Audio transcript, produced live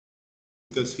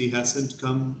because he hasn't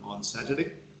come on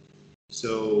Saturday.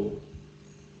 So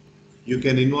you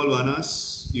can involve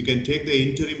Anas. You can take the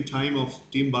interim time of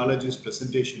Team Balaji's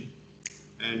presentation,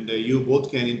 and you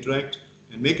both can interact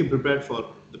and make him prepared for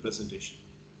the presentation.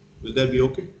 Will that be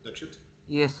okay, Dakshit?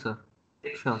 Yes, sir.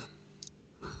 Sure.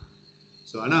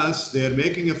 So Anas, they are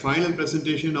making a final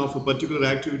presentation of a particular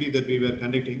activity that we were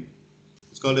conducting.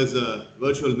 It's called as a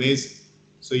virtual maze.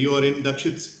 So you are in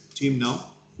Dakshit's team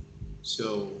now.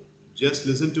 So just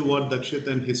listen to what Dakshit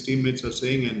and his teammates are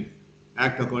saying and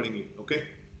act accordingly. Okay?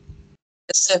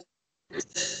 Yes, sir.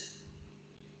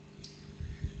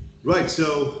 Right.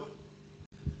 So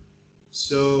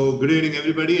good evening,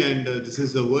 everybody, and this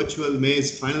is the virtual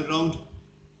maze final round.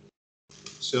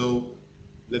 So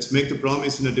let's make the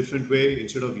promise in a different way.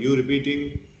 Instead of you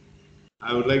repeating,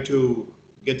 I would like to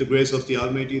get the grace of the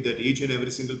Almighty that each and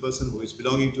every single person who is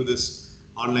belonging to this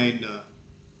online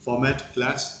format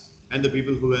class and the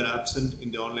people who were absent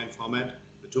in the online format,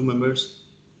 the 2 members,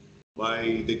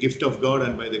 by the gift of God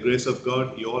and by the grace of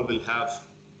God, you all will have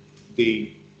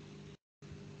the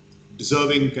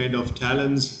deserving kind of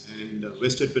talents and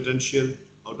vested potential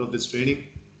out of this training.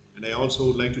 And I also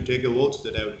would like to take a oath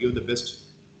that I would give the best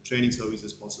training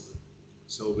services possible.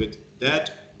 So with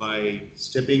that, by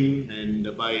stepping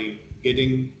and by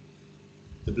getting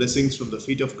the blessings from the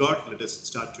feet of God, let us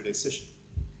start today's session.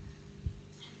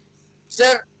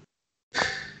 Sir.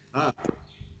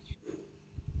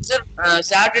 Sir,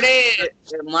 Saturday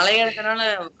மழை எடுத்தனால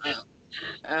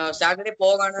Saturday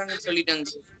போகானான்னு சொல்லிட்டாங்க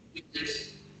sir.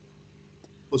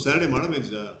 ஓ Saturday மழை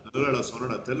பெஞ்சுதா? நல்லடா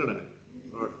சொன்னடா தெரியலடா.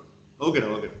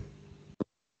 Okay.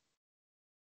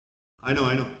 I know.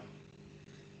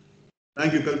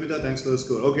 Thank you, Kalpita. Thanks for the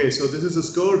score. Okay, so this is the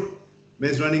score.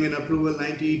 Maze running and approval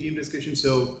 90 team discussion.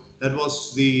 So that was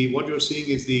what you're seeing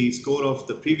is the score of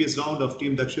the previous round of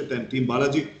Team Dakshit and Team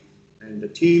Balaji. And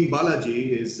the Team Balaji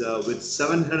is with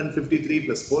 753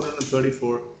 plus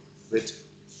 434 with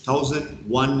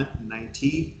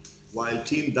 1190, while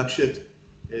Team Dakshit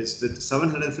is with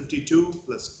 752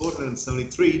 plus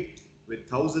 473 with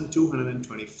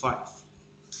 1225.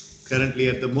 Currently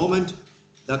at the moment,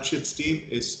 Dakshit's team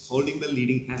is holding the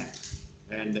leading hand.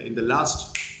 And in the last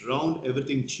round,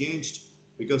 everything changed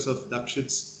because of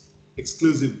Dakshit's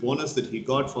exclusive bonus that he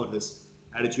got for his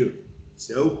attitude.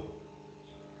 So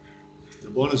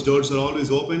the bonus doors are always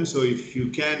open. So if you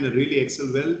can really excel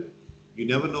well, you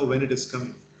never know when it is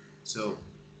coming. So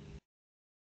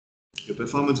your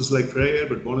performance is like prayer,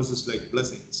 but bonus is like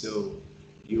blessing. So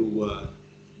you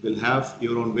will have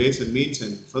your own ways and means.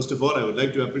 And first of all, I would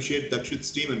like to appreciate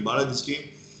Dakshit's team and Balaji's team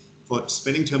for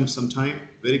spending some time,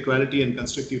 very quality and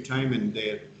constructive time in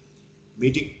their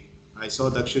meeting. I saw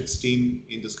Dakshit's team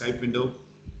in the Skype window.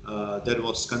 There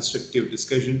was constructive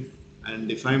discussion. And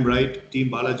if I'm right, Team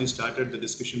Balaji started the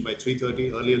discussion by 3:30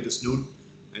 earlier this noon,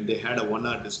 and they had a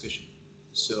 1-hour discussion.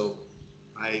 So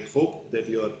I hope that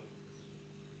your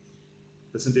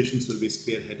presentations will be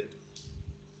spearheaded.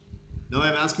 Now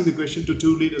I'm asking the question to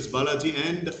 2 leaders, Balaji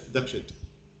and Dakshit.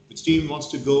 Which team wants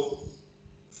to go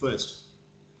first?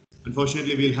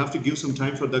 Unfortunately, we'll have to give some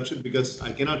time for Dakshit because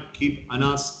I cannot keep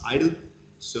Anas idle.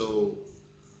 So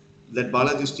let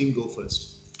Balaji's team go first.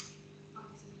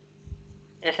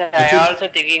 Yes, sir. I am also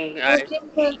thinking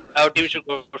our team should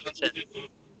go first.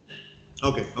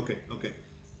 Okay.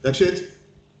 Dakshit?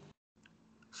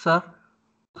 Sir?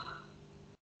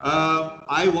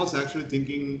 I was actually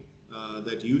thinking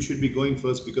that you should be going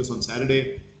first because on Saturday,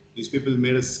 these people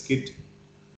made a skit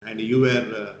and you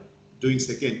were doing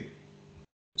second.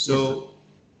 So, yes,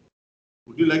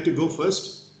 would you like to go first?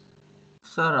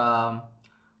 Sir,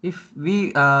 if we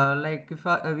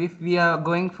if we are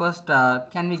going first,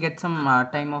 can we get some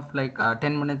time of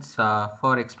 10 minutes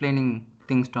for explaining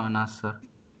things to Anas, sir?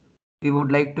 We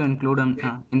would like to include him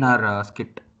in our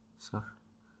skit, sir.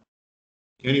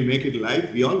 Can you make it live?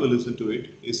 We all will listen to it.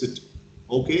 Is it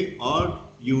okay, or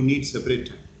you need separate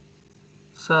time?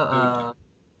 Sir,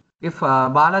 if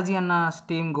Balaji and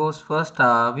team goes first,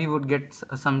 we would get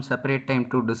some separate time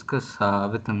to discuss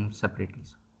with him separately.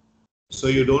 So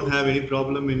you don't have any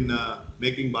problem in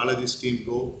making Balaji's team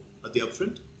go at the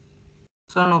upfront?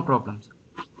 Sir, no problem, sir.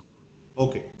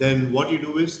 Okay, then what you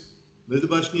do is,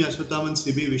 Mridubhashini, Ashwatam and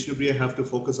Sibi, Vishnupriya have to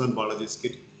focus on Balaji's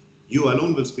skit. You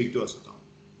alone will speak to Ashwatam.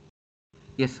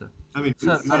 Yes, sir. I mean,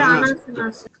 sir,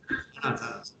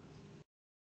 Anas.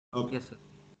 Okay. Yes, sir.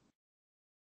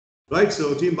 Right, so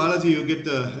Team Balaji, you get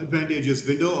the advantageous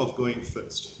window of going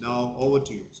first. Now over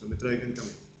to you. So Mitra, you can come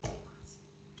in.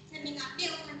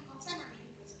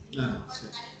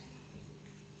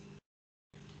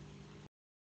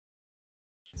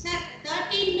 Sir,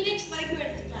 13 minutes வரைக்கும்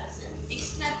எடுத்துக்கலாம் sir.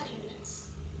 Extra 3 minutes.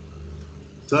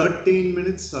 13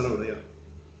 minutes allowed, yeah.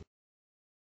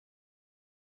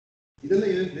 இதெல்லாம்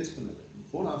ஏன் waste பண்ணல?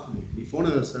 Phone off பண்ணி நீ ஃபோனை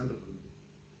surrender பண்ணு.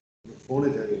 Phone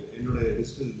என்னோட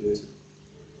டிஜிட்டல் டிவைஸ்.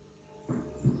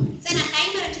 சார் நான்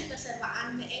டைமர் வச்சிருக்கேன் சார்.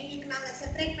 அந்த எங்களுக்கு நாங்க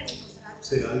செப்பரேட் பண்ணிப்போம் சார்.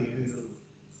 சரி அது என்ன?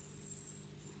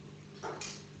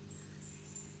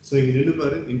 So you need to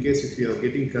put in case if you are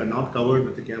getting not covered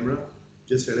with the camera,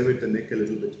 just elevate the neck a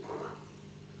little bit.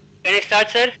 Can I start,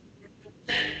 sir?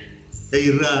 Hey,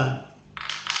 Irra.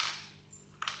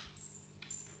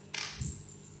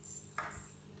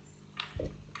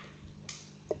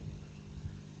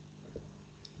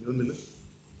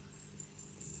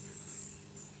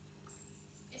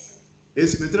 Yes sir.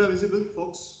 Is Mitra visible,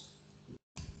 folks?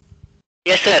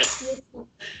 Yes, sir.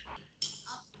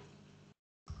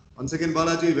 One second,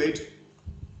 Balaji, wait.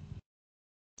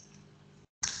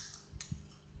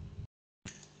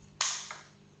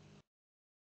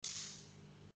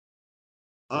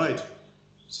 All right.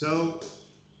 So,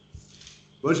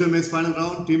 virtual maze final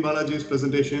round. Team Balaji's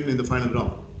presentation in the final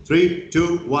round. 3, 2,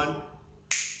 1,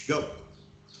 go.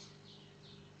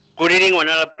 Good evening, one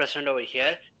other present over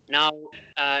here. Now,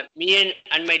 me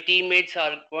and my teammates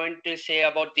are going to say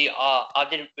about the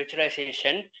object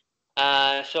visualization.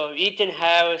 So Ethan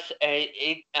has a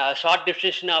short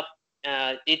description of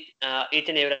each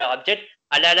and every object,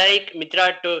 and I'd like Mitra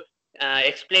to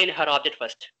explain her object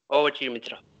first. Over to you,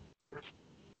 Mitra.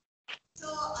 So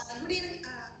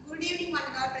good evening, one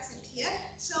and all present here.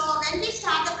 So when we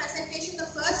start the presentation, the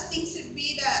first thing should be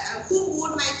the who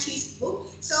moved my cheese book.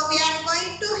 So we are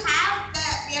going to have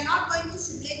we are not going to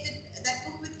simulate that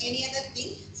book with any other thing.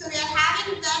 So we are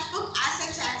having that book as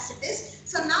such as it is.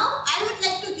 So now I would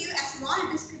like to give a small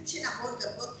description about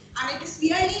the book, and it is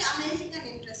really amazing and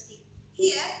interesting.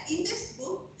 Here in this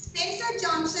book, Spencer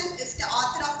Johnson is the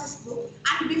author of this book,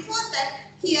 and before that,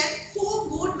 here who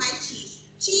moved my cheese.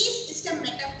 Cheese is a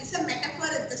metaphor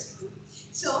in this book.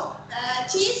 So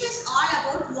cheese is all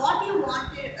about what you want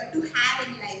to have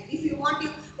in life. If you want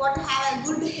to have a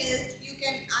good health, you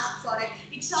can ask for it.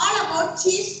 It's all about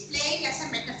cheese playing as a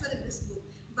metaphor in this book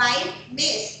by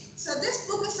MSES. So this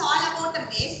book is all about a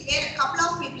maze where a couple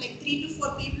of people, like 3 to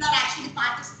 4 people, are actually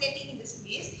participating in this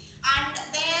maze, and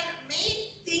their main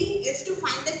thing is to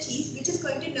find the cheese which is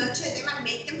going to nurture them and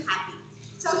make them happy.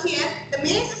 So here, the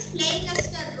maze is playing as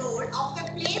the role of the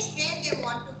place where they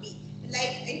want to be.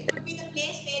 Like it could be the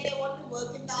place where they want to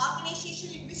work in, the organization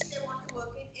in which they want to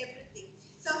work in, everything.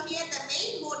 So here, the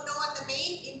main motto or the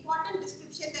main important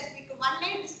description that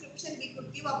one-line description we could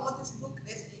give about this book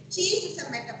is: cheese is a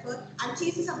metaphor, and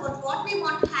cheese is about what we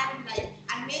want to have in life,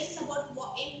 and maze is about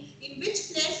in which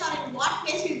place or in what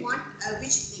place we want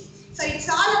which thing. So it's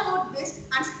all about this,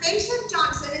 and Spencer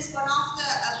Johnson is one of the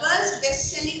world's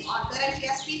best-selling author, and he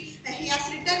has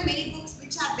written many books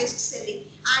which are best-selling,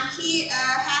 and he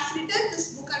has written this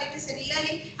book, and it is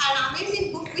really an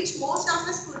amazing book which most of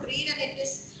us could read, and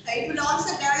it will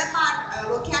also develop our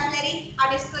vocabulary, and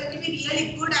it's going to be really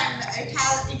good, and it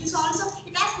has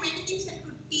many things that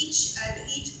could teach to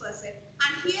each person.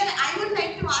 And here I would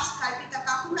like to ask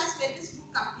Kalpitaka, who has read this book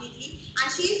completely, and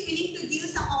she is willing to give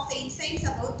some of the insights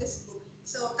about this book.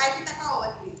 So Kalpitaka,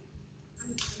 over to you.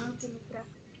 Okay, Mitra.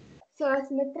 So as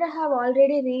Mitra have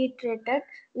already reiterated,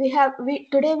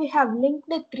 today we have linked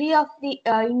the 3 of the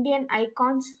Indian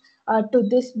icons to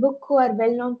this book who are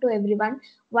well known to everyone.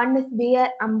 One is B.R.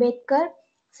 Ambedkar,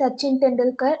 Sachin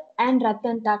Tendulkar, and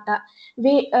Ratan Tata.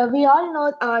 We all know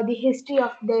the history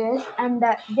of theirs, and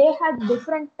they had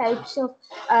different types of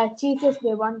cheeses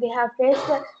they want. They have faced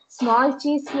a small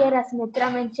cheese here, as Mitra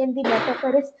mentioned. The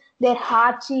metaphor is their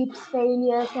hardships,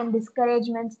 failures, and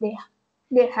discouragements they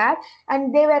had,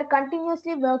 and they were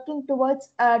continuously working towards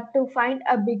to find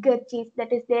a bigger cheese,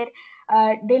 that is their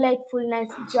delightfulness,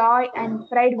 joy, and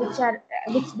pride,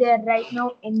 which they are right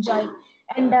now enjoying.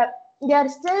 And they are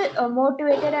still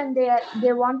motivated, and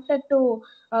they wanted to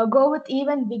go with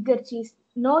even bigger cheese.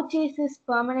 No cheese is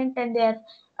permanent, and they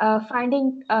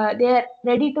are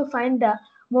ready to find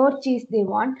more cheese they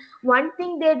want. One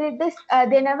thing they did is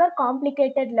they never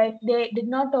complicated life. They did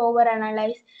not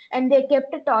overanalyze, and they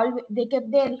kept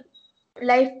their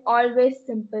life always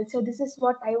simple. So this is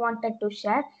what I wanted to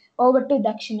share. Over to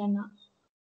Dakshinana.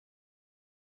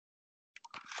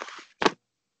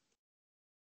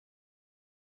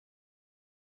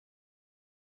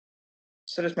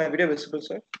 Sir, is my video visible,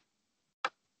 sir?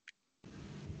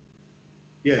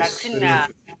 Yes. Dakshin,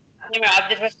 my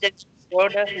object was just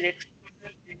what does next?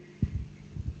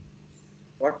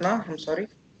 What now? I'm sorry.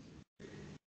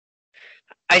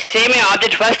 I say my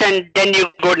object first, and then you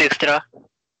go next, Mitra.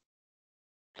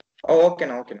 Oh, okay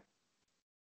now, okay now.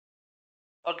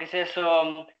 Okay, sir.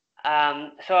 So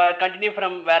So I'll continue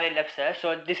from where I left, sir.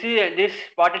 So this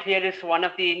spotted here is one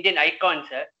of the Indian icons,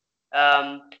 sir.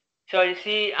 So you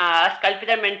see, as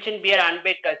Kalpita mentioned, B.R.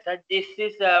 Ambedkar, sir. This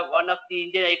is one of the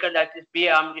Indian icons that is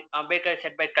B.R. Ambedkar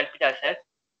said by Kalpita, sir.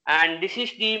 And this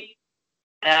is the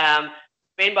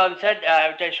pain bomb, sir,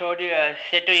 which I showed you,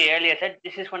 said to you earlier, sir.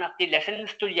 This is one of the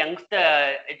lessons to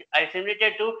youngsters. I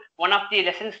simulated to one of the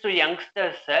lessons to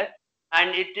youngsters, sir.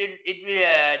 And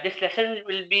this lesson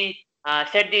will be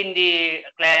said in the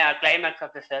climax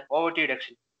of the sir. Over to you,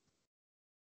 Dakshin.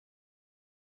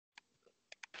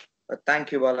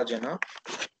 Thank you, Balajana.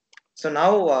 So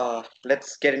now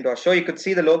let's get into our show. You could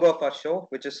see the logo of our show,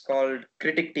 which is called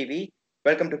Critic TV.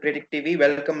 Welcome to Critic TV.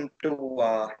 Welcome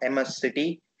to MS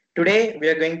City. Today we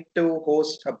are going to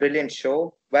host a brilliant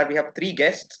show where we have three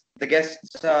guests. The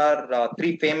guests are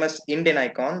three famous Indian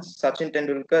icons: Sachin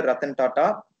Tendulkar, Ratan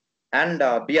Tata, and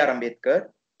B.R. Ambedkar.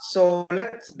 So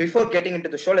before getting into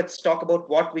the show, let's talk about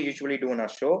what we usually do in our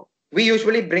show. We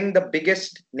usually bring the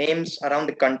biggest names around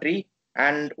the country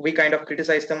and we kind of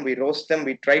criticize them, we roast them,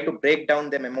 we try to break down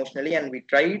them emotionally, and we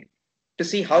try to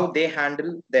see how they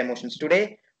handle the emotions.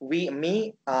 Today,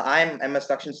 I am MS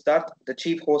Dakshin Siddharth, the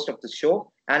chief host of the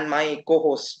show, and my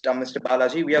co-host, Mr.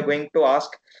 Balaji. We are going to ask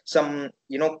some,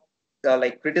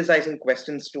 like criticizing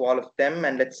questions to all of them,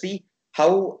 and let's see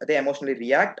how they emotionally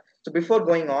react. So before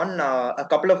going on, a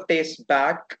couple of days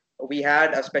back, we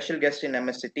had a special guest in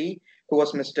MS City who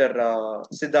was Mr.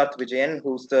 Siddharth Vijayan,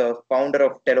 who's the founder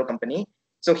of Tello Company.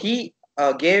 So he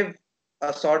gave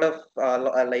a sort of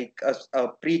a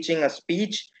preaching, a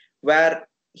speech where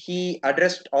he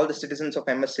addressed all the citizens of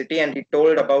MS City and he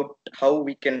told about how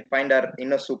we can find our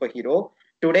inner superhero.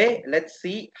 Today, let's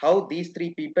see how these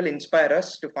three people inspire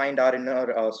us to find our inner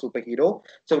superhero.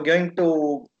 So we're going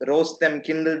to roast them,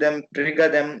 kindle them, trigger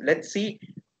them. Let's see.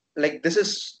 Like this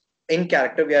is in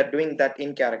character, we are doing that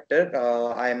in character.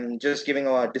 I'm just giving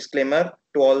a disclaimer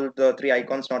to all the three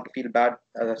icons not to feel bad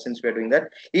since we're doing that.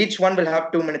 Each one will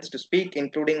have 2 minutes to speak,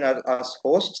 including us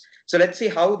hosts. So let's see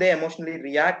how they emotionally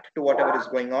react to whatever is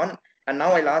going on. And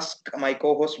now I'll ask my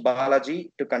co-host Balaji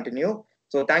to continue.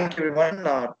 So thank you everyone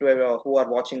who are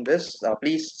watching this.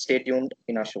 Please stay tuned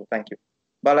in our show. Thank you.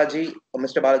 Balaji,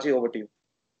 Mr. Balaji, over to you.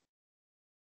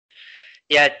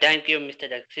 Yeah, thank you, Mr.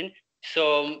 Dakshin.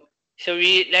 So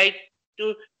we like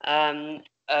to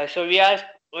so we are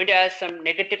going to ask some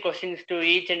negative questions to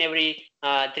each and every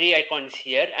three icons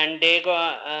here, and they go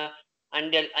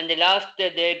and the last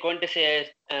they're going to say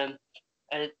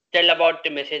tell about the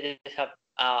messages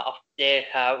of they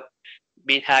have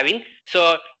been having.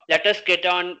 So let us get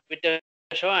on with the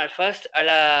show. At first,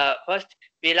 first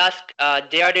we'll ask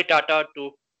JRD Tata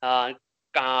to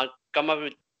come up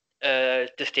with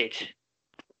the stage.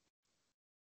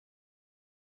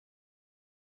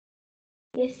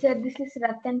 Yes, sir. This is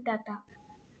Ratan Tata.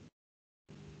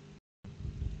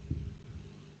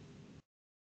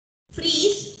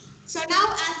 Freeze. So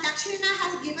now as Dakshina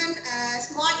has given a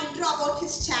small intro about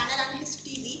his channel and his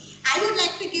TV, I would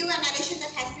like to give a narration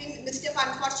that has been missed out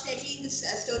unfortunately in this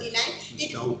storyline.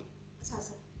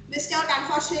 Missed out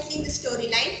unfortunately in the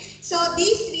storyline. So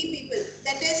these three people,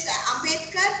 that is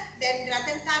Ambedkar, then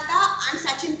Ratan Tata and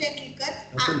Sachin Tendulkar.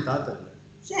 Ratan Tata.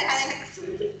 Sir,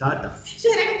 Tata.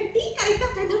 Sir,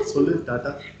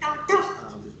 Tata.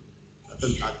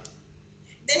 Ratan Tata.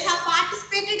 They have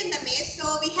participated in the maze,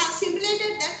 so we have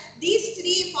simulated that these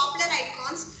three popular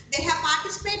icons, they have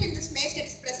participated in this maze that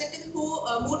is presented in Who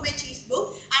Moved My Cheese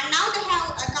book, and now they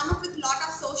have come up with a lot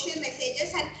of social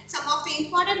messages and some of the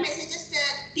important messages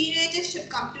that teenagers should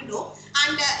come to know.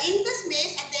 And in this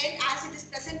maze, at the end, as it is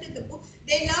presented in the book,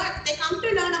 they come to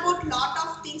learn about a lot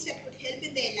of things that could help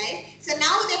in their life. So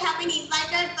now they have been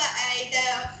invited by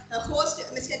the host,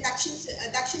 Mr. Dakshin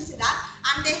Siddharth,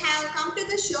 and they have come to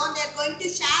the show and they are going to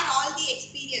share all the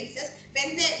experiences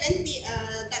when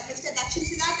Mr. Dakshin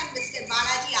Siddharth and Mr.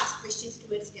 Balaji ask questions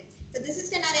towards them. So this is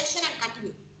the narration and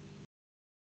continue.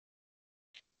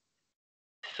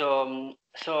 So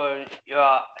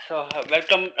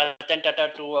welcome Ratan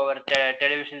Tata to our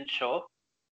television show.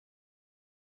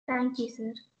 Thank you,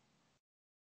 sir.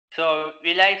 So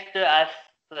we like to ask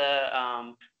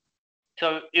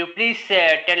so you please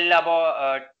tell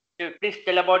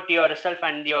about yourself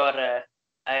and your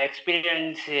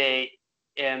experience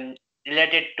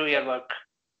related to your work.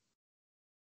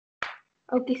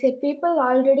 Okay, so people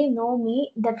already know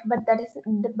me, but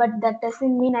that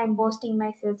doesn't mean I'm boasting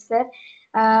myself, sir.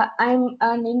 I'm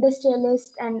an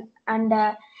industrialist and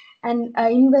an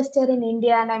investor in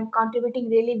India, and I'm contributing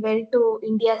really well to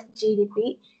India's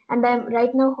GDP. And I'm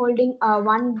right now holding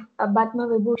one Padma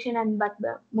Vibhushan and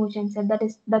Padma Bhushan, sir.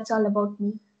 That's all about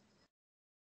me.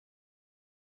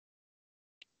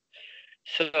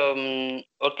 So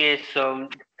okay, so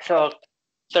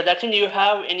Dakshin, do you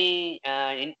have any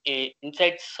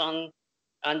insights on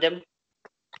them?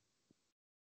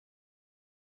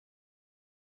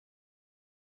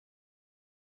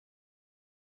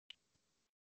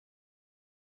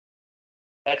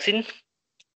 Dakshin?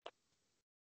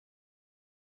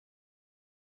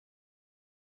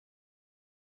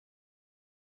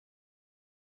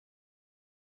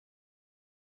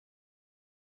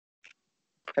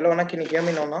 Hello, Anna, can you hear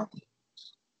me now?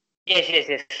 Yes, yes,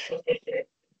 yes.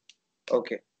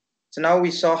 Okay. So now we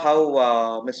saw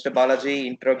how Mr. Balaji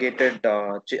interrogated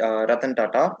Ratan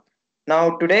Tata.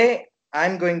 Now today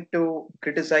I'm going to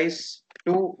criticize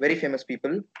two very famous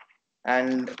people,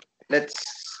 and let's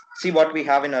see what we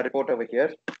have in our report over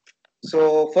here.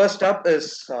 So first up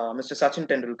is Mr. Sachin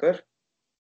Tendulkar.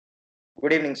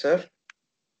 Good evening, sir.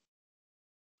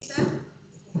 Sir.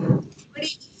 Good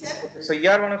evening, sir. So you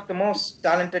are one of the most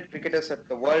talented cricketers that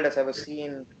the world has ever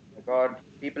seen. God,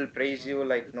 people praise you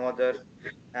like no other.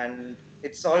 And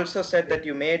it's also said that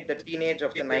you made the teenage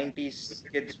of the 90s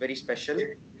kids very special.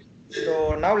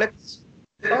 So now let's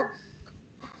talk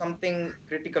something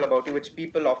critical about you, which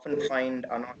people often find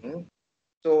annoying.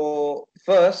 So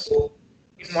first,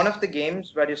 in one of the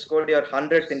games where you scored your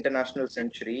 100th international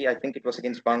century, I think it was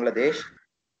against Bangladesh,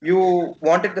 you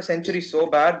wanted the century so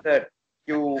bad that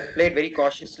you played very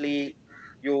cautiously.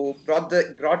 You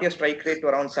brought your strike rate to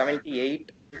around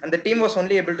 78, and the team was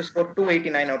only able to score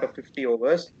 289 out of 50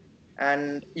 overs,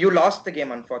 and you lost the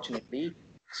game unfortunately.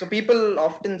 So people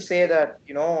often say that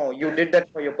you did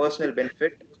that for your personal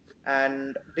benefit.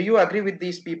 And do you agree with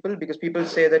these people? Because people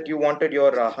say that you wanted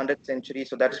your 100th century,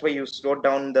 so that's why you slowed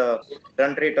down the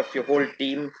run rate of your whole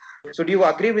team. So do you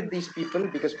agree with these people?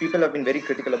 Because people have been very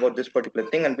critical about this particular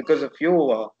thing, and because of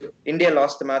you, India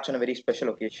lost the match on a very special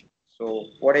occasion. So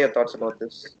what are your thoughts about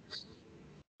this?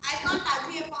 I can't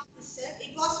agree upon this, sir.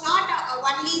 It was not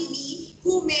only me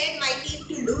who made my team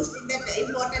to lose in that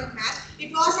important match.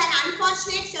 It was an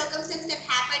unfortunate circumstance that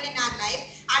happened in our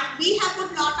life, and we have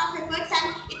put lot of efforts,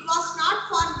 and it was not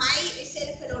for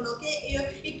myself alone. Okay,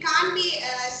 it can't be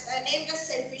named as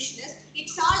selfishness.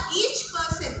 It's all each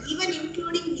person, even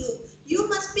including you. You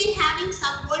must be having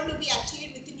some goal to be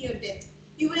achieved within your death.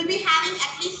 You will be having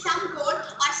at least some goal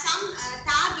or some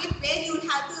target where you will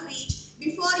have to reach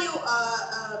before you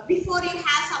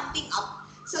have something up.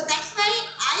 So that's why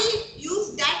I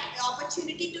used that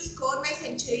opportunity to score my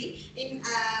century in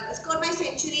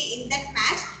that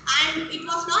match, and it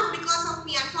was not because of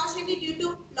me. Unfortunately, due to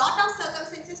lot of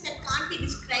circumstances that can't be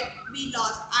described, we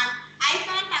lost. And I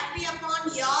can't agree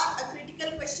upon your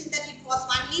critical question that it was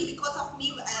only because of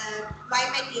me why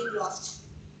my team lost.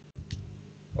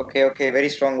 Okay, very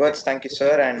strong words. Thank you,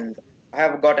 sir. And I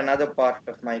have got another part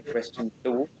of my question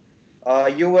too.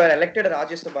 You were elected a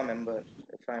Rajya Sabha member,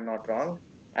 if I'm not wrong,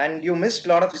 and you missed a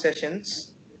lot of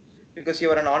sessions because you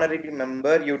were an honorary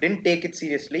member. You didn't take it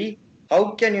seriously.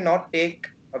 How can you not take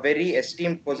a very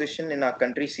esteemed position in our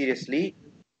country seriously?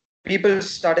 People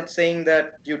started saying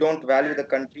that you don't value the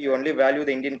country, you only value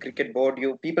the Indian Cricket Board.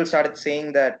 You people started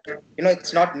saying that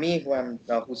it's not me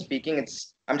who's speaking.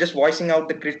 I'm just voicing out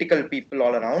the critical people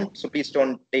all around. So please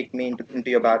don't take me into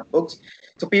your bad books.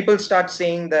 So people start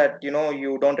saying that you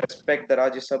don't respect the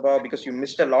Rajya Sabha because you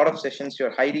missed a lot of sessions.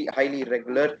 You're highly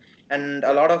irregular, and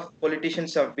a lot of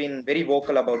politicians have been very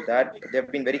vocal about that.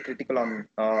 They've been very critical on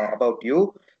about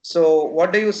you. So,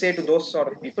 what do you say to those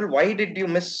sort of people? Why did you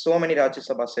miss so many Rajya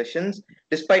Sabha sessions,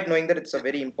 despite knowing that it's a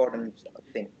very important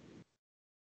thing?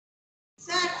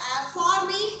 Sir, for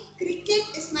me,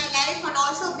 cricket is my life, and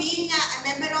also being a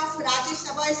member of Rajya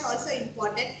Sabha is also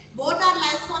important. Both are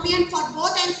life for me, and for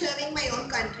both I'm serving my own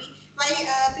country. By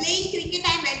playing cricket,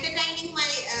 I'm entertaining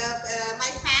my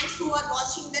fans who are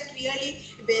watching that really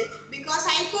well. Because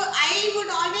I would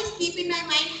always keep in my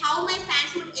mind how my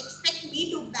fans would expect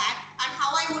me to bat, and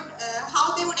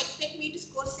how they would expect me to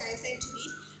score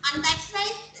centuries. And that's why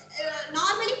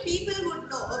normally people would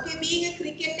know, okay, being a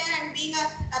cricketer and being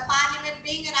a parliament,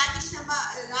 being a Rajya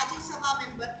Sabha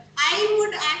member, I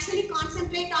would actually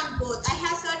concentrate on both. I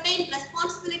have certain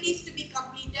responsibilities to be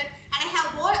completed, and I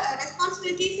have more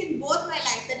responsibilities in both my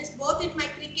life, that is both in my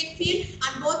cricket field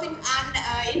and both in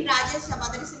Rajya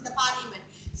Sabha, that is in the parliament.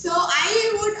 So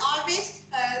I would always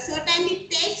certainly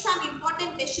take some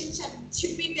important decisions that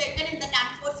should be taken in that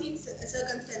unforeseen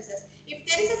circumstances. If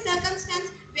there is a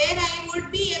circumstance where I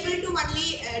would be able to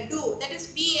only do, that is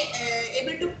be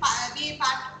able to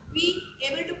be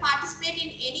able to participate in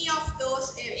any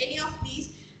of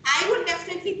these, I would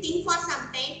definitely think for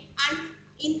some time, and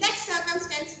in that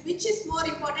circumstance, which is more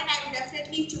important, I would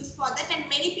definitely choose for that, and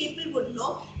many people would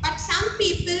know. But some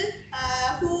people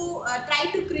who try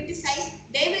try to criticize.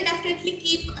 They will definitely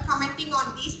keep commenting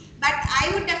on these, but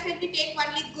I would definitely take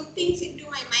only good things into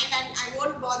my mind and I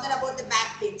won't bother about the bad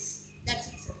things.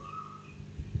 That's it, sir.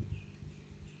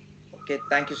 Okay,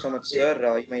 thank you so much,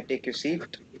 sir. You may take your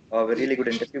seat. A really good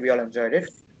interview. We all enjoyed it.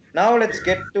 Now let's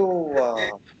get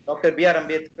to Dr. B.R.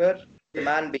 Ambedkar, the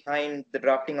man behind the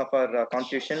drafting of our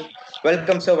constitution.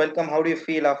 Welcome, sir. Welcome. How do you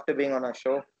feel after being on our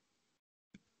show?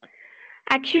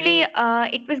 Actually,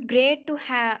 it was great to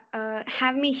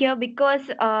have me here because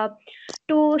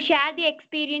to share the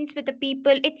experience with the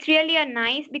people, it's really a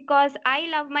nice because I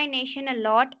love my nation a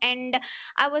lot and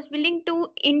I was willing to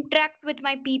interact with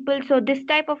my people. So this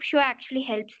type of show actually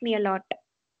helps me a lot.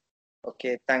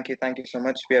 Okay, thank you. Thank you so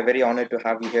much. We are very honored to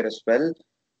have you here as well.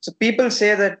 So people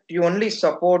say that you only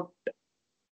support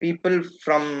people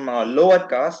from lower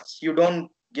castes. You don't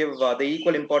give the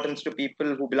equal importance to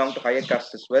people who belong to higher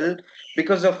castes as well.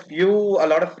 Because of you, a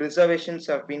lot of reservations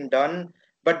have been done,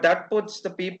 but that puts the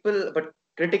people. But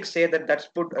critics say that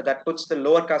that puts the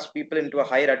lower caste people into a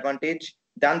higher advantage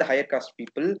than the higher caste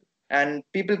people. And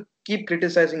people keep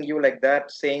criticizing you like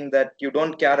that, saying that you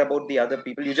don't care about the other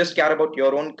people. You just care about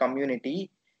your own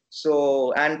community.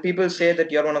 So, and people say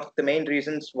that you're one of the main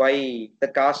reasons why the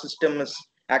caste system is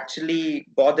actually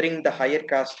bothering the higher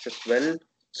castes as well.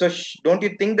 So, don't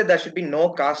you think that there should be no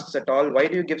castes at all? Why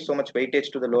do you give so much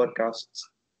weightage to the lower castes?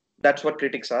 That's what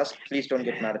critics ask. Please don't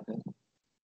get mad at me.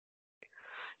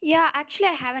 Yeah, actually,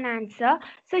 I have an answer.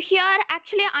 So here,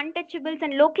 actually, untouchables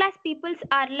and low-class peoples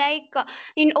are like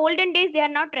in olden days they are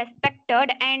not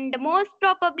respected, and most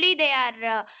probably they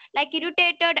are like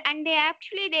irritated, and they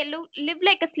live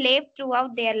like a slave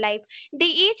throughout their life. They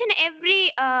each and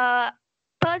every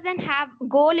person have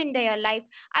goal in their life.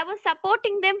 I was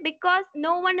supporting them because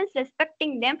no one is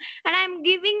respecting them, and I'm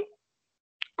giving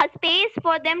a space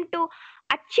for them to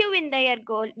achieve in their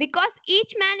goal because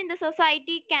each man in the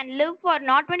society can live for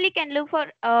not only can live for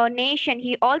a nation,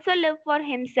 he also live for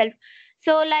himself.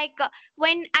 So like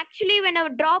when a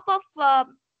drop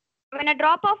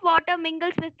of water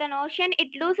mingles with an ocean, it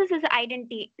loses its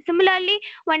identity. Similarly,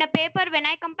 when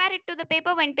I compare it to the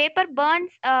paper, when paper burns,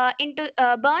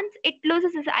 it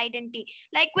loses its identity.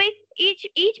 Likewise,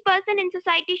 each person in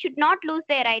society should not lose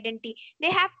their identity. They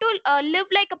have to live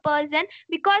like a person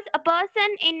because a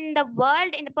person in the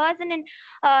world, in the person in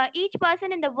each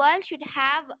person in the world should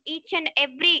have each and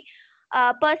every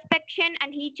perspection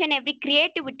and each and every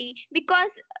creativity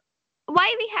because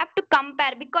why we have to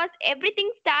compare because everything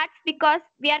starts because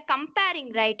we are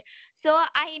comparing, right? So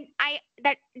I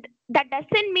that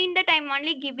doesn't mean that I'm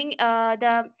only giving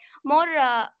the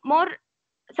more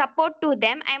support to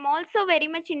them. I'm also very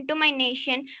much into my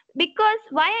nation because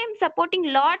why I'm supporting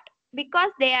lot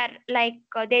because they are like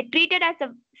they're treated as a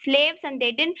slaves and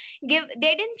they didn't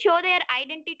show their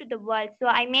identity to the world, so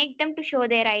I make them to show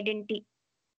their identity.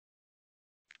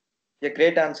 Yeah,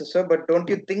 great answer, sir. But don't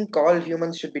you think all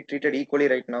humans should be treated equally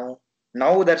right now?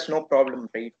 Now there's no problem,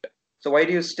 right? So why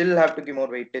do you still have to give more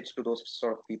weightage to those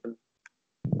sort of people?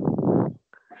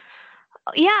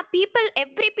 Yeah,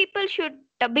 every people should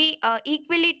be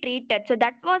equally treated, so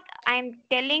that was I'm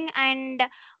telling. And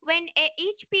when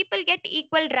each people get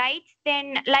equal rights,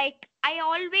 then like I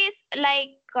always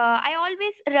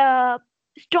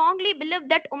strongly believe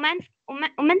that women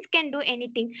can do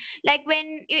anything. Like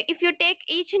if you take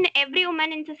each and every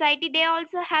woman in society, they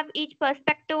also have each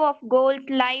perspective of goals,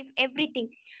 life, everything.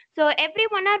 So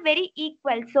everyone are very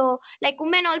equal, so like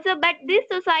women also, but this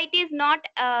society is not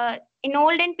in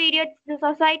olden periods the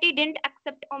society didn't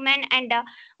accept women, and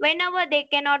whenever they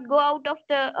cannot go out of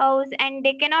the house and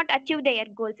they cannot achieve their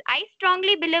goals. I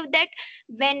strongly believe that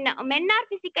when men are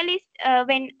physically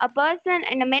when a person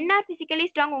and men are physically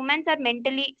strong, women are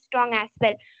mentally strong as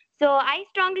well. So I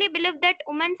strongly believe that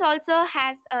women also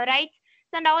has rights,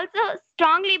 and also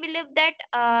strongly believe that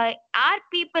our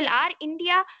people, our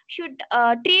India should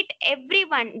treat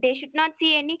everyone. They should not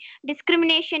see any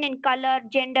discrimination in color,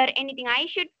 gender, anything. I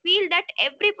should feel that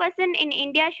every person in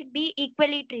India should be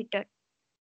equally treated.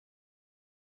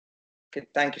 Okay,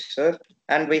 thank you, sir.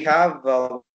 And we have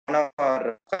one of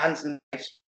our fans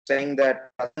saying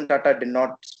that Ratan Tata did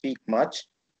not speak much.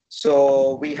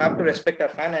 So we have to respect our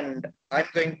fan, and I'm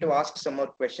going to ask some more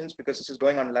questions because this is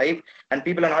going on live, and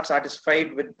people are not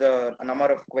satisfied with the number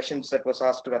of questions that was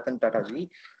asked to Ratan Tata ji.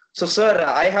 So, sir,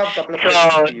 I have a couple of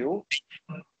questions to you.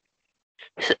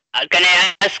 Can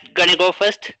I go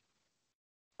first?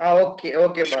 Okay,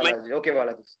 Balaji. Okay,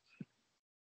 Balaji.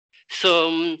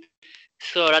 So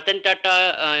Ratan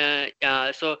Tata.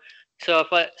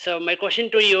 So my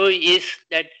question to you is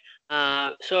that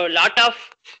so lot of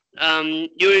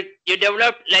you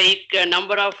developed like a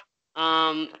number of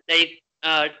like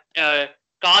uh, uh,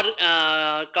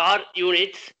 car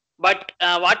units. But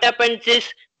what happens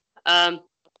is, um,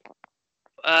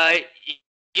 uh,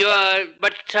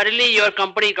 but suddenly your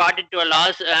company got into a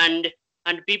loss, and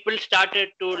people started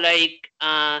to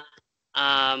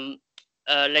um,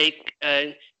 like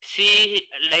see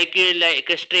like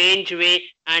a strange way,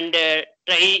 and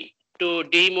try to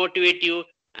demotivate you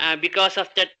because of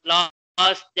that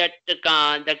loss, that the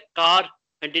car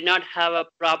did not have a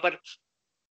proper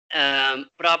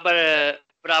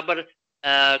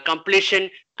completion,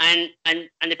 and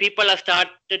the people have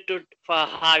started to for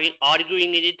having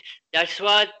arguing in it. That's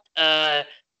what the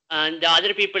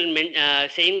other people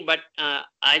saying. But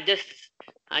I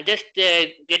just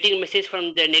getting message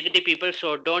from the negative people,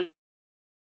 so don't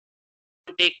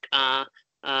take on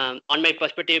my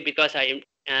perspective, because I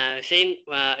am saying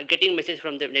getting message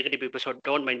from the negative people, so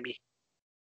don't mind me.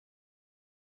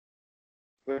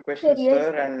 Good question, Sir, yes.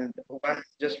 sir. And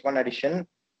just one addition.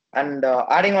 And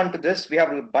adding on to this, we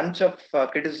have a bunch of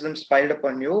criticisms piled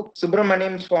upon you.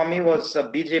 Subramaniam Swamy was a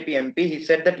BJP MP. He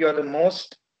said that you are the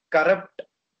most corrupt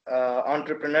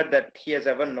entrepreneur that he has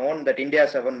ever known, that India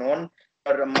has ever known.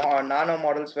 Your nano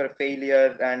models were a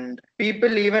failure, and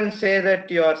people even say that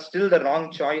you are still the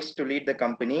wrong choice to lead the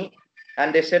company.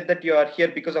 And they said that you are here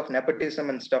because of nepotism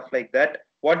and stuff like that.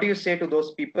 What do you say to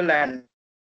those people, and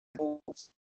who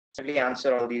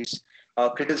answer all these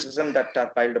criticism that are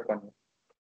piled upon you?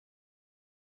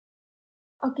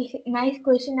 Okay, nice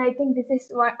question. I think this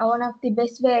is one of the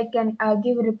best way I can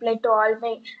give reply to all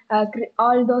my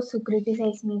all those who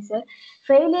criticize me, sir.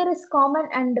 Failure is common,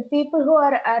 and the people who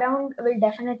are around will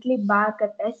definitely bark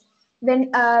at us.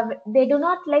 When they do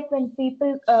not like when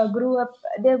people grew up,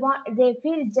 they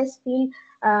feel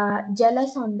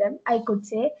jealous on them. I could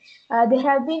say there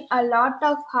have been a lot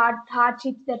of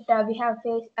hardships that we have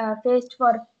faced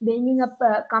for bringing up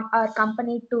our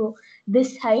company to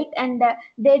this height, and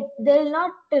they'll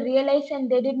not realize, and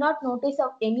they did not notice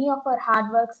of any of our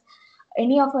hard works,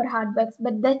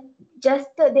 but that just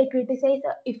they criticize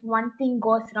if one thing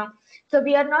goes wrong. So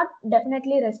we are not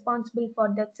definitely responsible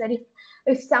for that, sir.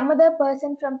 If some other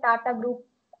person from Tata Group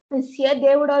is here,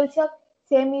 they would also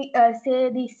say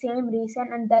the same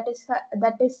reason, and that is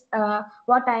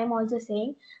what I am also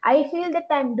saying. I feel that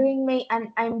I'm doing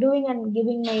and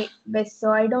giving my best,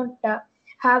 so I don't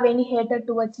have any hatred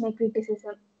towards my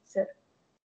criticism, sir.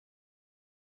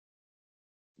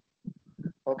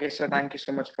 Okay, sir, thank you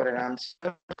so much for your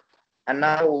answer. And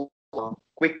now,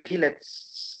 quickly,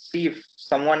 let's see if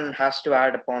someone has to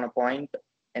add upon a point.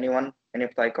 Anyone? Any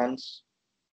of the icons?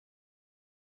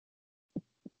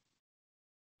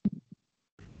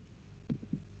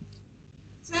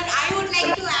 Sir, I would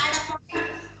like to add a point.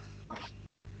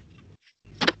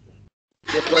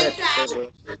 I Yes, would go like ahead. to add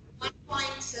one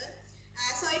point, sir.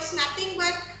 So it's nothing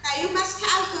but you must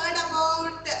have heard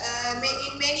about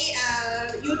in many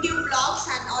YouTube vlogs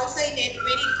and also in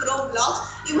many Crow vlogs.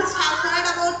 You must have heard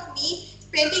about me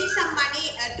spending some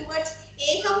money towards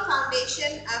Ekam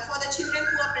Foundation for the children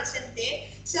who are present there.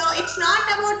 So it's not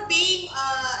about being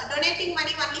donating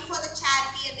money only for the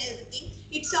charity and everything.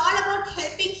 It's all about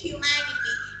helping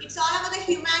humanity. It's all about the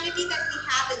humanity that we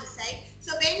have inside.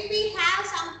 So when we have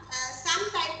some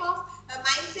type of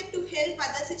mindset to help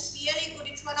others, it's really good.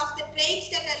 It's one of the traits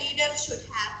that a leader should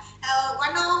have.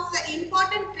 One of the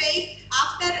important traits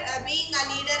after being a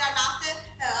leader and after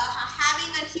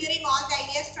having and hearing all the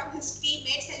ideas from his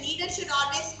teammates, a leader should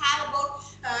always have about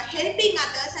helping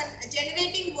others and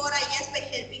generating more ideas by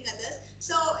helping others.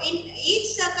 So in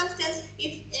each circumstance,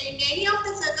 if in any of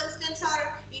the circumstance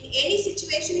or in any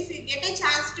situation, if you get a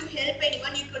chance to help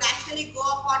anyone, you could actually go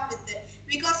upon with it,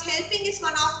 because helping is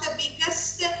one of the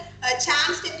biggest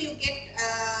chance that you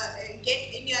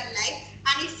get in your life.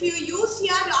 And if you use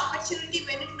your opportunity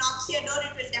when it knocks your door,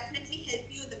 it will definitely help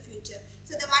you in the future.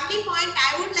 So the only point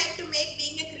I would like to make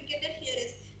being a cricketer here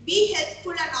is be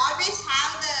helpful and always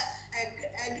have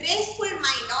the graceful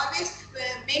mind. Always,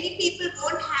 many people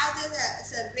won't have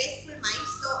the graceful mind.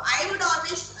 So I would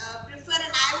always prefer and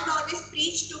I would always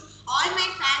preach to all my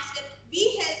fans that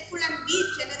be helpful and be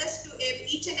generous to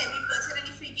each and every person. And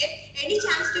if we get any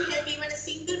chance to help even a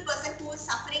single person who is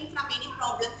suffering from any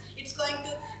problem, it's going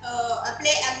to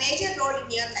play a major role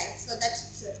in your life. So that's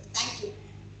it, sir. Thank you.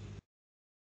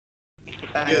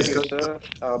 Thank Yes, you, good. sir.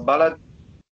 Bala,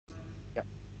 yeah.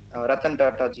 Ratan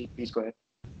Tata ji, please go ahead.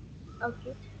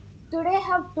 Okay. Today I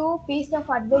have two pieces of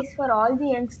advice for all the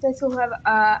youngsters who have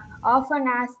often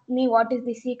asked me what is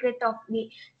the secret of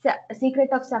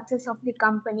success of the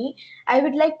company. I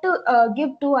would like to give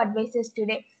two advices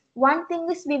today. One thing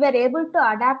is we were able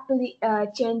to adapt to the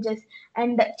changes,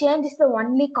 and change is the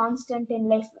only constant in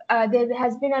life. There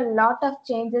has been a lot of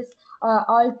changes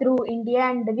all through India,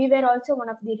 and we were also one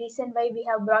of the reason why we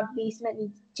have brought these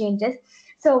many changes.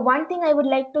 So one thing I would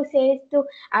like to say is to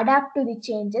adapt to the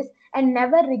changes and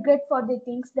never regret for the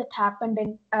things that happened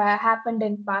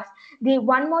in past. The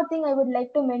one more thing I would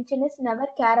like to mention is never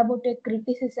care about your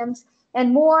criticisms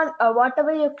and move on.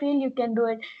 Whatever you feel, you can do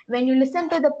it. When you listen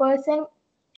to the person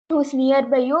who's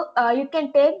nearby you, you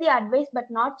can take the advice, but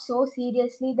not so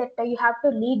seriously that you have to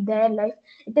lead their life.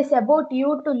 It is about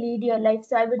you to lead your life.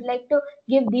 So I would like to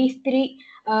give these three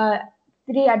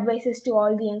advices to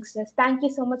all the youngsters. Thank you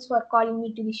so much for calling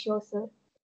me to the show, sir.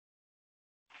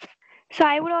 So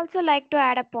I would also like to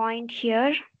add a point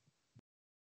here.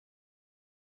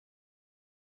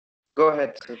 Go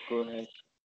ahead, sir. Go ahead.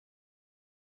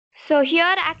 So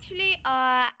here actually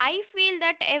I feel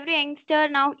that every youngster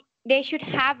now they should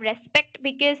have respect,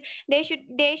 because they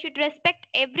should respect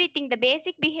everything. The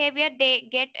basic behavior they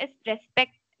get is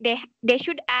respect. They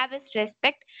should have is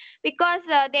respect, because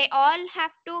they all have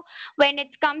to, when it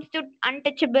comes to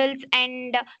untouchables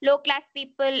and low class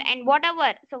people and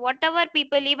whatever, so whatever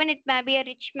people, even it may be a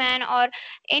rich man or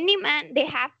any man, they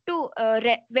have to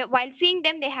while seeing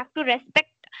them they have to respect,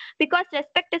 because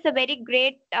respect is a very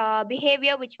great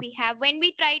behavior which we have. When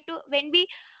we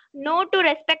know to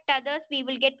respect others, we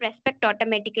will get respect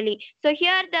automatically. So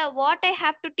here the what I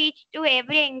have to teach to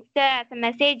every youngster as a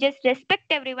message is respect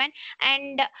everyone,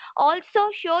 and also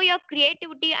show your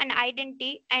creativity and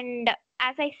identity. And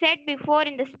as I said before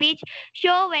in the speech,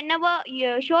 show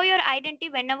your identity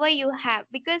whenever you have,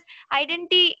 because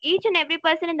identity, each and every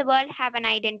person in the world have an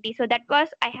identity. So that was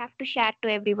I have to share to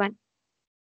everyone.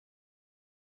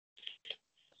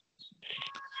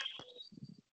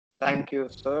 Thank you,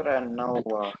 sir. And now,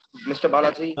 Mr.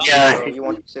 Balaji, Yeah. you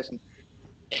want to say something?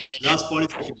 Last 40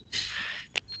 seconds.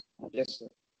 Yes, sir.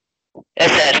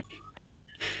 Yes, sir.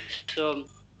 So,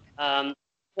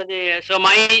 so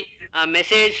my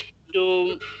message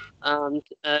to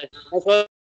my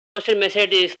social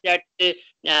message is that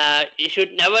you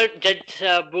should never judge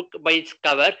a book by its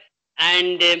cover,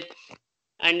 and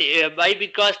why?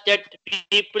 Because that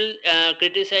people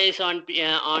criticize on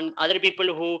other people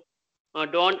who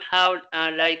don't have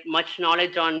like much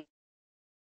knowledge on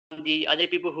the other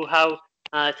people who have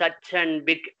such and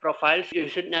big profiles. You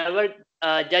should never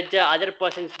judge the other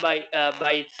persons by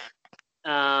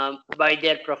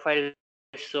their profile.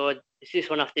 So this is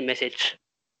one of the message.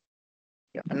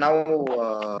 Yeah. Now,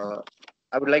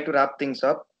 I would like to wrap things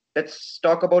up. Let's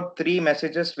talk about three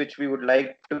messages which we would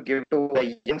like to give to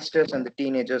the youngsters and the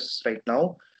teenagers right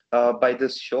now by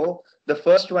this show. The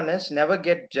first one is never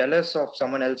get jealous of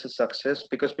someone else's success,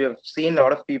 because we have seen a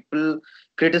lot of people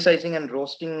criticizing and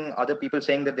roasting other people,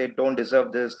 saying that they don't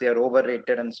deserve this, they are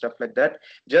overrated and stuff like that.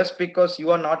 Just because you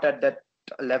are not at that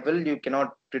level, you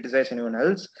cannot criticize anyone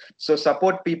else. So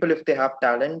support people if they have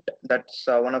talent. That's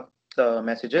one of the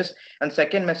messages. And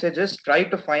second message is try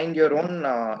to find your own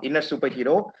inner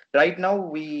superhero. Right now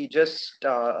we just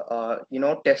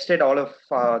tested all of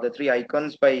the three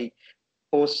icons by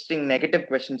posting negative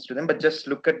questions to them, but just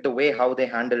look at the way how they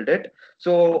handled it.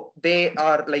 So they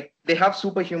are like, they have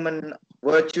superhuman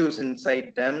virtues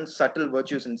inside them, subtle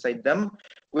virtues inside them,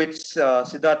 which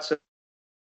Siddharth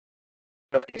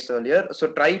earlier.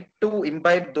 So try to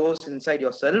imbibe those inside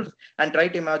yourself and try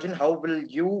to imagine how will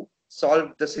you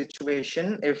solve the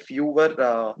situation if you were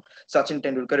Sachin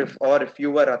Tendulkar, if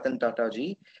you were Ratan Tata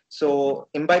ji. So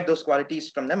imbibe those qualities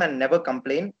from them and never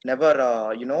complain, never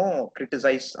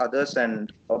criticize others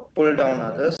and pull down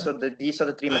others. So these are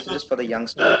the three messages for the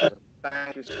youngsters.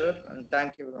 Thank you, sir, and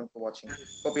thank you everyone for watching.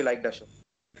 Hope you liked the show.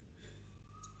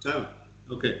 Oh,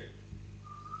 okay.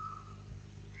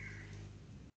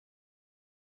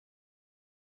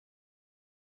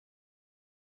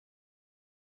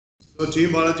 So Team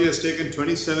Balaji has taken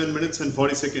 27 minutes and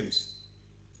 40 seconds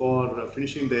for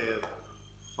finishing their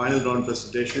final round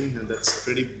presentation, and that's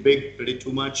pretty big, pretty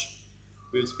too much.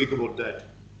 We'll speak about that.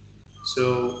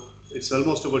 So it's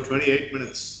almost about 28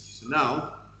 minutes. So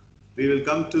now we will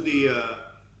come to the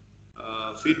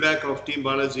feedback of Team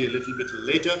Balaji a little bit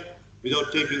later.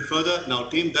 Without taking further, now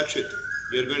Team Dakshit,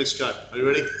 we are going to start. Are you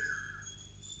ready?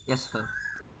 Yes, sir.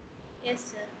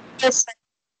 Yes, sir. Yes.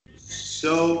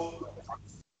 So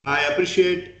I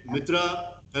appreciate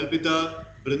Mitra, Kalpita,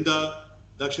 Brinda,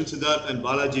 Dakshin Siddharth and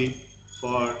Balaji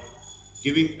for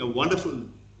giving a wonderful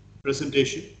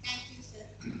presentation. Thank you, sir.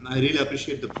 I really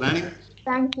appreciate the planning.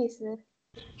 Thank you, sir.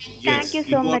 Thank you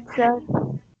so much, sir.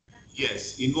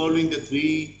 Yes, involving the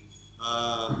three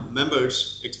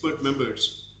members, expert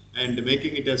members, and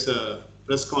making it as a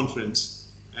press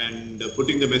conference and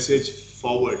putting the message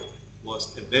forward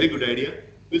was a very good idea.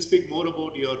 We'll speak more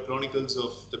about your chronicles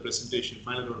of the presentation,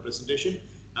 final round presentation,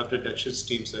 after Dakshit's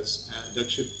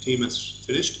Dakshit team has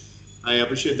finished. I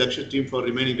appreciate Dakshit team for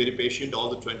remaining very patient all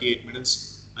the 28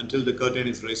 minutes until the curtain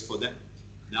is raised for them.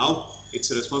 Now it's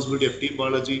the responsibility of team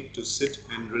biology to sit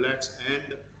and relax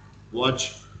and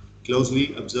watch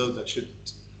closely, observe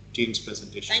Dakshit team's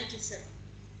presentation. Thank you, sir.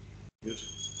 Good.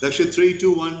 Dakshit, 3,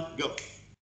 2, 1, go.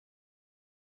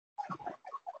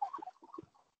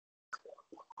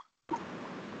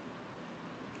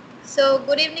 So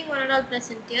good evening, one and all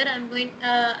present here.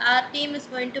 Our team is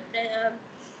going to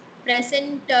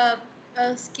present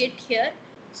a skit here.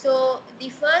 So the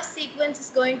first sequence is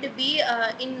going to be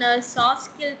in a soft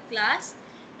skill class.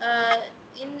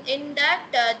 In that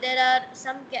there are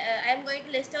I am going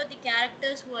to list out the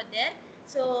characters who are there.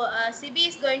 So Sibi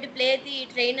is going to play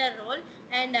the trainer role,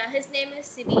 and his name is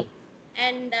Sibi.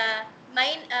 And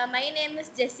my name is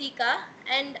Jessica,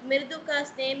 and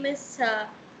Mirduka's name is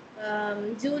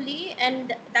Julie,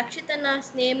 and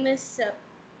Dakshitana's name is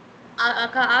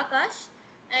Akash,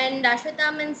 and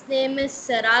Ashwathaman's name is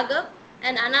Raghav,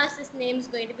 and Anas's name is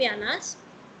going to be Anas.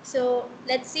 So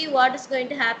let's see what is going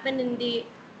to happen in the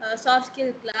soft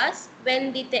skill class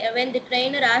when the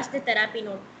trainer asks the therapy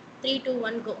note. 3, 2,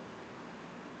 1, go.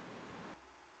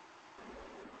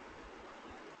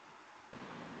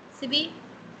 Sibi.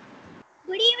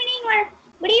 Good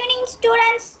evening,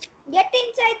 students. Get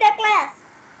inside the class.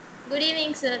 Good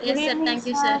evening, sir. Good Yes, sir. evening, Thank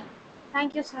you, sir.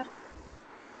 Thank you, sir.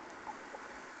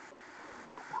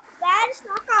 Where is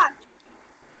Akash?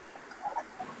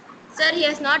 Sir, he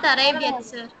has not arrived yet,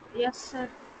 sir. Yes, sir.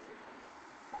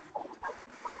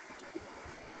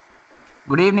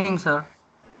 Good evening, sir.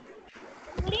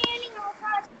 Good evening,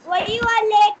 Akash. Why you are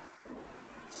late?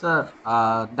 Sir,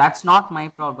 that's not my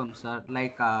problem, sir.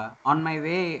 Like on my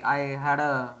way, I had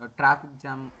a traffic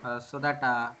jam, so that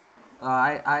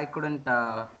I couldn't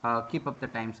keep up the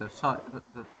time, sir. Sorry,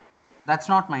 that's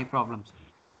not my problem, sir.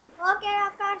 Okay,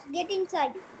 Akash, get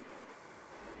inside.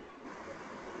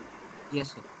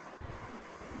 Yes, sir.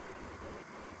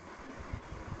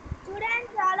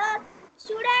 Students, alert.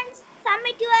 Students,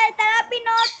 submit your therapy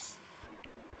notes.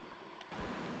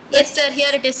 Yes, sir.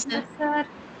 Here it is, sir. Yes, sir.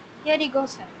 Here you go,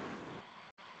 sir.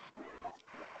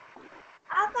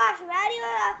 Akash, where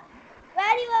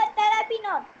your therapy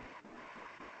note?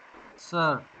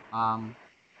 Sir,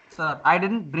 sir, I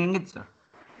didn't bring it, sir.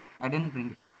 I didn't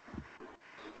bring it.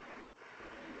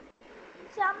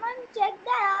 Someone check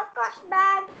the Akash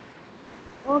bag.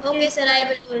 Okay, sir. I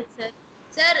will do it, sir.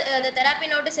 Sir, the therapy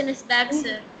note is in his bag,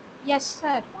 sir. Yes,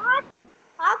 sir. What?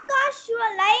 Akash, you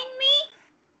are lying me?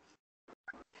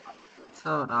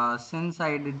 Sir, since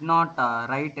I did not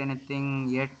write anything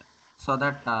yet, so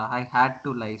that I had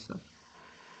to lie, sir.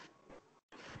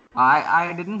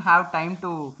 I didn't have time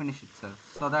to finish it, sir.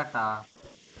 So that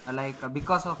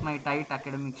because of my tight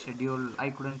academic schedule, I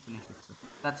couldn't finish it, sir.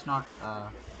 That's not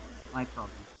my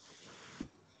problem.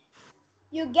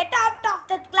 You get out of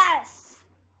the class.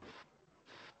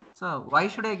 So why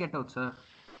should I get out, sir?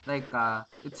 Like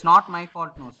it's not my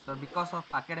fault, no, sir. Because of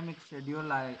academic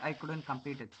schedule, I couldn't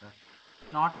complete it, sir.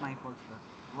 It's not my fault, sir.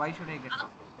 Why should I get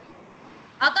out?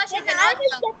 Akash, you Then I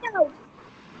cannot. will get out.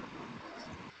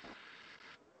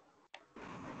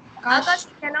 Akash,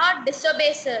 you cannot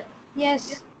disobey, sir.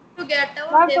 Yes. To get You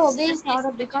out, have to this obey his is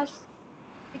order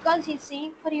because he's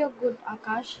saying for your good,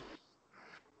 Akash.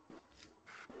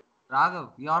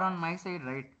 Raghav, you're on my side,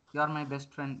 right? You're my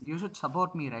best friend. You should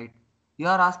support me, right?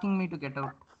 You're asking me to get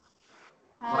out.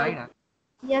 Why, Dad?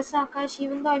 Yes, Akash,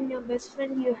 even though I'm your best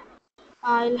friend,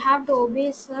 you'll have to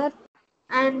obey, sir.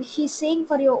 And he's saying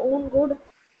for your own good.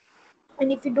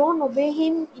 And if you don't obey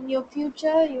him in your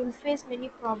future, you'll face many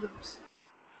problems.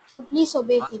 So please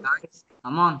obey him. Guys,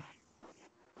 come on.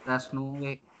 There's no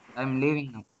way. I'm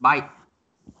leaving now. Bye.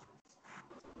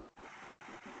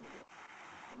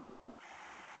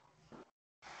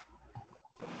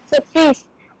 So please,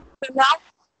 so now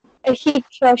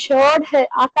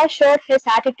Akash showed his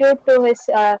attitude to his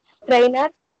trainer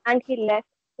and he left.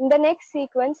 In the next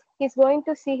sequence, he's going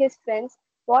to see his friends.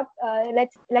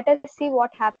 Let us see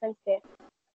what happens there.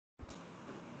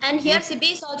 And here Sibi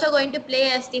is also going to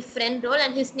play as the friend role,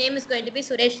 and his name is going to be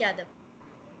Suresh Yadav.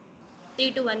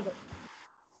 3, 2, 1, go.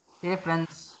 Hey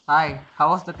friends. Hi. How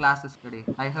was the class yesterday?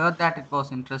 I heard that it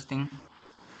was interesting.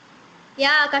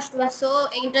 Yeah, Akash, it was so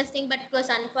interesting, but it was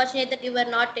unfortunate that you were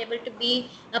not able to be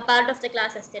a part of the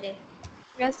class yesterday.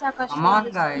 Yes, Akash. Come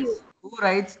on, guys. Who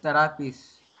writes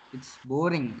therapies? It's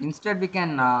boring. Instead, we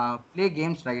can play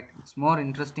games, right? It's more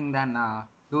interesting than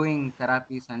doing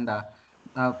therapies and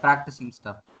practicing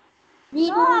stuff. We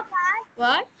No, do. Akash,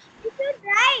 What? we should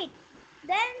write.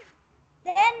 Then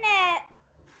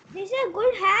this is a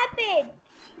good habit.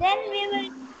 Then we will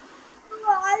do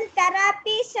all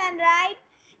therapies and write.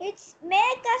 It's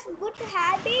make us good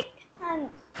habit and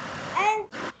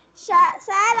Sir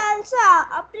also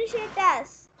appreciate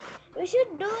us. We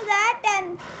should do that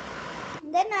and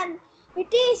then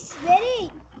it is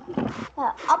very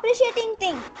appreciating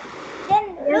thing.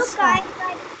 Then Yes, look, sir.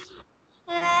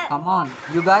 Come on,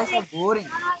 you guys are boring.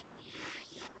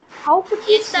 How could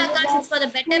you Yes, say Akash, that it's for the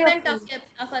to your betterment friend?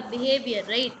 of our behavior,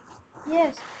 right?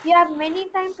 Yes, you have many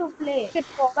time to play, Should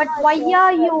follow but our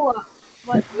show,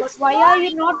 sir. why no are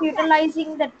you not important.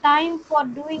 utilizing the time for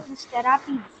doing this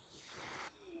therapy?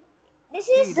 This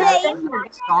See, is Just there's 10 nothing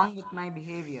minutes. wrong with my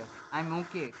behavior. I'm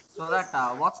okay. So that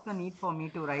what's the need for me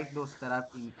to write those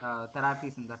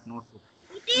therapies in that notebook?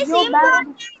 it is Your bad,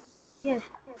 important. yes,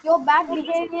 your bad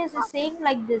behavior is saying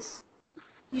like this.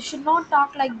 You should not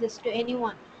talk like this to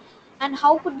anyone. And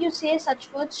how could you say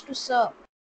such words to sir?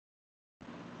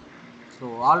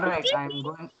 So all It right, I'm is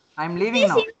going. I'm it leaving is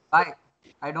now. Bye.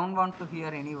 I don't want to hear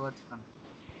any words from you.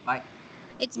 Bye.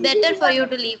 It's better for you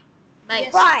to leave. Bye.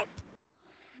 Yes. Bye.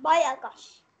 Bye, Akash.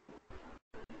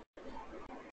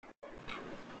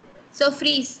 So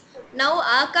freeze. Now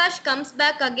Akash comes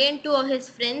back again to his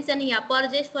friends and he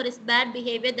apologizes for his bad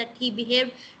behavior that he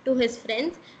behaved to his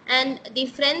friends, and the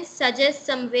friends suggest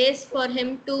some ways for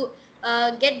him to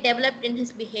get developed in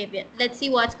his behavior. Let's see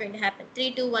what's going to happen.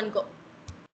 3, 2, 1, go.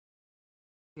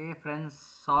 Hey friends,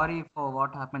 sorry for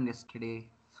what happened yesterday.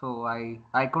 So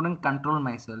I couldn't control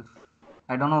myself.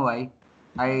 I don't know why.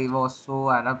 I was so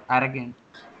arrogant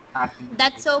acting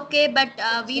That's yesterday. okay,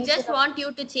 but we just want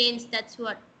you to change. That's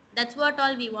what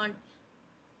all we want.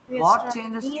 We are What starting.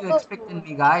 changes do you Neither expect in to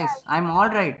me, guys? I'm all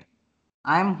right.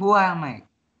 I'm who am I?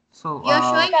 So You're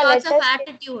showing Jessica, lots let of us think.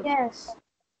 attitude. yes.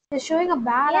 They're showing a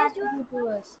bad Yes, you attitude to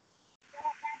us.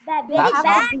 are You very that's have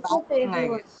not to bad. a bad behave to thing, I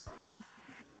everyone. guess.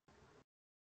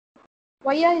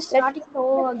 Why are you Let starting us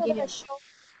over listen to the again? show,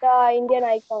 the Indian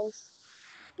icons.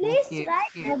 Please Okay,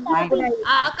 write okay, Yes, the it's a fine. good topic. idea.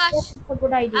 Yes, Akash, it's a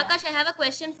good idea. Akash, I have a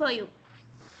question for you.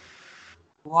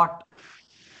 What?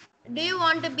 Do you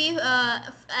want to be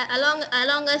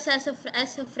along us as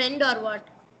a friend or what?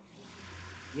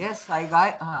 Yes,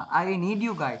 I need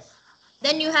you guys.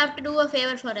 Then you have to do a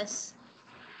favor for us.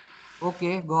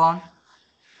 Okay, go on.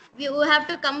 You have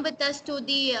to come with us to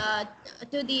the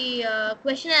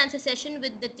question and answer session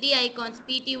with the three icons: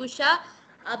 PT Usha,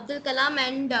 Abdul Kalam,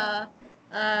 and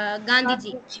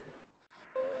Gandhi ji.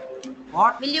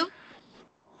 What? Will you?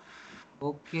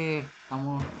 Okay, come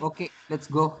on. Okay, let's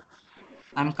go.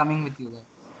 I'm coming with you guys.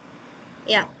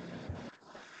 Yeah.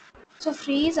 So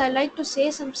freeze, I like to say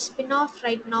some spin-off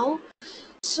right now.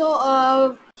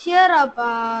 So here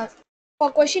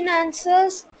for question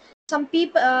answers, some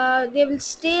people they will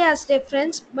stay as their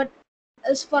friends, but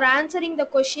as for answering the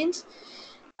questions,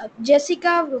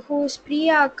 Jessica, who is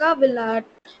Priya Akka,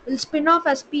 will spin off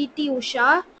as PT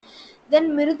Usha.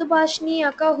 Then Mirdubhashni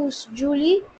Akka, who's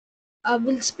Julie,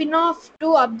 will spin off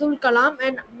to Abdul Kalam,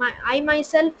 and I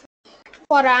myself,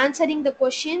 for answering the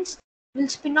questions, will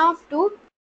spin off to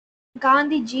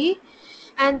Gandhi ji,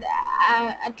 and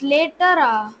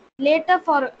later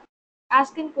for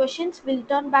asking questions, we'll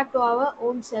turn back to our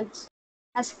own selves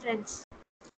as friends.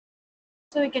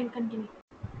 So we can continue.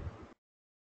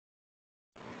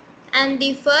 And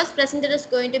the first presenter is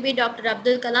going to be Dr.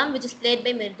 Abdul Kalam, which is played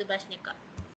by Mirdu Bashnika.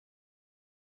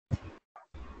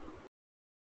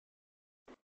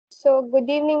 So, good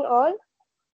evening, all.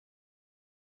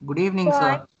 Good evening, So,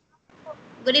 sir.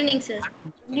 Good evening, sir.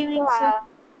 Good so evening, sir.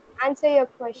 answer your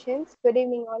questions. Good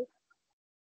evening, all.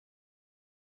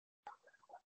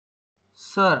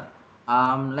 Sir,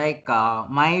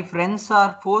 my friends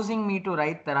are forcing me to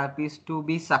write therapies to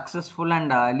be successful and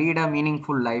lead a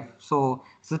meaningful life. So,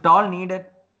 is it all needed?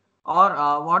 Or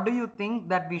what do you think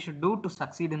that we should do to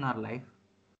succeed in our life?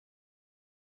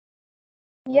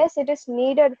 Yes, it is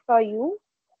needed for you.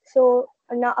 So,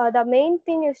 now, the main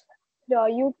thing is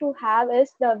you to have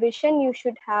is the vision you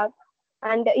should have,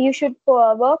 and you should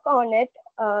work on it.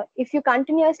 If you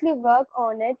continuously work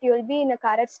on it, you'll be in a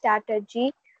correct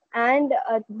strategy, and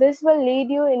this will lead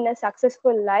you in a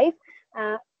successful life.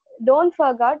 Uh, don't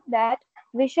forget that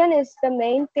vision is the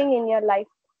main thing in your life.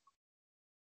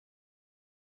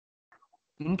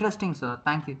 Interesting, sir.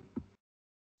 Thank you.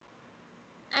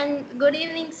 And good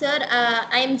evening, sir.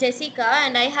 I am Jessica,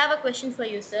 and I have a question for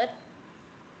you, sir.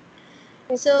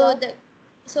 Yes, So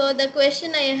sir. the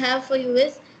question I have for you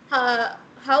is,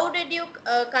 how did you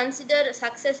consider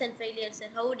success and failure, sir?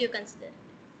 How would you consider?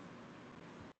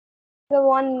 The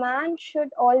one man should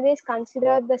always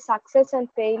consider the success and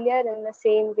failure in the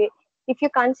same way. If you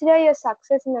consider your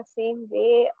success in the same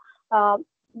way,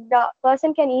 the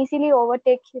person can easily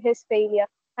overtake his failure,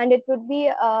 and it would be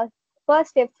a first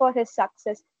step for his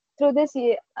success. Through this,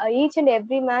 each and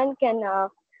every man can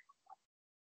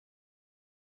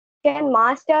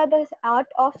master the art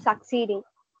of succeeding.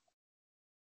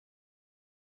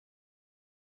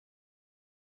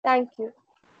 Thank you.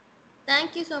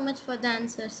 Thank you so much for the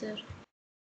answer, sir.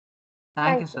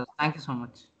 Thank you, sir. Thank you so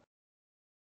much.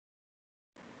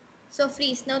 So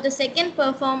freeze. Now the second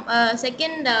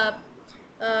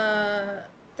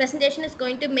presentation is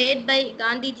going to be made by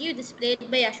Gandhiji,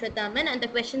 displayed by Ashwathaman, and the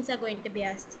questions are going to be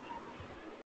asked.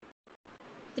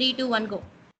 3, 2, 1, go.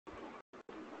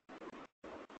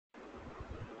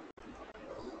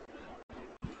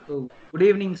 So, good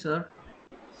evening, sir.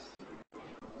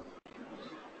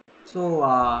 So,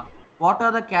 what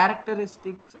are the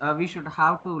characteristics we should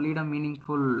have to lead a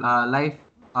meaningful life,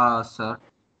 sir?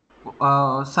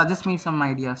 Suggest me some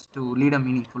ideas to lead a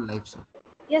meaningful life, sir.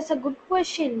 Yes, a good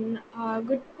question.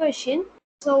 Good question.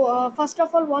 So, first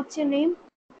of all, what's your name?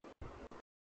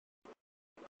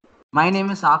 My name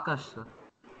is Akash, sir.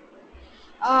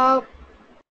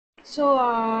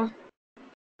 So,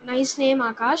 nice name,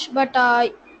 Akash. But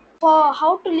for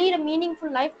how to lead a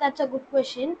meaningful life, that's a good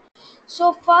question.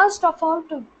 So, first of all,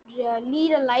 to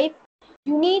lead a life,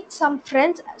 you need some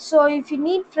friends. So, if you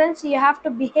need friends, you have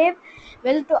to behave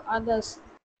well to others,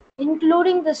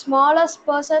 including the smallest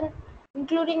person,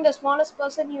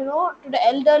 you know, to the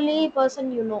elderly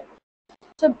person, you know.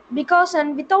 So, because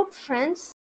and without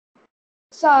friends,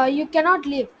 so you cannot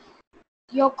live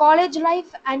your college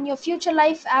life and your future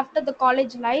life after the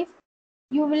college life.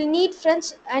 You will need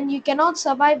friends and you cannot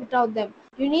survive without them.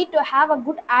 You need to have a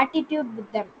good attitude with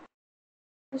them,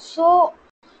 so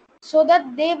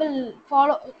that they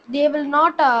will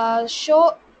not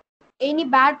show any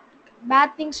bad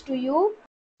things to you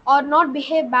or not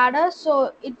behave badder.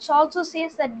 So it also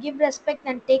says that give respect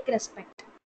and take respect.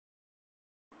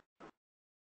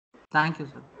 Thank you,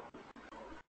 sir.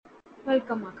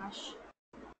 Welcome, Akash.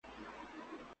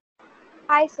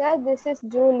 Hi, sir. This is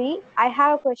Julie. I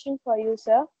have a question for you,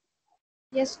 sir.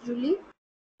 Yes, Julie.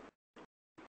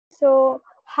 So,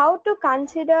 how to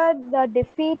consider the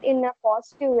defeat in a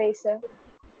positive way, sir?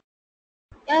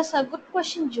 Yes, a good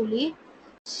question, Julie.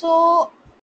 So,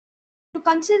 to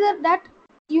consider that,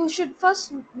 you should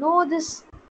first know the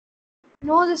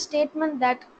statement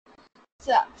that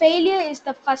failure is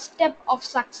the first step of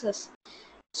success.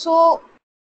 So,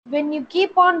 when you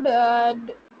keep on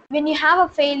when you have a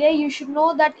failure, you should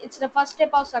know that it's the first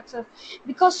step of success,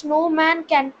 because no man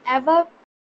can ever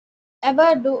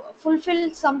do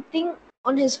fulfill something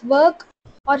on his work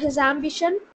or his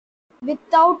ambition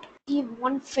without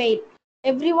one fail.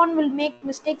 Everyone will make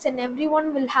mistakes and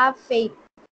everyone will have fail.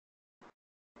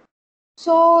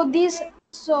 So these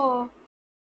so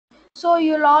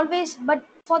you'll always, but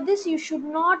for this you should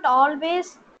not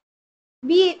always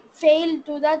be fail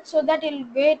to that, so that you'll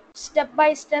get step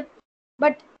by step.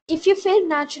 But if you fail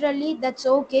naturally, that's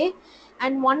okay,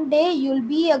 and one day you'll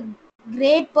be a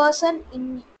great person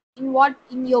in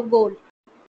your goal.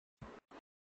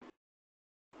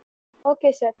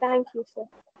 Okay, sir. Thank you, sir.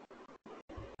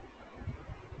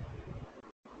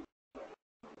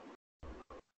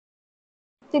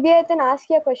 Siddharthan, ask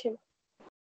your question.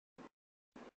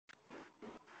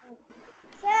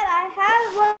 Sir, I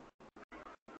have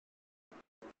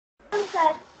one,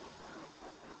 sir.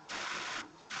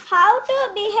 How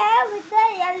to behave with the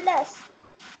elders?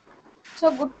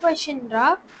 So good question,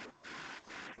 Ra.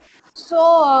 So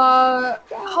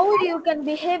how you can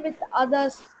behave with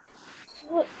others?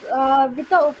 So,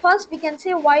 without first we can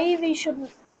say why we should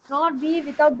not be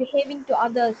without behaving to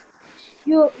others.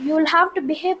 You'll have to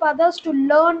behave others to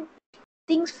learn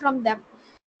things from them.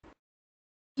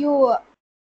 You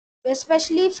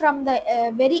especially from the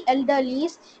very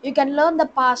elderlies, you can learn the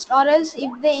past, or else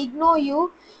if they ignore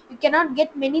you, you cannot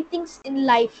get many things in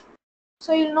life.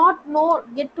 So you'll not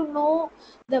get to know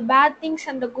the bad things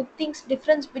and the good things,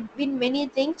 difference between many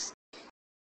things.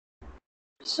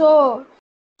 So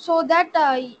that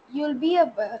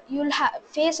you'll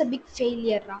face a big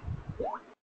failure.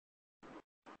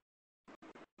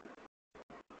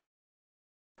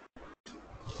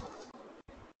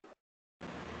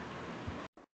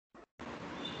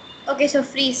 Okay, so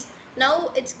freeze. Now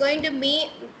it's going to be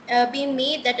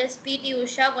me, that is PT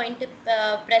Usha, going to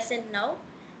present now.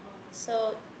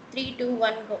 So 3, 2,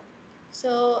 1, go.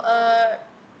 So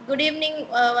good evening,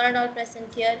 one and all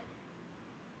present here.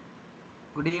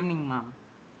 Good evening, ma'am.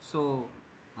 So,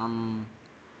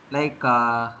 like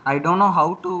I don't know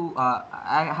how to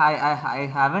I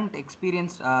haven't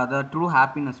experienced the true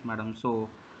happiness, madam. So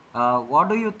what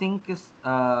do you think is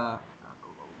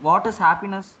what is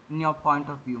happiness in your point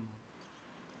of view, ma'am?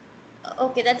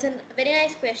 Okay, that's a very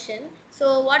nice question.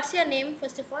 So, what's your name,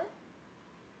 first of all?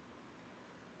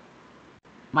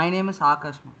 My name is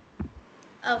Akash, ma'am.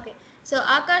 Okay, so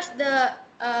Akash, the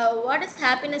what is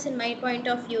happiness in my point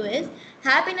of view is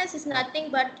happiness is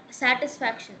nothing but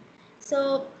satisfaction.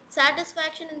 So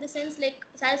satisfaction in the sense like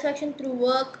satisfaction through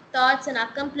work, thoughts, and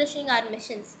accomplishing our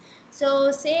missions.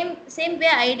 So same way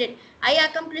I did. I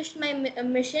accomplished my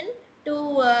mission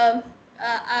to.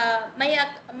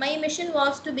 My mission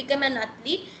was to become an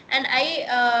athlete, and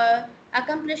I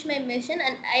accomplished my mission.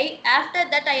 And I after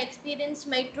that I experienced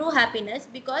my true happiness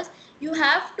because you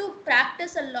have to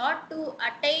practice a lot to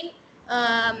attain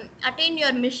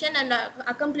your mission and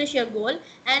accomplish your goal.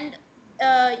 And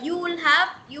you will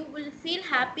feel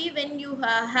happy when you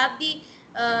have the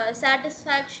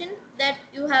satisfaction that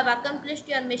you have accomplished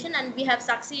your mission and we have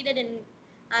succeeded in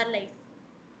our life.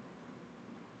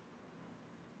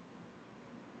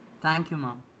 Thank you,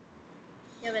 ma'am.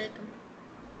 You're welcome.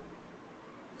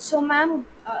 So, ma'am,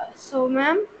 I'm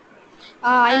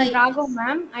Yes. Raghav,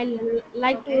 ma'am. I'd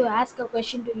like to Okay. ask a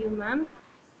question to you, ma'am.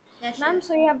 Yeah, sure. Ma'am,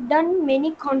 so you have done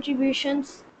many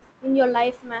contributions in your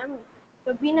life, ma'am.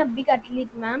 You've been a big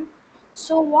athlete, ma'am.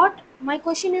 So, my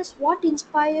question is, what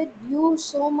inspired you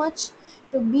so much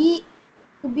to be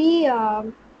a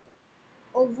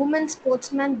woman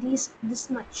sportsman this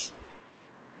much?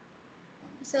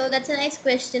 So that's a nice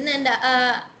question, and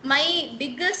my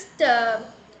biggest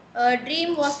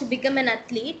dream was to become an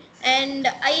athlete. And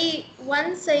I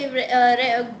went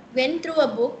through a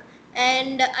book,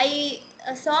 and I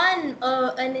saw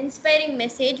an inspiring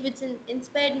message which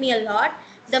inspired me a lot.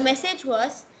 The message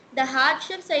was the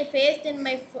hardships I faced in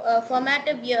my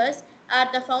formative years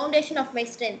are the foundation of my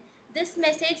strength. This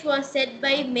message was said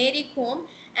by Mary Kom,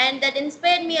 and that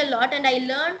inspired me a lot. And I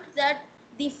learned that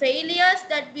the failures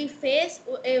that we face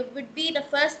would be the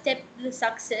first step to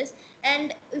success.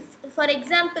 And if, for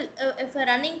example, if a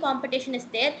running competition is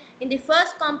there, in the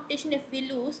first competition if we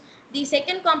lose, the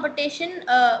second competition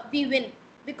we win,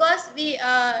 because we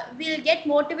will get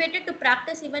motivated to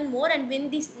practice even more and win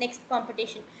this next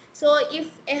competition. So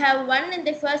if I have won in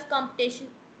the first competition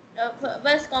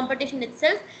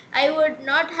itself, I would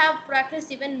not have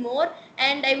practiced even more,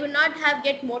 and I will not have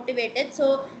get motivated.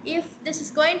 So if this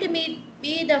is going to be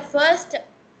the first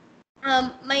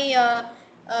my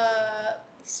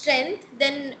strength,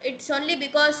 then it's only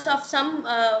because of some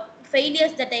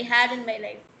failures that I had in my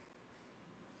life.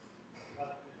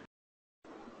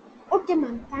 Okay,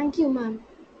 ma'am. Thank you, ma'am.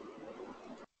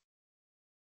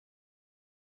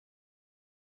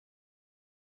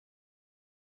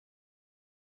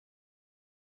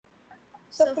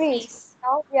 So So please, please.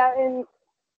 now we are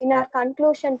in our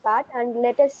conclusion part, and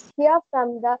let us hear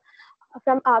from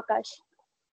Akash.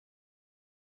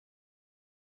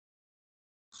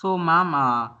 So, ma'am,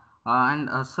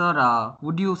 and sir,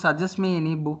 would you suggest me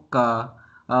any book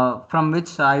from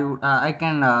which I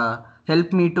can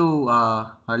help me to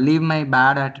leave my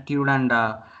bad attitude and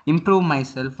improve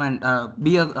myself and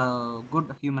be a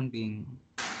good human being?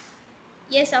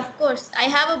 Yes, of course. I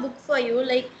have a book for you,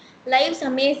 like Life's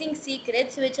Amazing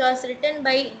Secrets, which was written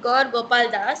by Gaur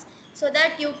Gopal Das. So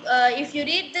that if you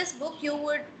read this book, you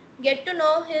would get to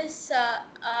know his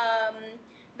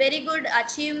very good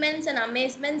achievements and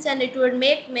amazements, and it would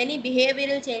make many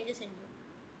behavioral changes in you.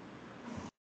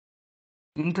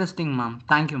 Interesting, ma'am.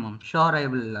 Thank you, ma'am. Sure, I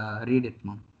will read it,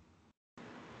 ma'am. Yeah.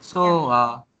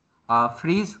 So,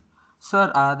 freeze,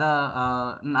 sir.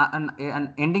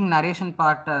 An ending narration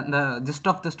part, the gist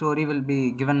of the story will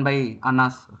be given by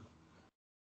Anas. Sir.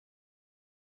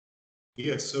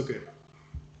 Yes, okay.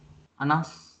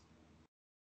 Anas.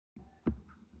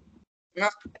 No.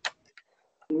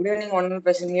 Good evening, honorable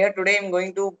person here. Today I'm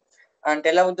going to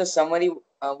tell about the summary,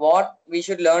 what we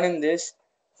should learn in this.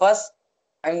 First,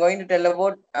 I'm going to tell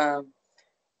about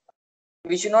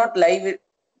we should not lie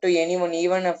to anyone,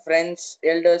 even a friends,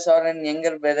 elders, or a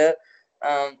younger brother,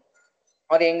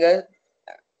 or younger.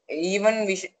 Even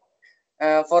we should,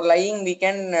 for lying, we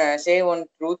can say one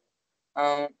truth.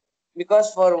 Um,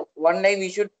 because for one lie, we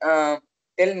should tell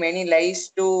many lies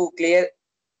to clear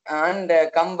and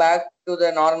come back to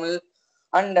the normal.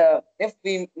 And if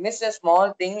we miss a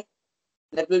small thing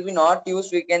that will be not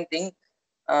used, we can think,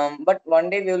 but one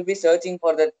day we will be searching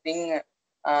for that thing.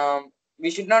 We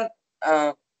should not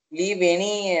leave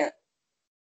any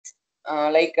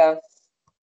like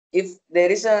if there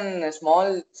is a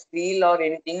small steel or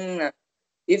anything,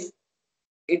 if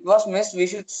it was missed, we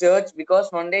should search, because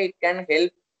one day it can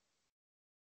help.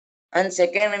 And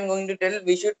second, I'm going to tell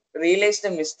we should realize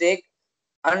the mistake,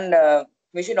 and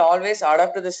we should always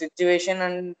adapt to the situation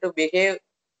and to behave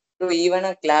to even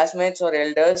our classmates or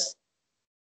elders,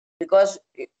 because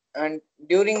and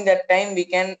during that time we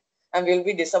can and will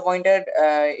be disappointed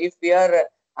if we are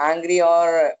angry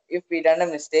or if we done a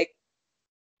mistake.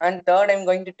 And third, I'm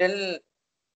going to tell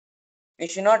we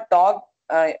should not talk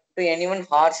to anyone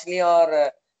harshly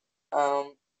or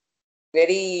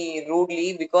very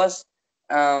rudely, because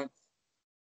um,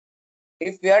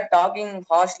 if we are talking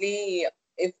harshly,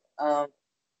 if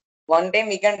one time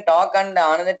we can talk, and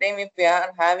another time if we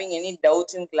are having any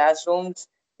doubts in classrooms,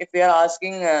 if we are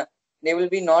asking, they will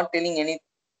be not telling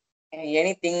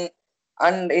anything,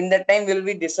 and in that time we'll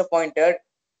be disappointed.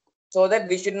 So that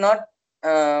we should not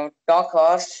talk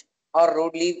harsh or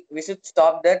rudely, we should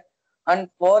stop that. And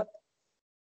fourth,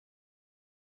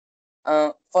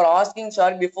 for asking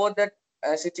sorry before that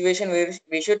situation,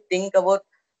 we should think about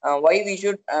why we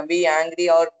should be angry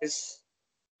or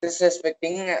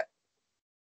disrespecting,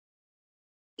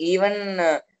 even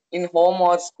in home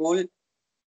or school.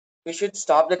 We should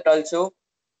stop that also.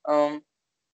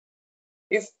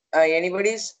 If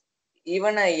anybody's,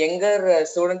 even a younger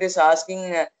student is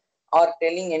asking or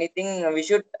telling anything, we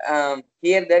should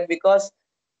hear that, because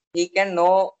he can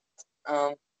know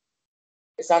um,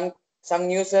 some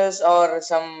newses or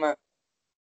some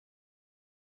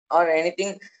or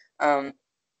anything, um,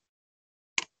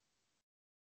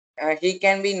 he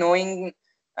can be knowing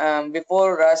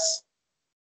before us.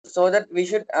 So that we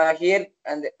should hear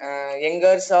and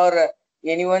youngers or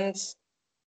anyone's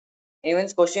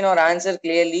question or answer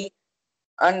clearly.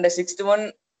 And the sixth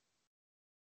one,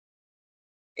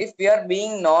 if we are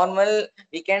being normal,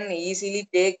 we can easily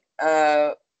take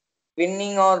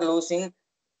winning or losing.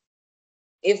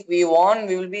 If we won,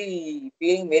 we will be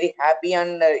feeling very happy,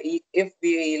 and if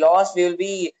we lost, we will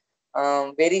be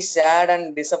very sad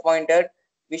and disappointed.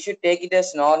 We should take it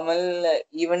as normal,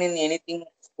 even in anything,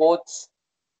 sports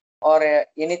or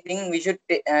anything. We should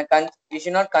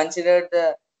not consider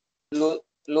the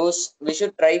lose. We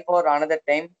should try for another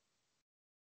time.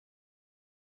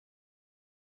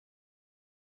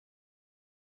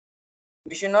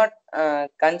 We should not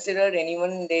consider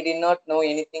anyone. They did not know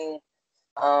anything.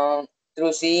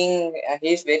 Through seeing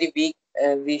he is very weak,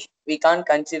 we can't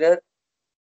consider,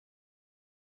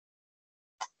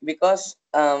 because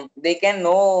they can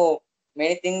know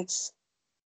many things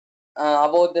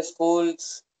about the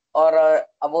schools or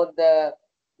about the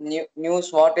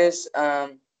news, what is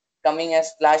coming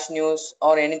as flash news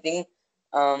or anything.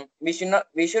 We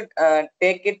should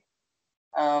take it,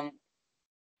 um,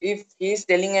 if he is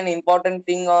telling an important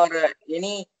thing or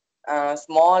any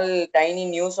small tiny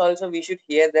news also, we should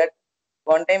hear that.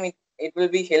 One time it will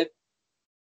be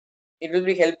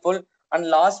helpful. And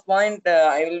last point,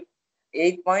 I will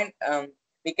eighth point,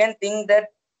 we can think that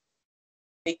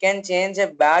we can change a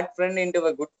bad friend into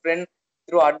a good friend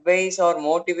through advice or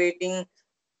motivating,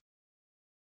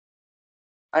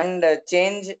 and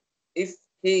change. If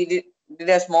he did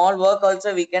a small work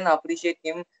also, we can appreciate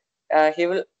him. He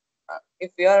will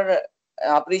if we are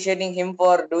appreciating him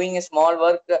for doing a small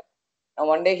work,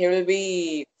 one day he will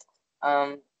be,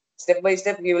 um, step by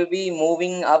step he will be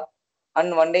moving up,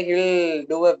 and one day he will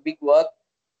do a big work.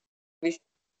 we,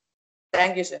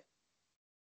 Thank you, sir.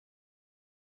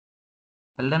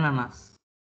 Well done, Anas.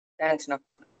 Thanks, no.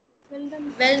 Well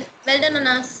done,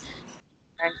 Anas.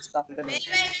 Thanks, Dr.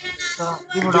 So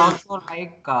we would also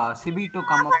like Sibi to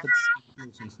come up with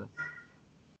conclusion, sir.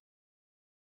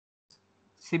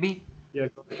 Sibi? Yeah,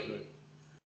 go ahead, go ahead.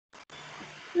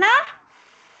 No?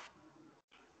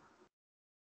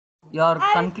 Your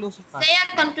conclusion. Say your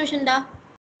conclusion, da.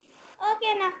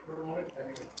 Okay, now.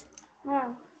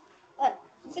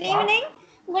 Good evening.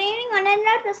 Good evening,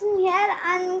 another person here.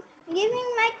 I'm giving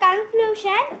my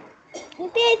conclusion.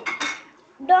 It is,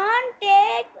 don't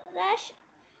take rush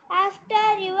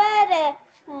after your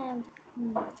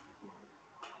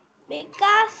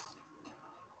because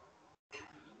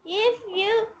if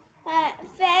you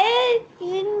fail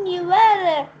in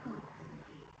your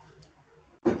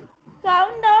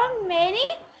countdown, many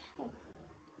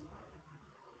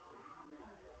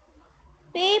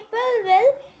people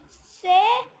will say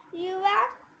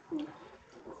your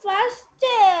first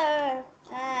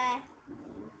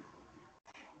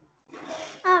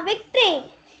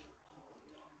victory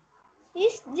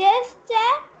is just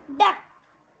a duck.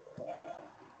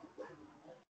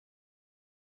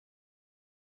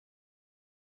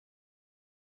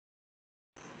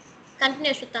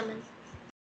 Continue, Shutaman.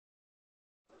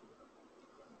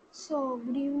 So,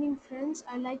 good evening, friends.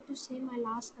 I like to say my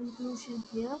last conclusion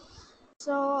here.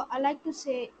 So, I like to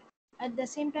say at the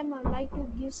same time, I would like to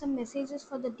give some messages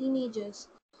for the teenagers.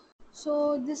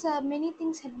 So these are many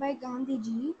things said by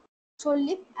Gandhiji. So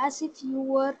live as if you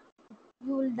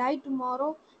will die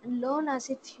tomorrow, and learn as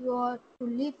if you are to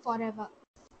live forever.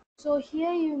 So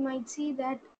here you might see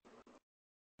that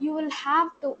you will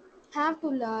have to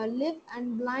live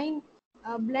and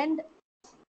blend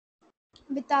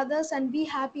with others and be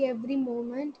happy every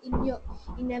moment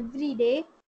in every day,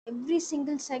 every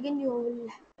single second. You will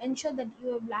ensure that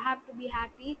you will have to be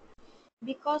happy,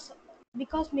 because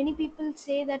many people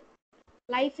say that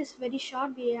life is very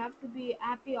short, we have to be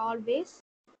happy always.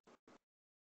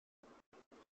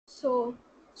 So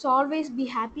always be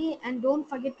happy and don't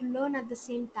forget to learn at the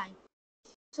same time.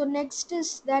 So next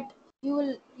is that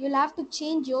you'll have to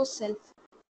change yourself,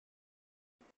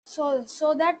 so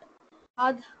that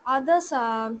others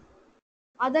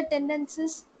other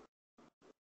tendencies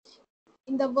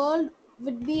in the world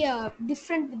would be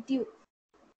different with you.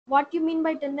 What you mean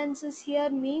by tendencies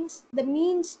here means the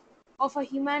means of a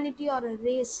humanity or a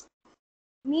race,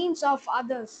 means of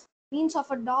others. Means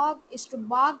of a dog is to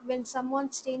bark when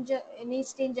any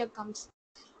stranger comes.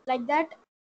 Like that,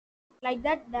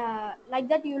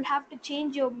 you'll have to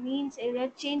change your means,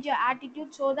 change your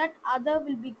attitude, so that other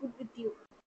will be good with you.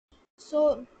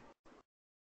 So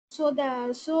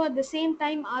at the same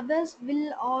time, others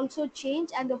will also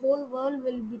change, and the whole world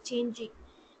will be changing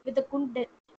with the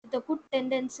good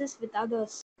tendencies with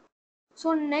others.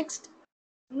 So next,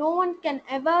 no one can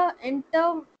ever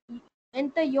enter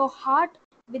your heart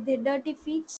with their dirty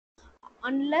feet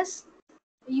unless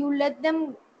you let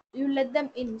them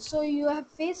in. So you have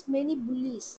faced many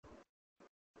bullies.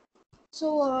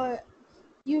 So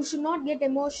you should not get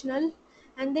emotional,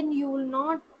 and then you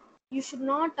should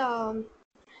not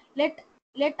let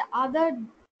let other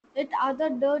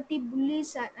dirty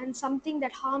bullies and something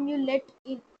that harm you let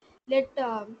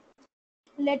uh,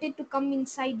 let it to come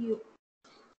inside you.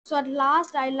 So at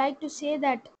last, I like to say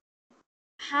that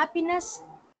happiness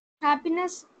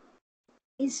happiness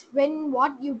is when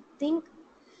what you think,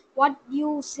 what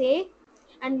you say,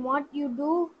 and what you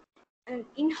do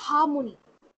in harmony.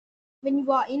 When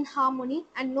you are in harmony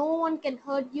and no one can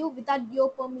hurt you without your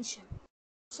permission.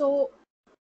 So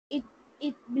it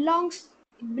belongs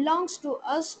to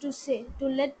us to say to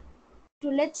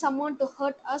let someone to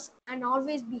hurt us and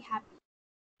always be happy.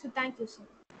 So thank you, sir.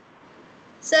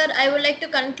 Sir, I would like to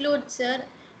conclude, sir.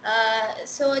 I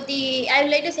would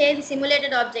like to say the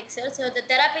simulated object, sir. So the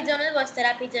therapy journal was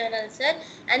therapy journal, sir,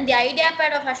 and the idea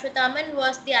pad of Ashwathaman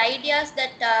was the ideas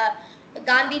that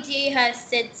Gandhiji has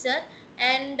said, sir,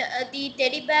 and the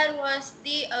teddy bear was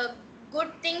the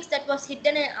good things that was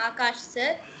hidden in Akash,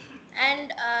 sir,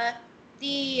 and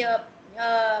the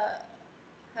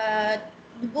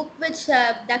the book which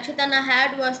Dakshitana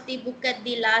had was the book at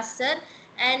the last, sir,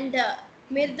 and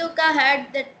Mirduka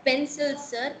had that pencils,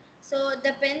 sir. So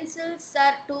the pencils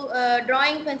are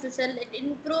drawing pencils, sir. It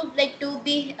improved like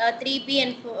 2B, 3B,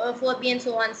 and 4B, and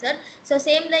so on, sir. So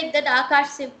same like that,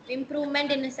 Akash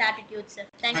improvement in his attitude, sir.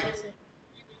 Thank you, sir.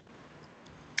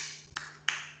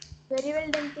 Very well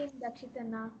done, team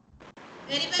Dakshitana.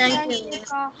 Very well Thank done, you. team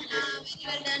Dakshitana. Very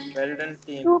well done. Well done,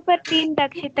 team. Super team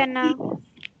Dakshitana.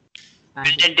 Thank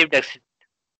you. Attentive Dakshit.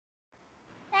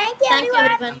 Thank you,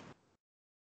 everyone.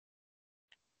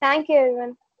 Thank you,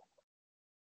 everyone.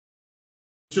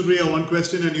 Mr. Priya, one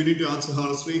question and you need to answer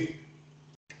honestly.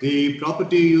 The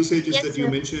property usages Yes, that you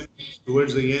sir. mentioned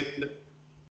towards the end,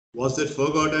 was it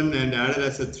forgotten and added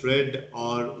as a thread,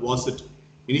 or was it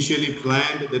initially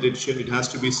planned that it has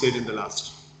to be said in the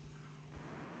last?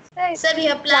 Sir, we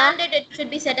have planned it. It should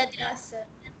be set at last, sir.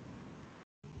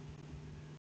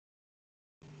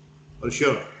 Or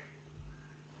sure?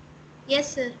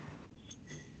 Yes, sir.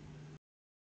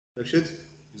 Rakshit,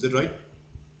 is it right?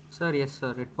 Sir, yes,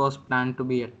 sir. It was planned to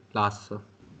be at last, sir.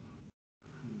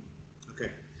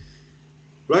 Okay.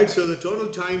 Right, so the total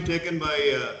time taken by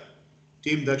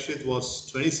Team Dakshit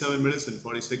was 27 minutes and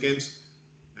 40 seconds.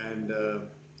 And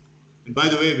by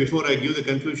the way, before I give the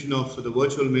conclusion of the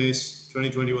Virtual Maze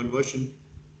 2021 version,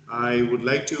 I would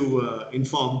like to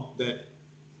inform that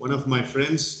one of my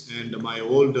friends and my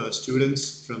old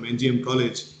students from NGM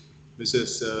College,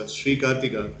 Mrs. Sri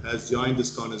Kartika, has joined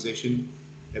this conversation.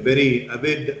 A very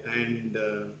avid and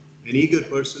an eager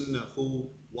person who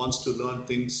wants to learn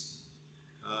things.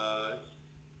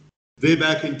 Way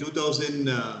back in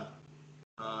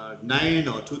 2009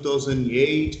 or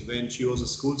 2008, when she was a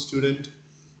school student,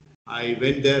 I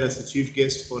went there as a chief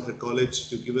guest for her college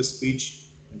to give a speech.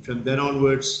 And from then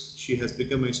onwards, she has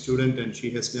become a student and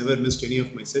she has never missed any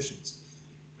of my sessions.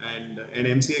 And an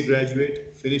MCA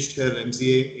graduate, finished her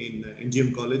MCA in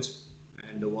NGM College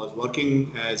and was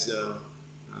working as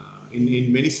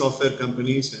in many software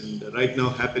companies, and right now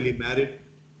happily married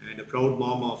and a proud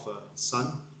mom of a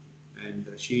son. And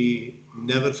she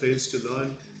never fails to learn.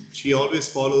 And she always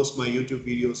follows my YouTube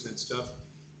videos and stuff.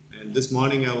 And this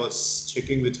morning I was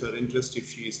checking with her interest if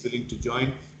she is willing to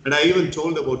join. And I even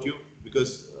told about you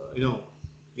because,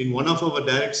 in one of our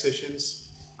direct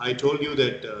sessions, I told you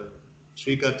that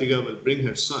Sri Kartika will bring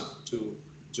her son to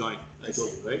join. I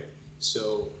told you, right?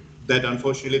 So that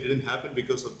unfortunately didn't happen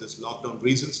because of this lockdown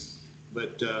reasons.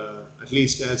 But at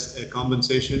least as a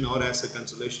compensation or as a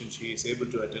consolation, she is able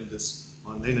to attend this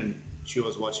online, and she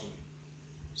was watching me.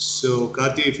 So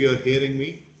Karthi, if you are hearing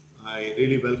me, I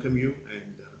really welcome you,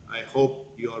 and I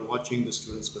hope you are watching the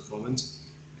students' performance,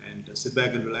 and sit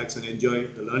back and relax and enjoy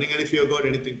the learning. And if you have got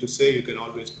anything to say, you can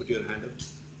always put your hand up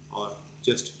or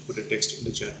just put a text in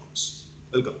the chat box.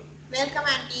 Welcome. Welcome,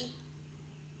 Auntie.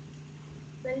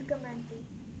 Welcome, Auntie.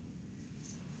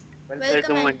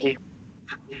 Welcome, Auntie.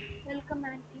 Welcome,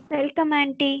 Auntie. Welcome,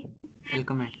 Auntie.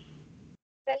 Welcome, Auntie.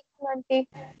 Welcome, Auntie.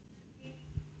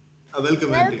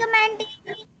 Welcome, Auntie. Welcome, Auntie.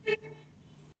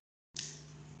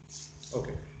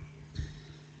 Okay.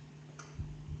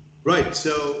 Right,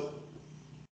 so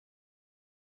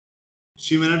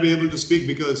she may not be able to speak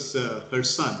because her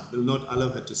son will not allow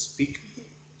her to speak.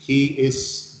 He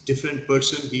is different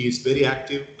person. He is very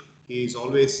active. He is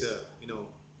always,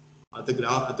 at the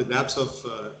grabs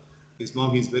of his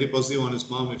mom. He's very positive on his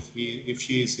mom. If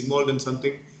she is involved in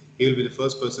something, he will be the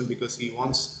first person because he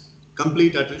wants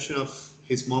complete attention of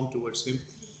his mom towards him,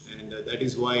 and that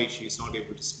is why she is not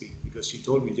able to speak, because she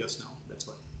told me just now. That's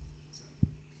why. So,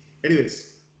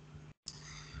 anyways,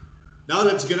 now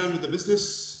let's get on with the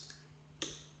business.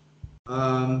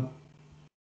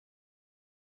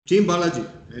 Team Balaji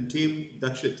and Team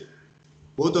Dakshit,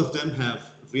 both of them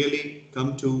have really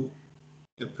come to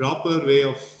a proper way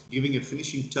of giving a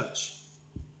finishing touch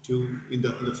in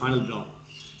the final round.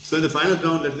 So in the final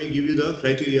round, let me give you the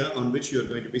criteria on which you are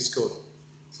going to be scored.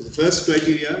 So the first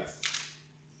criteria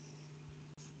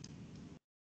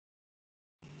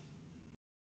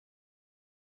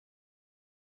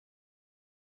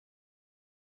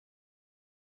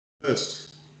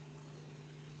first,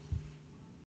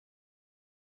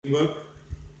 work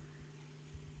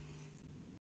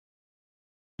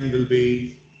will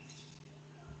be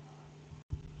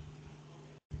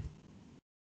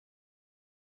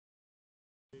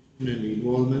and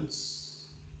involvement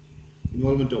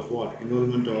of what?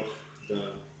 Involvement of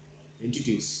the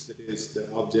entities, that is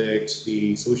the objects,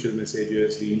 the social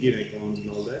messages, the Indian icons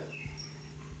and all that.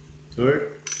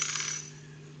 Third,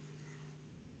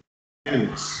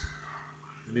 dynamics.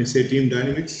 When I say team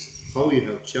dynamics, how you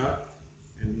have chart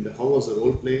and how was the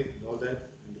role play and all that.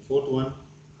 And the fourth one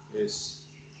is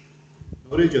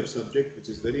knowledge of subject, which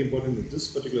is very important in this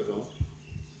particular round.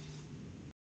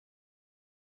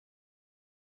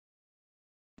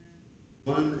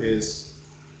 One is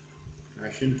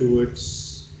passion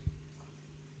towards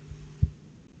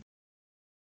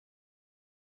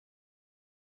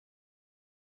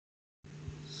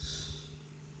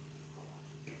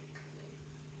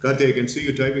Karthi, I can see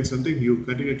you typing something. You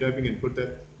continue typing and put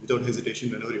that without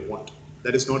hesitation whenever you want.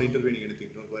 That is not intervening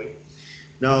anything, don't worry.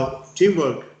 Now,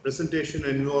 teamwork, presentation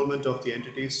and involvement of the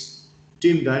entities,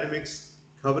 team dynamics,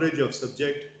 coverage of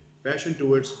subject, passion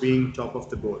towards being top of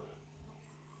the board.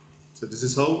 So this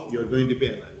is how you're going to be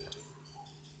evaluated.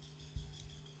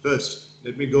 First,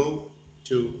 let me go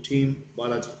to Team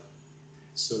Balaji.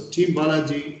 So Team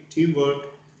Balaji, teamwork,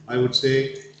 I would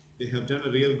say they have done a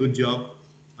real good job.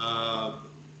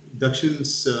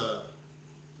 Dakshin's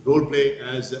role play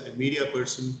as a media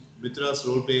person, Mitra's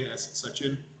role play as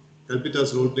Sachin,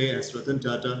 Kalpita's role play as Ratan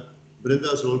Tata,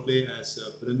 Brinda's role play as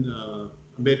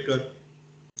Ambedkar,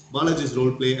 Balaji's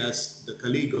role play as the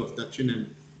colleague of Dakshin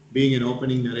and being an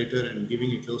opening narrator and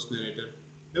giving a close narrator.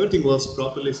 Everything was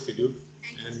properly scheduled,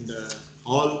 and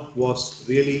all was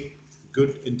really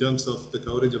good in terms of the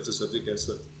coverage of the subject as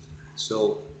well.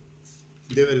 So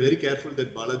they were very careful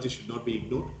that Balaji should not be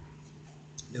ignored.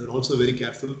 They were also very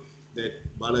careful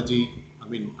that Balaji,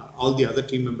 all the other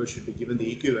team members should be given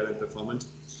the equivalent performance.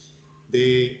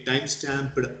 They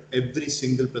time-stamped every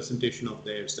single presentation of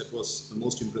theirs. That was the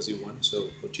most impressive one. So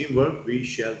for teamwork, we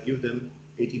shall give them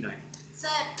 89. Sir,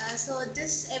 so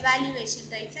this evaluation,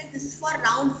 right, sir, this is for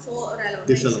round 4 alone,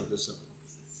 This right, alone, this alone.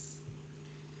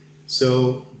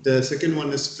 So the second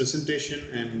one is presentation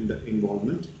and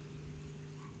involvement.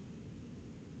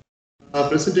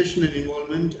 Presentation and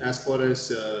involvement, as far as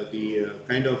the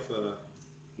kind of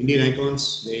Indian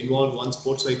icons, they involved one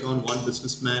sports icon, one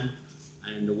businessman,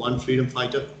 and one freedom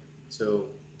fighter.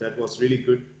 So that was really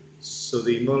good. So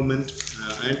the involvement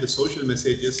and the social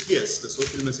messages, yes, the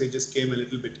social messages came a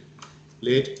little bit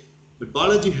late. But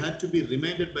Balaji had to be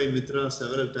reminded by Mitra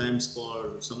several times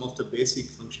for some of the basic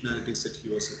functionalities that he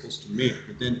was supposed to make.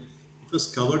 But then it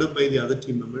was covered up by the other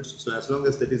team members. So as long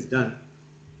as that is done,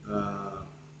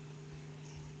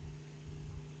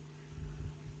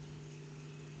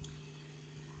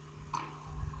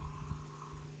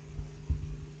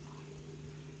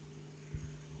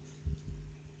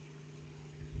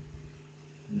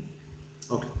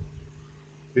 okay.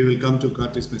 We will come to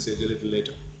Kartik's message a little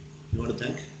later. You want to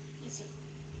thank? Yes, sir.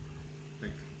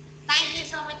 Thank you. Thank you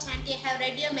so much, Auntie. I have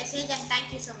read your message and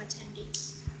thank you so much, Auntie.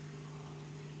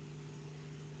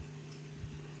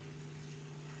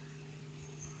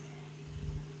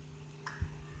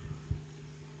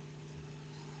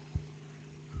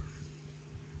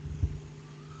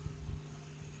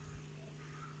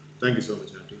 Thank you so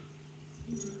much, Auntie.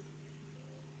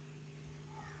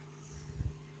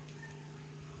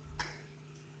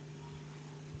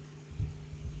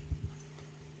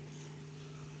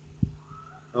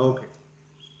 Okay.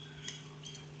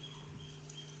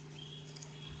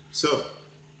 So,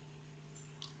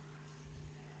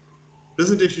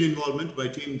 presentation involvement by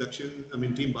Team Dakshin,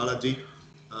 Team Balaji.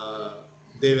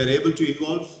 They were able to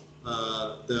involve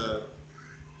the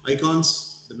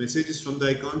icons, the messages from the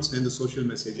icons and the social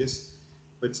messages.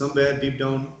 But somewhere deep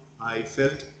down, I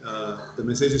felt the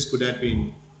messages could have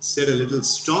been said a little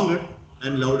stronger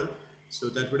and louder. So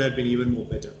that would have been even more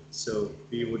better. So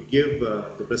we would give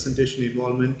the presentation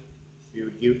involvement, we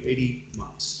would give 80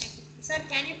 marks. Sir,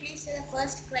 can you please say the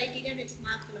first criteria that's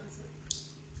marked also?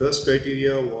 First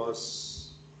criteria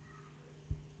was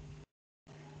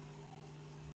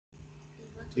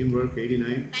teamwork,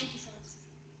 89. Thank you so much.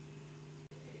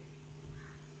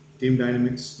 Team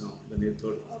dynamics, no, the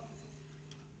third. Okay.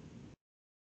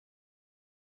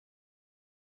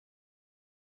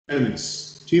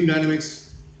 Dynamics. Team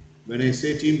dynamics, when I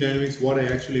say team dynamics, what I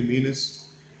actually mean is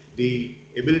the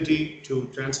ability to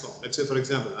transform. Let's say, for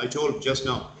example, I told just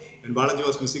now, when Balaji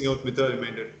was missing out, Mitra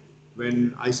reminded.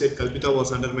 When I said Kalpita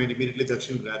was undermined, immediately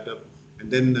Dakshin grabbed up. And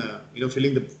then,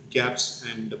 filling the gaps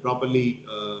and properly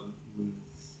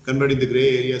converting the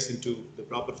gray areas into the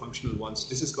proper functional ones.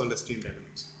 This is called as team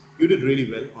dynamics. You did really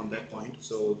well on that point,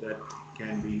 so that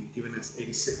can be given as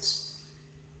 86.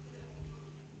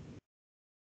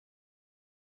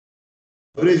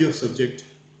 Coverage of subject.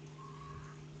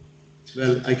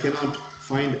 Well, I cannot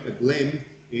find a blame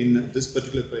in this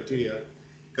particular criteria.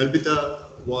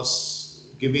 Kalpita was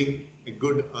giving a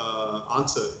good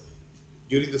answer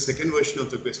during the second version of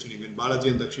the questioning. When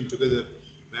Balaji and Dakshin together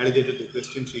validated the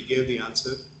question, she gave the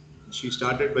answer. She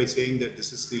started by saying that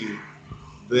this is the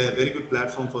very good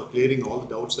platform for clearing all the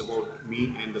doubts about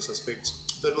me and the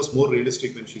suspects. That was more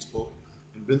realistic when she spoke.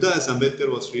 And Brinda as Ambedkar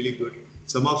was really good.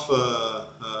 Some of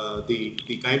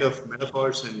the kind of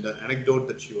metaphors and anecdote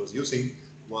that she was using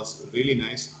was really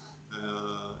nice.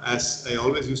 As I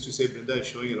always used to say, Brinda is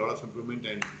showing a lot of improvement,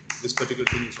 and this particular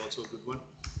thing is also a good one.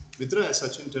 Mitra as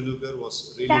Sachin Tendulkar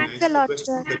was really Thanks nice. a lot,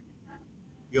 sir.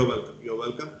 You're welcome. You're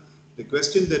welcome. The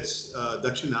question that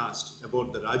Dakshin asked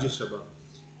about the Rajya Sabha,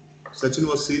 Sachin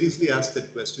was seriously asked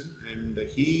that question, and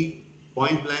he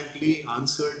point blankly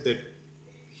answered that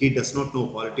he does not know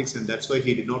politics, and that's why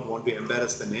he did not want to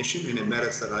embarrass the nation and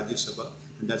embarrass the Rajya Sabha,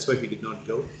 and that's why he did not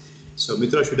go. So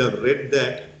Mitra should have read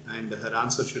that, and her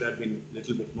answer should have been a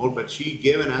little bit more, but she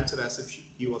gave an answer as if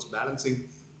he was balancing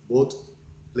both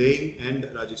playing and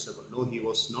Rajya Sabha. No, he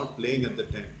was not playing at the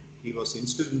time. He was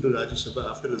instilled into Rajya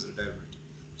Sabha after his retirement.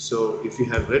 So if you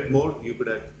had read more, you could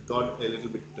have got a little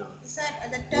bit. Sir,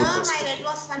 the term I read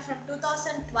was from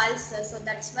 2012, sir. So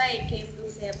that's why I came to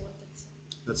say about it, sir.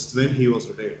 That's when he was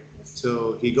retired. Yes.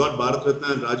 So he got Bharat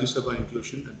Ratna and Rajya Sabha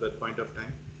inclusion at that point of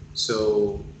time.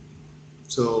 So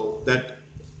that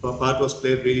part was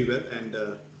played really well, and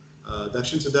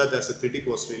Dakshin Siddharth as a critic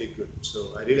was really good.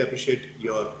 So I really appreciate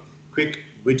your quick,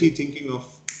 witty thinking of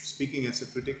speaking as a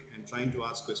critic and trying to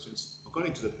ask questions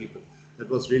according to the people. That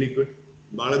was really good.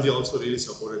 Balaji also really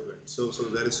supported well. So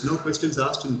there is no questions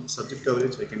asked in subject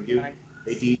coverage. I can give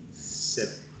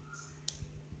 87.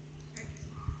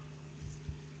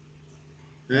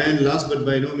 And last but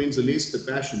by no means the least, the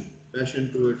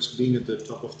passion towards being at the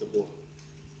top of the board.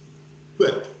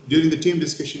 Well, during the team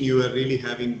discussion, you were really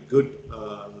having good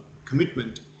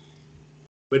commitment.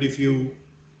 But if you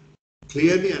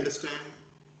clearly understand,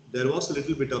 there was a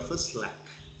little bit of a slack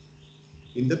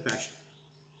in the passion.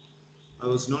 I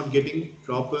was not getting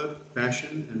proper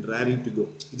passion and raring to go.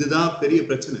 This is a very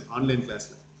prachana online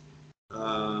class.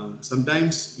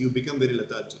 Sometimes you become very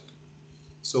lethargic.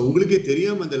 So, உங்களுக்கு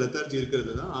தெரியாம அந்த lethargy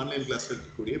இருக்கிறது தான் online கிளாஸ்ல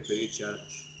இருக்கக்கூடிய பெரிய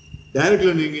challenge.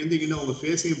 டைரக்ட்ல நீங்க இருந்தீங்கன்னா உங்க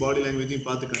ஃபேஸையும் பாடி லாங்குவேஜையும்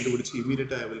பார்த்து கண்டுபிடிச்சு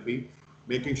இமீடியட்டா I will be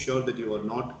making sure that you are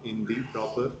not in the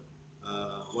proper,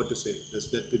 what to say,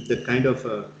 that kind of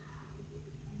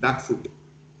back foot.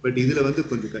 But இதில் வந்து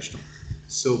கொஞ்சம் கஷ்டம்.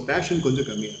 So passion கொஞ்சம்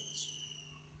கம்மியா இருந்துச்சு.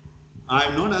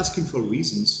 I'm not asking for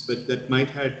reasons, but that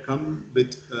might have come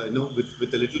with,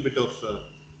 with a little bit of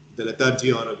the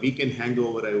lethargy or a weekend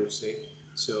hangover, I would say.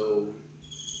 So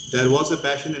there was a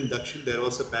passion in Dakshin, there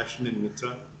was a passion in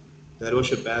Mitra, there was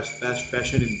a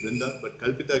passion in Vrinda, but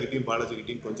Kalpita gitting, Balaji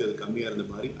gitting, konja kammiya irundha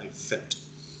mari I felt.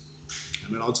 I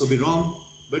may also be wrong,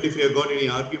 but if you have got any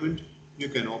argument, you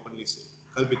can openly say.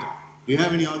 Kalpita, do you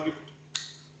have any argument,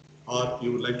 or you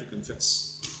would like to confess?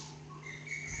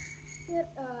 Sir,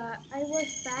 I was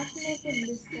passionate in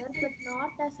this, sir, but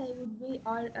not as I would be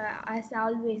as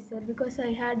always, sir, because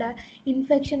I had an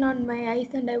infection on my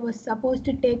eyes and I was supposed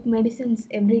to take medicines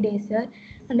every day, sir,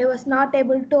 and I was not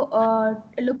able to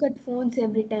look at phones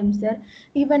every time, sir.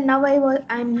 Even now,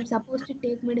 I'm supposed to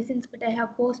take medicines, but I have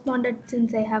postponed it since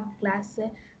I have class, sir.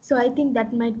 So I think that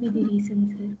might be the reason,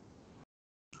 sir.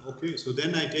 Okay, so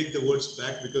then I take the words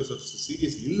back because of the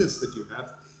serious illness that you have.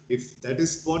 If that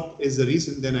is what is the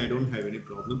reason, then I don't have any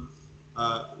problem.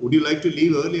 Would you like to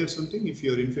leave early or something if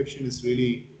your infection is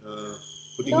really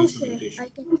putting you some irritation? I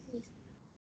can see.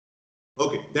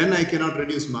 Okay, then I cannot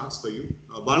reduce marks for you.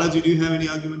 Balaji, do you have any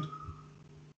argument?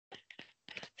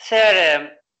 Sir,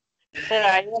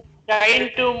 I was trying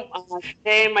to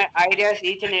say my ideas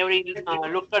each and every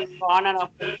look and corner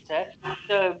of it, sir.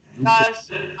 So because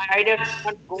my ideas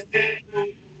not going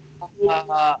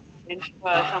into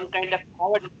some kind of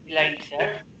poverty line, sir.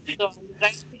 So I'm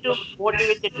trying to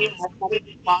motivate the team as much as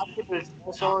possible,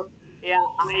 sir. So yeah,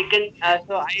 I can.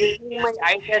 So I'm seeing my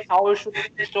ideas how should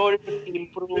the story should be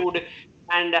improved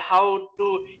and how to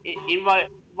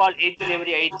involve each and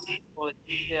every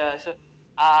idea. So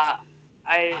uh,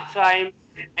 I'm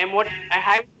what I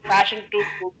have passion to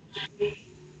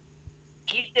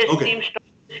keep this team strong,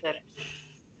 sir.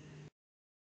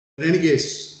 In any case,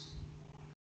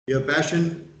 your passion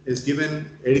is given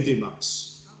 83 marks.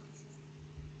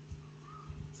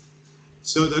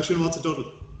 So Dakshin, what's the total?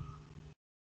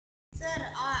 Sir,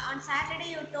 on Saturday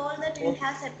you told that you will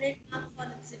have separate mark for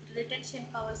the retention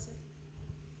power, sir.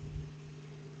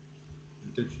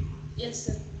 Retention? Yes,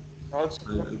 sir. Also,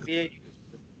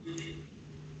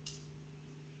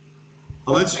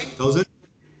 how much? 1,000?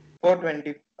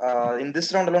 420. In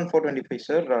this round alone, 425,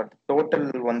 sir.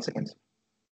 Total 1 second. Sir.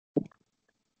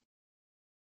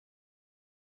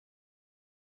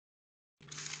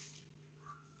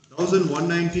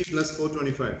 1,190 plus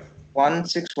 425.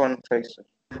 1615, sir.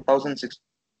 1,006.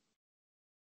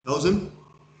 1,000?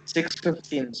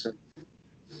 615, sir.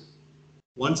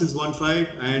 1615,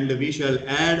 and we shall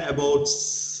add about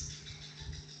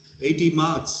 80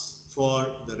 marks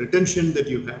for the retention that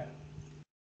you had.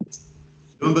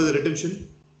 Remember the retention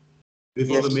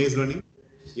before Yes. the maze running?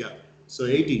 Yeah. So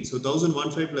 80. So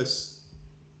 1,015 plus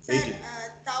 80.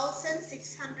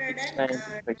 1,600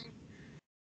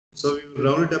 So we will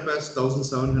round it up as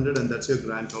 1,700, and that's your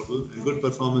grand total. And good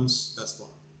performance thus far.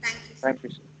 Thank you,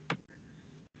 sir.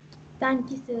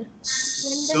 Thank you, sir.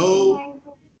 So,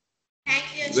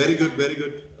 very good, very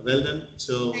good. Well done.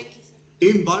 So,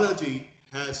 Team Balaji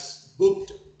has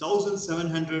booked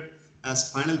 1,700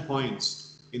 as final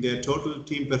points in their total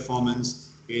team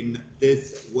performance in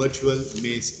this virtual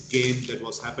maze game that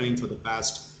was happening for the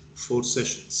past 4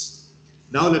 sessions.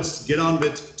 Now let's get on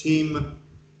with Team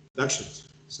Dakshit.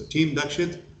 So, Team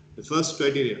Dakshit, the first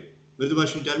criteria.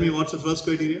 Mridubhashi, tell me what's the first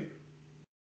criteria?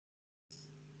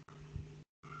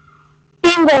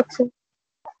 Teamwork, sir.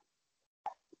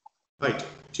 Right,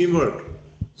 teamwork.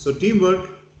 So teamwork,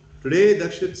 today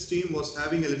Dakshit's team was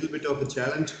having a little bit of a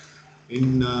challenge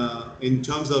in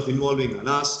terms of involving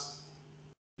Anas.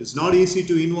 It's not easy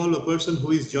to involve a person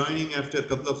who is joining after a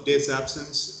couple of days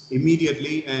absence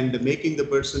immediately and making the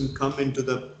person come into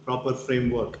the proper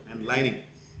framework and lining.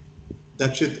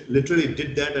 Dakshit literally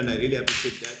did that, and I really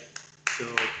appreciate that. So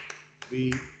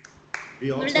we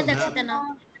also have...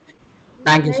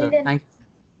 Thank you, sir. Thank you.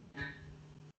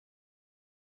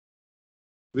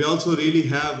 We also really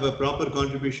have a proper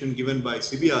contribution given by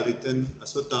Sibi Adityan,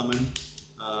 Aswathaman,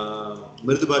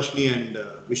 Mridubhashini and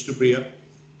Vishnupriya.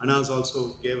 Anas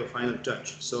also gave a final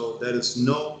touch. So there is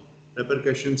no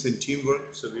repercussions in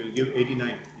teamwork. So we will give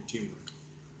 89 in teamwork.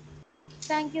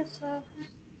 Thank you, sir.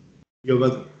 You're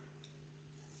welcome.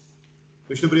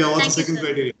 Vishnupriya, what's the second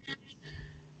criteria?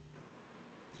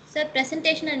 Sir,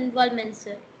 presentation and involvement,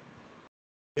 sir.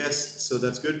 Yes, so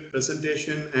that's good.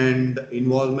 Presentation and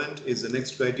involvement is the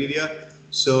next criteria.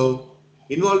 So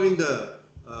involving the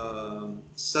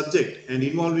subject and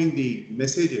involving the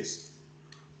messages.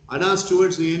 Anas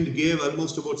towards the end gave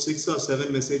almost about 6 or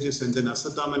 7 messages, and then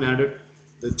Asathaman added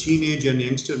the teenage and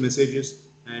youngster messages,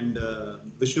 and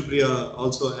Vishnupriya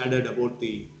also added about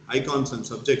the icons and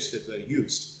subjects that were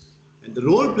used. And the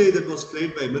role play that was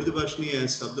played by Mridubhashini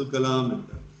as Abdul Kalam and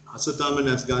Asathaman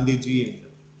as Gandhiji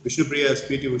and Vishnupriya as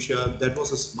P.T. Usha, that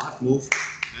was a smart move,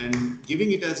 and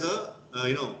giving it as a,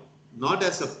 not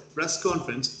as a press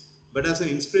conference, but as an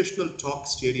inspirational talk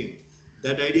stadium.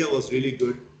 That idea was really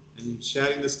good, and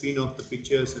sharing the screen of the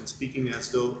pictures and speaking as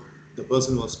though the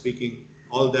person was speaking,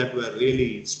 all that were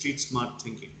really street smart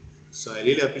thinking. So I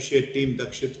really appreciate Team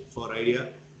Dakshit for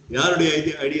idea.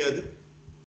 Yarude idea adu?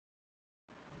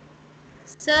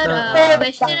 Sir,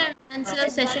 question and answer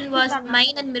session was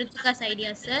mine and Mritika's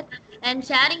idea, sir. And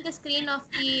sharing the screen of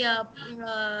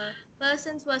the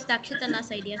persons was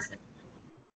Dakshitana's idea, sir.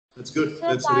 That's good. Sir,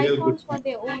 That's the a real icons good. were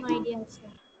their own ideas, sir.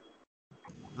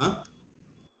 Huh?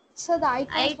 Sir, the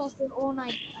icons was their own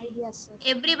ideas, sir.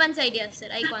 Everyone's idea, sir.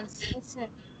 Icons. Yes, sir.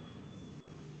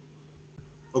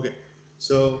 Okay.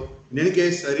 So in any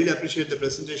case, I really appreciate the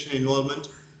presentation involvement,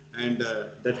 and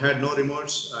that had no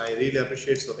remorse. I really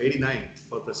appreciate. So 89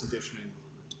 for presentation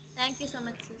involvement. Thank you so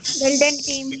much, sir. Well done,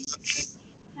 team.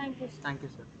 Thank you, sir. Thank you,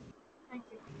 sir. Thank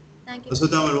you. Thank you.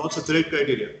 Asathaman, what's the third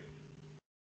criteria?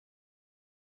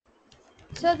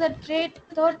 Sir, the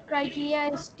third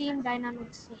criteria is team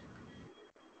dynamics, sir.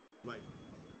 Right.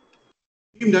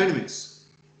 Team dynamics.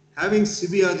 Having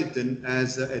Sibi Adityan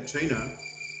as a trainer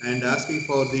and asking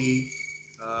for the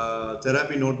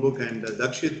therapy notebook, and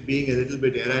Dakshit being a little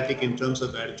bit erratic in terms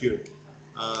of attitude,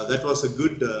 that was a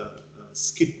good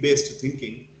skit-based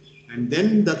thinking. And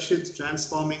then Dakshit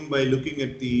transforming by looking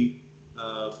at the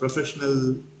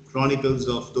professional chronicles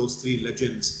of those three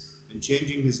legends and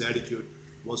changing his attitude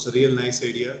was a real nice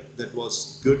idea. That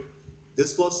was good.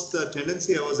 This was the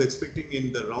tendency I was expecting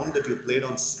in the round that you played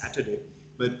on Saturday,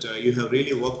 but you have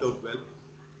really worked out well.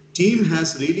 Team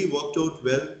has really worked out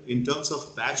well in terms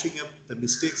of patching up the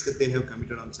mistakes that they have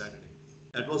committed on Saturday.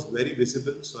 That was very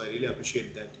visible, so I really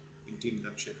appreciate that in Team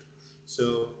Dakshit.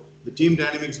 So the team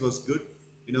dynamics was good.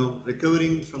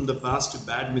 Recovering from the past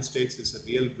bad mistakes is a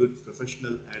real good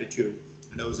professional attitude,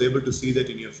 and I was able to see that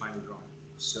in your final round.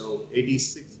 So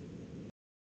 86.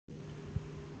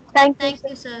 Thank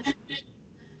you, sir.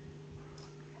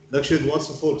 Dakshit, what's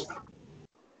the fourth?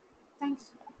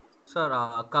 Thanks. Sir,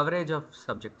 coverage of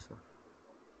subject, sir.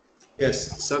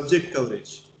 Yes, subject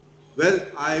coverage. Well,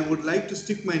 I would like to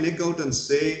stick my neck out and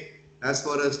say, as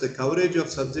far as the coverage of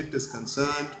subject is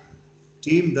concerned,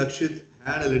 Team Dakshit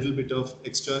had a little bit of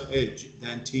extra edge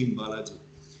than Team Balaji,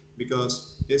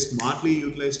 because they smartly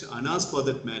utilized Anas for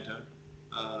that matter.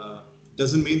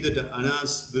 Doesn't mean that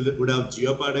Anas would have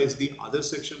jeopardized the other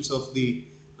sections of the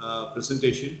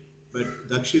presentation, but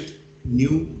Dakshit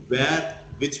knew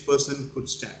which person could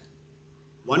stand.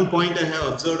 One point I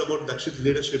have observed about Dakshit's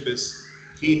leadership is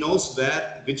he knows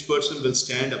which person will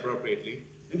stand appropriately,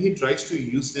 and he tries to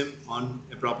use them on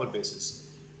a proper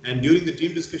basis. And during the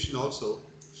team discussion also,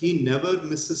 he never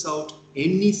misses out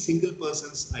any single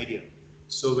person's idea.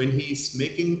 So when he's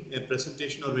making a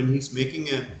presentation or when he's making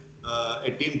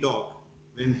a team talk,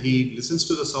 when he listens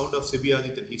to the sound of Sibi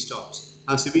Adityan, he stops.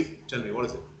 Sibi, tell me, what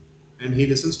is it? And he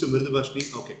listens to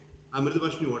Mridubhashini, okay.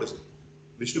 Mridubhashini, what is it?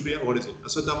 Vishnupriya, what is it?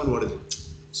 Asathaman, what is it?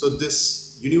 So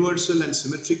this universal and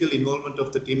symmetrical involvement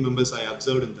of the team members I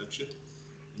observed in Dakshit,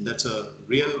 and that's a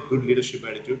real good leadership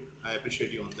attitude. I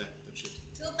appreciate you on that, Dakshit.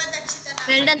 Super Dakshitana.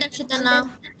 Well done,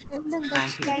 Dakshitana. Well done,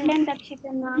 Thank you. Well done,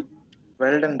 Dakshitana.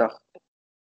 Well done, Dak.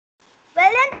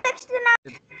 Well done,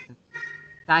 Dakshitana.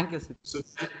 Thank you, sir.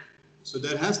 So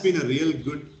there has been a real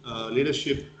good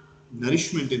leadership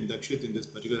nourishment in Dakshit in this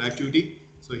particular activity.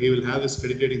 So he will have his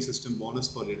credit rating system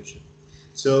bonus for leadership.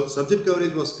 So subject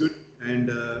coverage was good, and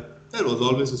there was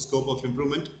always a scope of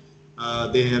improvement.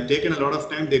 They have taken a lot of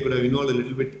time. They could have involved a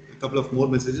little bit, a couple of more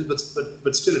messages,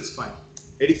 but still it's fine.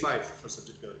 85 for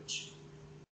subject coverage.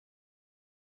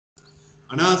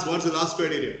 Anas, what's the last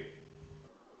criteria?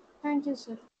 Thank you,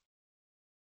 sir.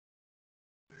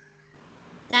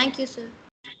 Thank you, sir.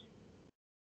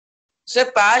 Sir,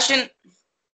 passion.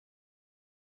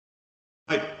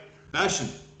 Right,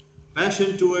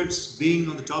 passion towards being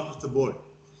on the top of the board.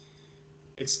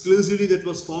 Exclusively that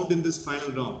was found in this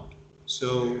final round.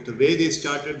 So the way they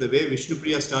started, the way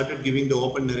Vishnupriya started giving the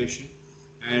open narration,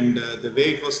 and the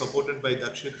way it was supported by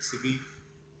Dakshit, Sibi,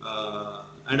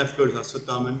 and of course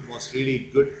Aswathaman was really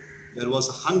good. There was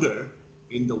a hunger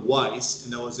in the voice,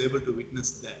 and I was able to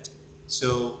witness that.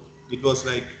 So it was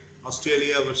like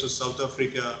Australia versus South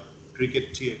Africa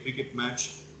cricket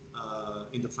match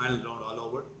in the final round all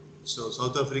over. So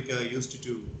South Africa used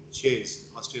to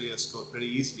chase Australia's score pretty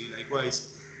easily.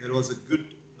 Likewise, there was a good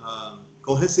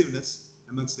cohesiveness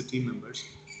amongst the team members.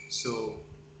 So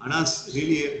Anas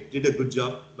really did a good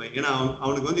job. ஏன்னா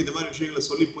அவனுக்கு வந்து இந்த மாதிரி விஷயங்களை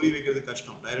சொல்லி புரிய வைக்கிறது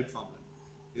கஷ்டம் டைரக்ட் ஃபார்ம்ல.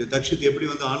 இது தக்ஷித் எப்படி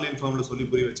வந்து ஆன்லைன் ஃபார்ம்ல சொல்லி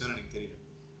புரிய வச்சான்னு எனக்கு தெரியல.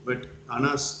 But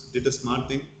Anas did a smart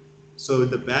thing. So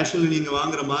இந்த பேஷன்ல நீங்க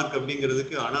வாங்குற மார்க்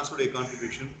அப்படிங்கிறதுக்கு அனாஸோடைய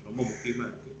கான்ட்ரிபியூஷன் ரொம்ப முக்கியமா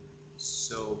இருக்கு.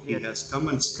 So he has come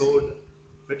and scored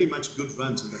pretty much good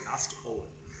runs in the last over.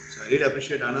 So I really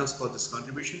appreciate Anas for this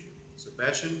contribution. So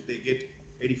passion, they get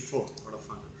 84 out of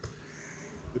 100.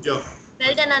 Good job.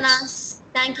 Well done, Anas.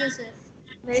 Thank you, sir.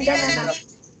 Well done, Anas.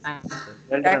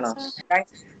 Well done, Anas.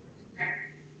 Thanks.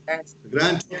 The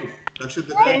grand total. Rakshit,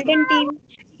 the Well grand done, team.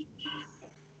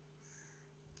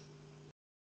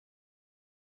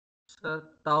 Sir,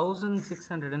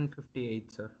 1658,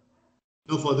 sir.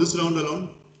 No, for this round alone?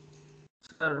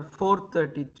 Sir,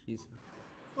 433, sir.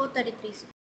 433, sir.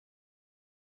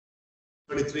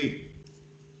 33.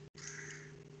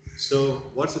 So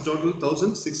what's the total?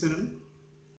 1,600?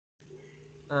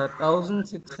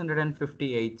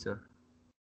 1658, sir.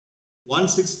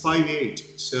 1658.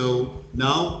 So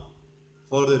now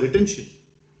for the retention.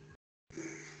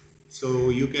 So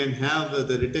you can have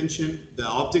the retention, the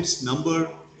object's number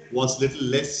was little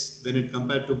less when it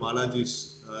compared to Balaji's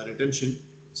retention.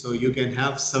 So you can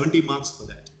have 70 marks for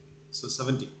that. So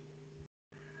 70.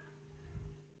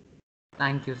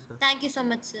 Thank you, sir. Thank you so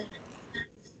much, sir.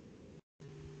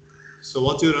 So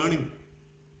what's your earning?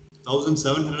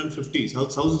 1,750,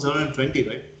 1,720,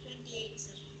 right? 28,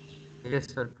 sir. Yes,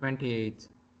 sir, 28.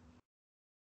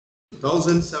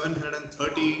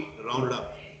 1,730 rounded up.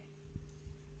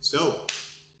 So,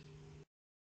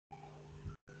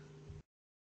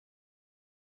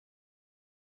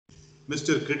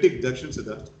 Mr. Critic Dakshin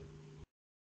Siddharth.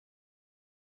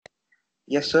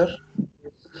 Yes, sir.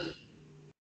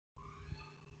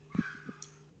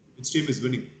 Which team is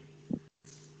winning?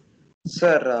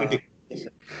 Sir, Critic. yes,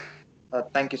 sir.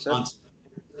 Thank you, sir. Answer.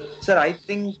 Sir, I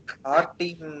think our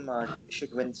team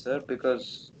should win, sir, because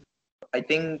I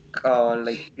think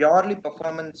like purely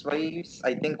performance wise,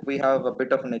 I think we have a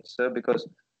bit of an edge, sir, because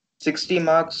 60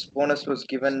 marks bonus was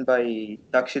given by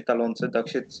Dakshit alone, sir.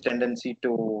 Dakshit's tendency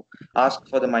to ask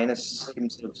for the minus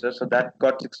himself, sir. So that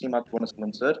got 60 marks bonus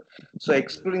alone, sir. So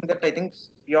excluding that, I think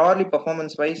purely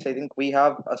performance wise, I think we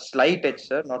have a slight edge,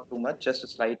 sir. Not too much, just a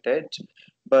slight edge.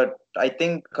 But I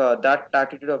think that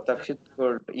attitude of Dakshit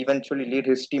could eventually lead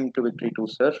his team to victory too,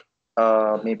 sir.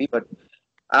 Maybe, but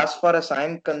as far as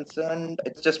I'm concerned,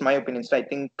 it's just my opinion. So I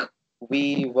think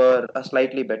we were a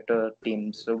slightly better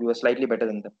team. So we were slightly better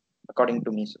than them, according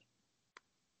to me, sir.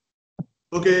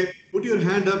 Okay, put your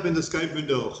hand up in the Skype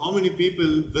window. How many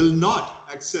people will not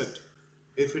accept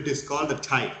if it is called a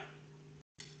tie?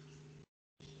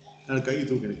 எனக்கு கை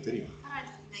தூக்கு எனக்கு தெரியும்.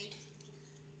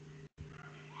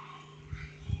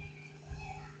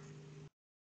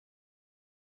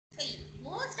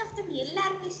 Most of them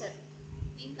எல்லாருமே sir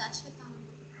நீங்க Ashwatthama.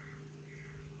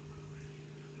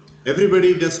 Everybody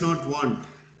does not want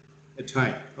a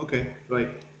tie. Okay,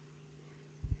 right.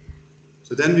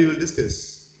 So then we will discuss.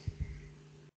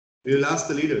 We will ask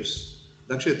the leaders.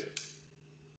 Dakshit.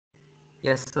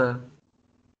 Yes, sir.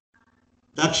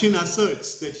 Dakshin asserts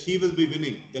that he will be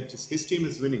winning, that his team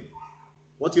is winning.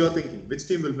 What you are thinking? Which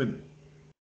team will win?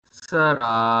 Sir,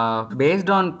 based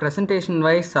on presentation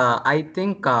wise, I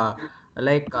think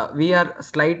we are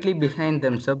slightly behind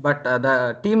them, sir. But the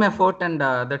team effort and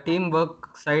the teamwork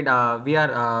side, we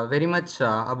are very much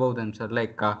above them, sir.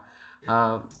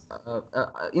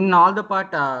 In all the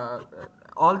part,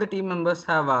 all the team members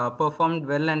have performed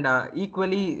well, and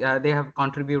equally they have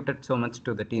contributed so much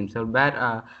to the team. So, where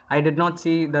I did not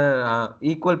see the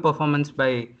equal performance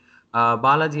by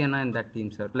Balaji Anna in that team,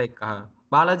 sir.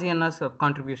 Balaji Anna's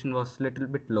contribution was little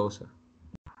bit low, sir.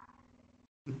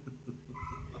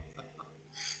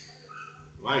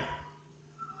 Right.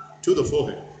 To the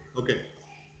forehead. Okay.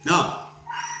 Now,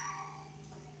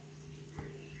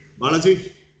 Balaji,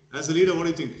 as a leader, what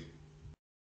do you think?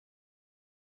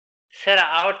 Sir,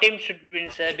 our team should win,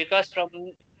 sir, because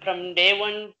from day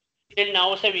one till now,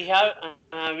 sir, we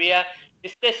are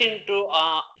discussing to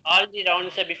all the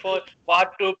rounds, sir, before what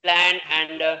to plan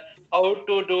and how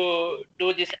to do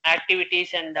these activities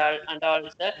and all,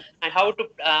 sir, and how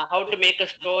to make a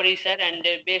story, sir, and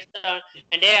based on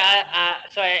and they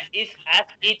so I ask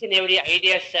each and every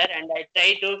idea, sir, and I try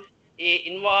to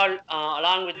involve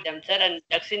along with them, sir, and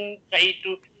Dakshin try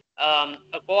to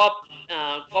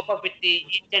cope up with the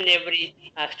each and every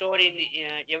story in the,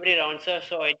 every round, sir.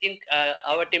 So I think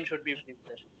our team should be winning,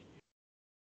 sir.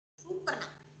 Super.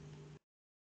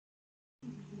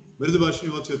 Viridhabashini,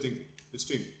 what's your thinking? Which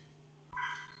team?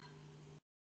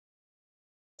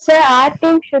 Sir, our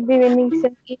team should be winning, sir.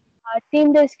 In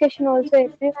team discussion also,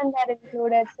 everyone are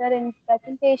included, sir. In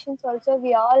presentations also,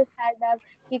 we all had a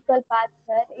equal path,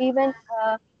 sir. Even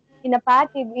in a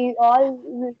party, we all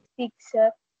will speak,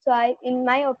 sir. So, in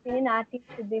my opinion, our team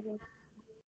should be winning.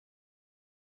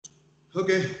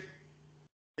 Okay.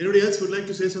 Anybody else would like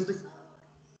to say something?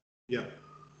 Yeah.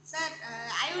 Sir,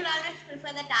 I would always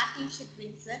prefer that our team should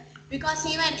win, sir. Because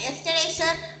even yesterday,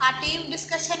 sir, our team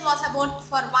discussion was about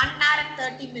for 1 hour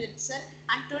and 30 minutes, sir.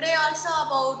 And today also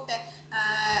about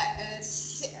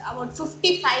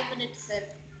 55 minutes, sir.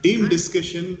 Team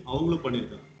discussion அவங்களும்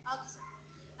பண்ணிருக்காங்க. Okay, sir.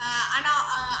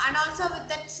 And also with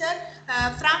that, sir,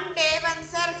 from day one,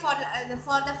 sir,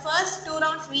 for the first 2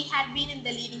 rounds we had been in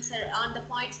the leading, sir, on the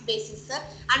points basis, sir.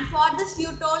 And for this you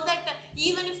told that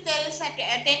even if there is a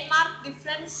 10-mark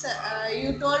difference, you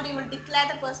told you will declare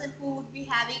the person who would be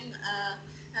having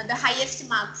the highest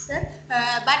marks, sir.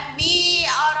 But we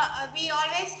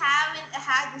always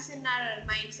have this in our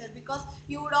mind, sir, because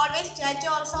you would always judge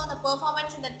also on the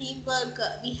performance and the teamwork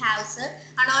we have, sir,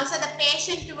 and also the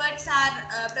patience towards our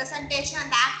presentation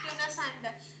and activeness and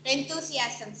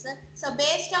enthusiasm, sir. So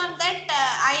based on that,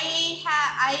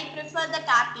 I prefer that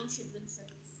our team should win, sir.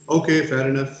 Okay, fair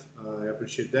enough. I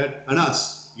appreciate that.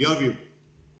 Anas, your view.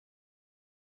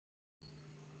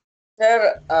 Sir,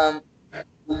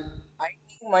 I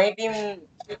think my team,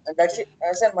 that's it.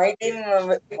 Sir, my team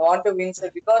want to win,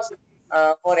 sir, because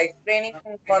for explaining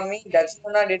for me, that's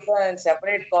gonna did a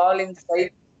separate call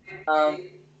inside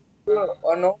to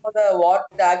know what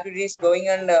the activity is going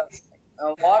and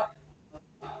what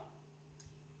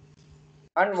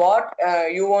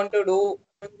you want to do.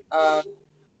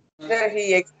 Sir, he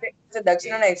explained. Sir,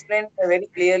 Dakshinana explained very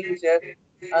clearly, sir.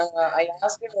 I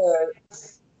asked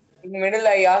in the middle.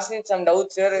 I asked it some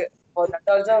doubts, sir. For that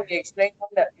also, he explained.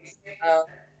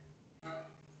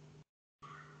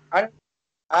 And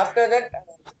after that,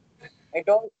 I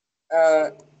told. Uh,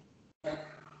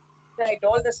 I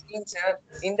told the screen, sir.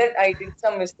 In that, I did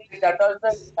some mistakes. That also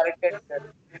is corrected, sir.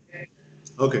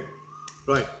 Okay,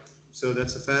 right. So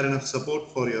that's a fair enough support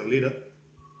for your leader.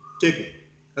 Take it.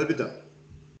 Kalpita.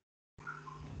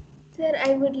 Sir,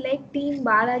 I would like Team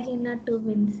Balajina to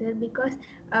win, sir, because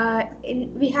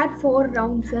we had 4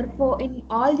 rounds, sir. In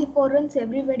all the 4 rounds,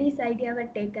 everybody's idea were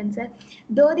taken, sir.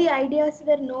 Though the ideas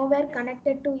were nowhere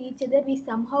connected to each other, we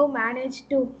somehow managed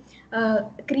to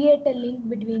create a link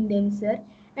between them, sir.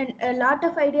 And a lot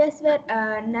of ideas were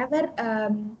never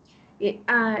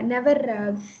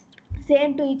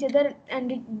same to each other,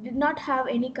 and it did not have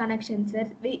any connection, sir.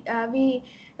 We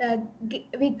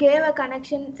gave a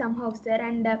connection somehow, sir.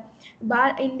 And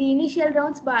in the initial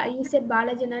rounds, you said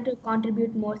Balajana to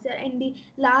contribute more, sir. In the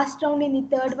last round, in the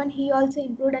third one, he also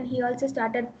improved and he also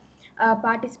started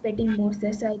participating more,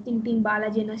 sir. So I think Team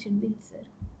Balajana should win, sir.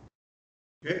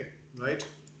 Okay, right.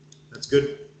 That's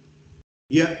good.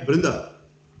 Yeah, Brinda.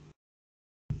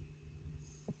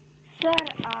 Sir,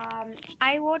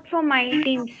 I vote for my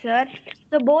team, sir.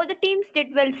 So both the teams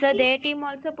did well, sir. Their team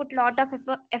also put lot of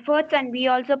efforts, and we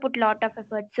also put lot of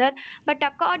efforts, sir. But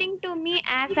according to me,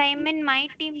 as I am in my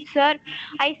team, sir,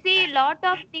 I see a lot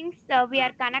of things we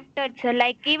are connected, sir.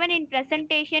 Like even in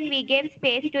presentation, we gave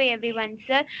space to everyone,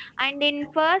 sir. And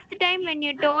in first time when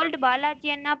you told Balaji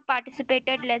Anna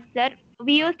participated less, sir,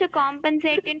 we used to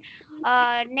compensate in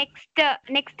next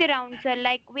round, sir.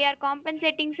 Like we are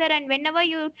compensating, sir. And whenever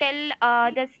you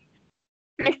tell the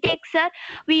mistakes, sir,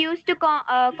 we used to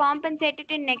compensate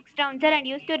it in next round, sir, and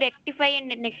used to rectify in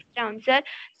the next round, sir.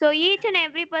 So each and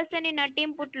every person in our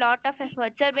team put lot of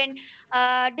effort, sir. When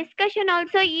discussion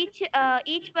also, each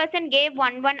person gave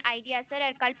one idea, sir.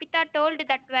 And Kalpita told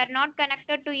that we are not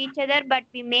connected to each other, but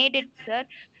we made it, sir.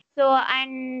 So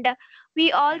and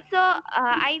we also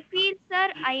I feel, sir,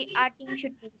 our team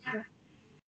should win, sir.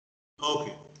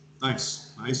 Okay,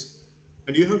 nice, nice.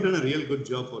 And you have done a real good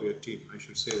job for your team. I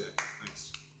should say that.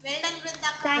 Nice. Well done, Brinda.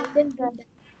 Thank you, sir.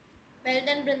 Well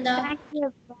done, Brinda. Thank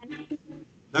you, everyone.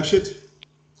 Dakshit,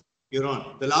 you're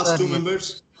on. The last Sir, two yes.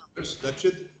 members,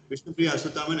 Dakshit, Vishnupriya,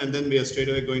 Asutaman, and then we are straight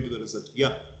away going to the result.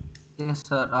 Yeah. Yes,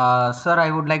 sir. Sir, I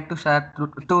would like to share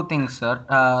two things, sir.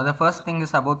 The first thing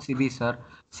is about CB, sir.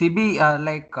 CB,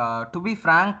 to be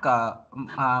frank,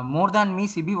 more than me,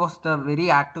 CB was the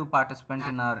very active participant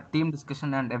in our team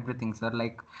discussion and everything, sir.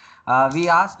 We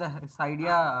asked his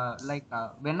idea,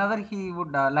 whenever he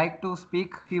would like to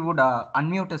speak, he would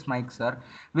unmute his mic, sir.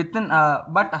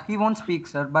 But he won't speak,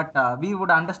 sir. But we would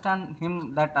understand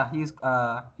him that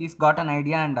he's got an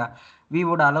idea, and we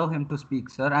would allow him to speak,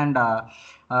 sir. And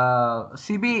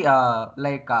CB,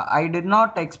 I did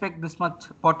not expect this much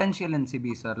potential in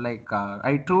CB, sir.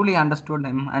 I truly understood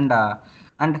him, and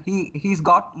he's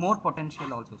got more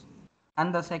potential also, sir. And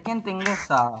the second thing is,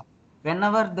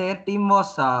 whenever their team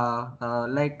was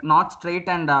not straight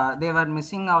and they were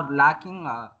missing or lacking,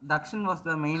 Dakshin was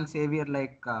the main savior.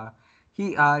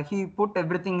 He put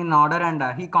everything in order and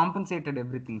he compensated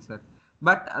everything, sir.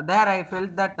 But there I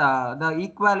felt that the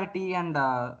equality and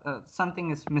something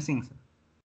is missing, sir.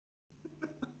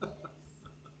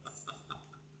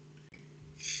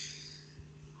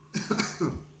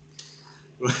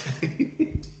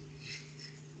 Right.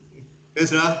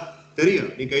 பேசுடா தெரியும்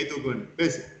நீ கை தூக்குவேன்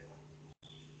பேசு.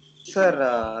 Sir,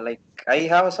 I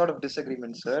have a sort of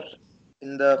disagreement, sir.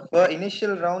 In the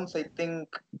initial rounds, I think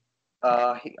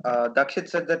Dakshit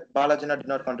said that Balajana did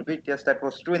not contribute. Yes, that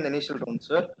was true in the initial round,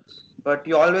 sir. But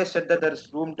you always said that there is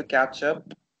room to catch up.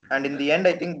 And in the end,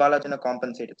 I think Balajana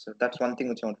compensated, sir. That's one thing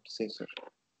which I wanted to say, sir.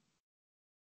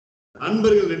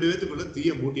 நண்பர்கள் 2 பேத்துக்குள்ள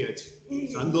தீய மூட்டியாச்சு.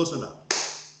 சந்தோஷம் தான்.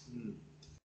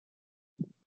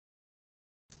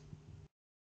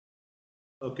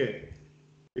 Okay.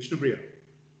 Vishnupriya.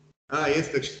 Yes,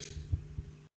 Dakshit.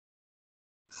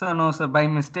 Sir, no, sir, by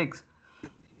mistakes.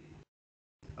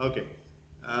 Okay.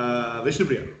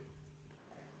 Vishnupriya.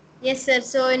 Yes, sir.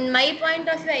 So, in my point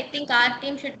of view, I think our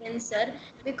team should win, sir.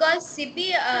 Because Sibi,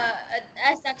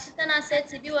 as Akshitana said,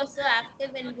 Sibi was so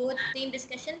active in both team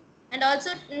discussion. And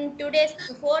also in today's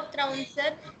fourth round, sir,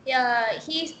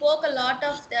 he spoke a lot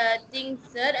of things,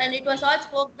 sir. And it was all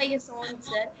spoke by his own,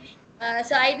 sir.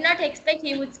 So, I did not expect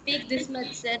he would speak this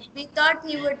much, sir. We thought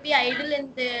he would be idle in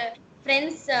the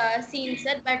friends scene,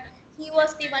 sir. But he was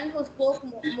the one who spoke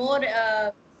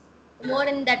more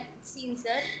in that scene,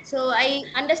 sir. So I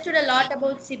understood a lot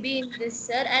about Sibi in this,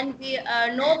 sir, and we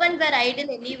no one were idle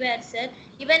anywhere, sir.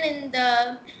 Even in the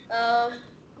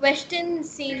question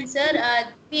scene, sir,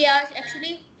 we are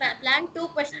actually planned 2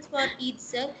 questions for each,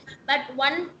 sir. But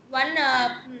one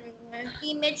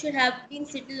teammate should have been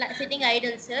sitting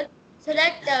idle, sir. So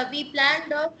that we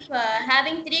planned of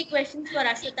having 3 questions for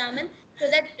Ashwathaman, so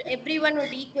that everyone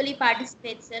would equally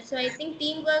participate, sir. So I think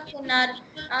teamwork in our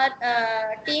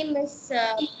team is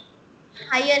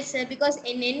higher, sir, because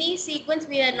in any sequence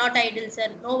we are not idle, sir.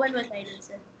 No one was idle,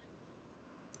 sir.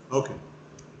 Okay.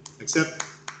 Except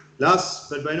last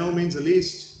but by no means the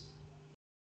least.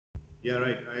 Yeah,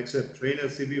 right. I accept. Trainer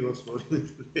CB was falling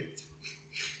late.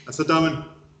 Asataman,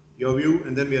 your view,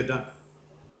 and then we are done.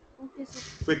 Okay, sir.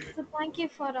 Quick. So thank you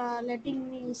for letting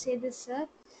me say this, sir.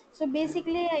 So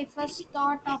basically, I first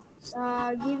thought of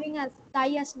giving a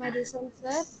tie as my result,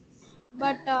 sir.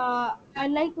 But I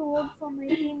like to vote for my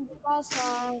team because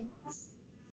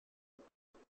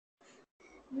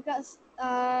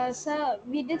sir,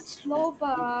 we did slow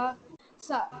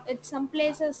at some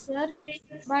places, sir.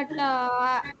 But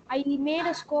I made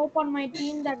a scope on my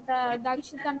team that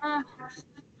Dakshitana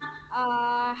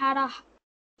had a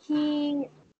he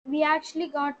we actually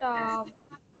got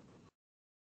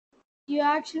you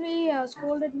actually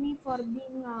scolded me for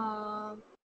being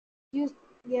you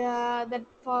yeah that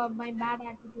for my bad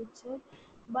attitude, sir.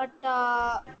 But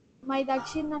my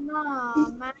Dakshinana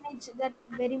managed that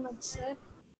very much, sir.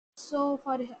 So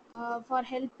for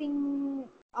helping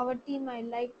our team, I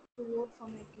like to vote for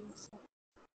my team, sir.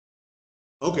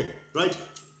 Okay, right.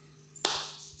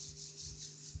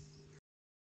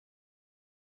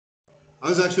 I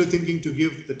was actually thinking to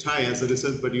give the tie as a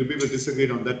result, but you people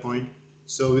disagreed on that point.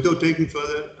 So without taking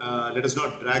further, let us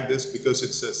not drag this because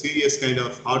it's a serious kind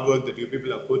of hard work that you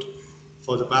people have put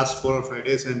for the past 4 or 5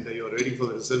 days and you're waiting for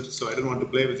the result. So I don't want to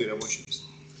play with your emotions.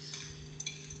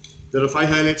 There are 5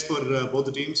 highlights for both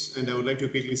the teams and I would like to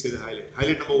quickly say the highlight.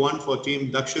 Highlight number 1 for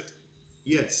team Dakshit.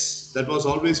 Yes, that was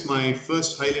always my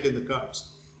first highlight in the cards.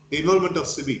 The involvement of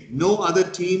Sibi. No other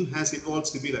team has involved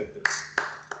Sibi like this.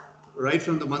 Right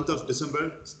from the month of December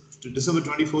to December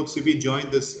 24th, CB joined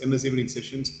this MS evening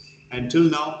sessions. Until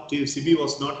now, CB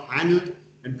was not handled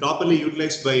and properly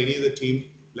utilized by any other team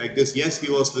like this. Yes, he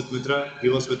was with Mitra, he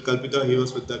was with Kalpita, he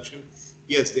was with Dakshin.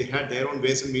 Yes, they had their own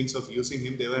ways and means of using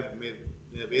him. They were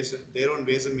their own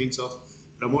ways and means of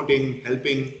promoting,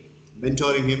 helping,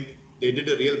 mentoring him. They did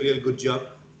a real good job.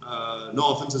 No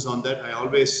offenses on that. I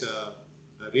always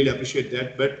really appreciate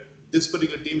that. But this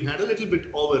particular team had a little bit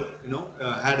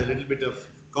had a little bit of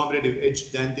competitive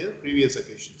edge than their previous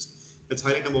occasions. That's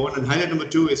highlight number 1. And highlight number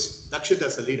 2 is Dakshit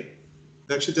as a leader.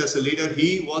 Dakshit as a leader, he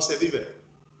was everywhere.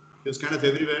 He was kind of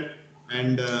everywhere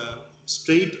and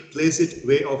straight, placid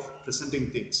way of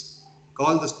presenting things.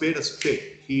 Call the spade a spade.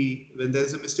 When there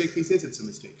is a mistake, he says it's a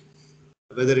mistake.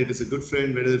 whether it is a good friend,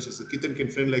 whether it is a kith and kin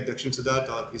friend like Dakshin Siddharth,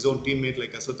 or his own teammate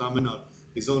like Aswathaman, or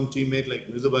his own teammate like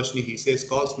Mridubhashini, he says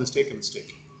calls mistake a mistake.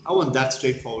 I want that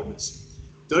straightforwardness.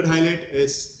 Third highlight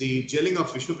is the gelling of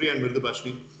Vishnupriya and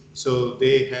Mridubhashini. So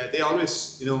they always,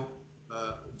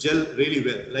 gel really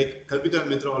well. Like Kalpita and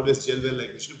Mitra always gel well,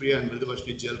 like Vishnupriya and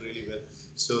Mridubhashini gel really well.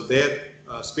 So their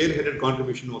spearheaded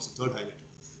contribution was the third highlight.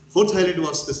 Fourth highlight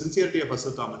was the sincerity of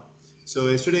Aswathaman. So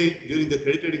yesterday during the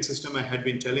credit rating system, I had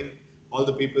been telling all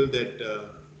the people that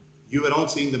you were all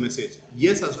seeing the message.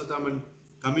 Yes, Aswathaman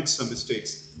commits some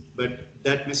mistakes, but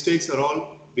that mistakes are all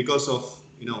because of,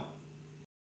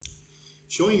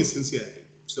 showing his sincerity.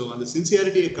 So on the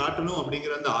sincerity காட்டணும்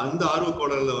அப்படிங்கிற அந்த ஆர்வ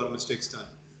கோடல்ல வர mistakes தான்.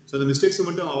 So the mistakes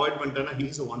மட்டும் avoid பண்ணிட்டானா he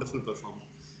is a wonderful performer.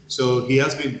 So he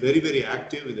has been very, very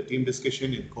active in the team discussion,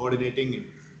 in coordinating,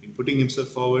 in putting himself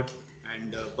forward, and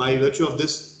by virtue of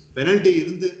this penalty,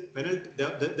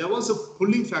 there was a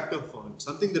pulling factor for him,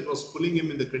 something that was pulling him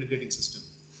in the credit rating system.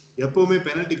 எப்பவுமே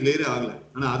penalty clear ஆகல,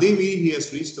 ஆனா அதே மீறி he has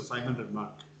reached the 500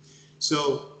 mark. So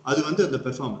அது வந்து அந்த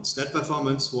performance. That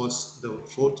performance was the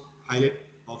fourth highlight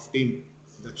of team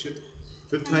Dakshit.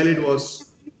 Fifth highlight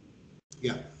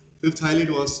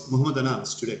was Muhammad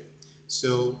Anas today. So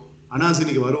Anas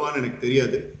இன்னைக்கு வருவான்னு எனக்கு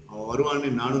தெரியாது, அவன் வருவான்னு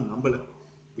நானும் நம்பல,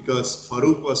 because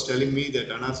Farooq was telling me that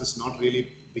Anas is not really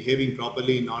behaving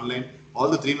properly in online. All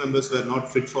the three members were not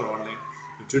fit for online.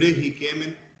 But today he came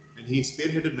in and he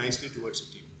spearheaded nicely towards the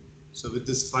team. So with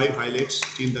this 5 highlights,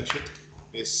 team Dakshit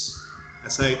is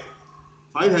aside.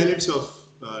 5 highlights of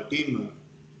team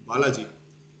Balaji.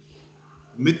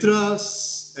 Mithra's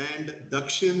and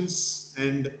Dakshin's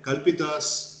and Kalpita's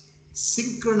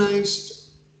synchronized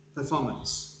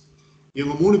performance.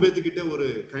 இவங்க 3 பேத்துக்கிட்ட ஒரு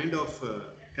kind of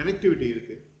connectivity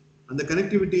இருக்கு. அந்த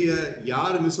கனெக்டிவிட்டியை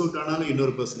யார் miss out ஆனாலும்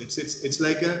இன்னொரு person, it's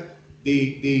like the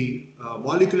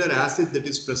molecular acid that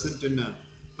is present in a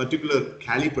particular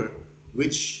caliper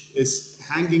which is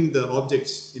hanging the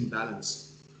objects in balance.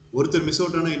 ஒருத்தர் miss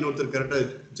out ஆனா இன்னொருத்தர் கரெக்டா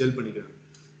ஜெல் பண்ணிக்கிறாங்க.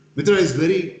 Mitra is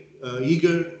very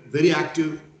eager, very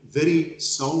active, very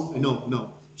sound.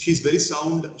 She's very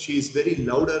sound, she is very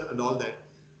louder and all that.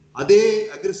 அதே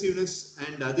aggressiveness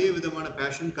and அதே விதமான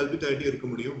passion கல்பிதாட்டி இருக்க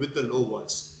முடியும் with the low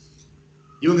voice.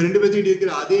 இவங்க ரெண்டு பேர்த்திட்ட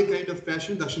இருக்கிற அதே kind of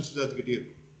passion Dakshin Siddharth கிட்ட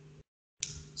இருக்கு.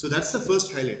 So that's the first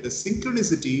highlight, the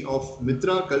synchronicity of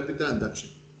Mitra, Kalpita and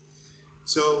Dakshin.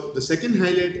 So the second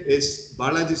highlight is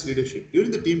Balaji's leadership.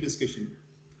 During the team discussion,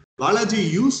 Balaji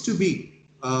used to be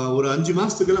ஒரு 5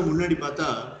 மாசத்துக்குலாம் முன்னாடி பார்த்தா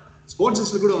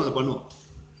ஸ்போர்ட்ஸஸ்ல கூட அதை பண்ணுவோம்.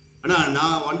 ஆனா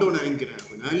நான் ஒன் டவுன் இறங்கிறேன்,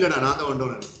 இல்லடா நான் தான் ஒன்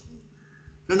டவுன் இறங்கிறேன்,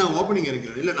 இல்லை நான் ஓப்பனிங்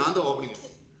இறங்கிறேன், இல்லை நான் தான் ஓப்பனிங்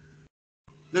இறங்கிறேன்,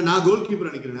 இல்லை நான் கோல்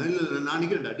கீப்பர் நிற்கிறேன், இல்லை நான்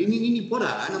நிற்கிறேன்டா, நீ போடா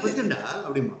நான் பத்தேன்டா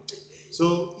அப்படிமா. So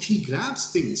he graphs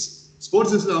things.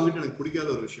 ஸ்போர்ட்ஸஸ்ல அவங்ககிட்ட எனக்கு பிடிக்காத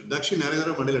ஒரு விஷயம், தக்ஷின் நிறைய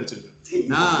தடவை மண்டையில் அடிச்சிருக்கேன்,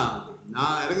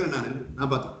 நான் இறங்குறேன்,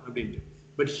 நான் பார்த்தேன் அப்படின்ட்டு.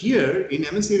 But here in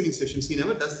MSES evening sessions he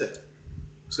never does that.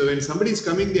 So when somebody is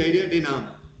coming the idea, டே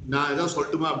நான் ஏதாவது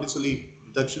சொல்லட்டுமா அப்படின்னு சொல்லி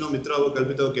Dakshino, Mitrawo,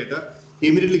 Kalpitawo கேட்டா, he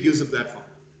immediately gives a platform.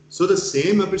 So the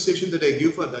same appreciation that I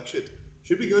give for Dakshit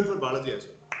should be given for Balaji as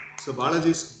well. So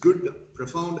Balaji's good,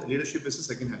 profound leadership is the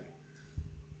second highlight.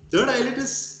 Third highlight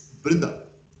is Brinda.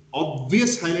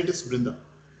 Obvious highlight is Brinda.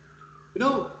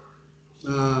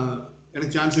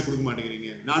 எனக்கு சான்ஸே கொடுக்க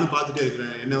மாட்டேங்கிறீங்க, நானும் பார்த்துட்டே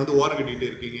இருக்கிறேன், என்னை வந்து ஓரம் கட்டிகிட்டே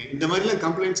இருக்கீங்க, இந்த மாதிரிலாம்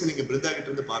கம்ப்ளைண்ட்ஸ் நீங்கள் பிருந்தா கிட்ட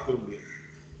இருந்து பார்க்கவே முடியாது.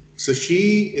 So she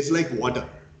is like water.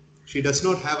 She does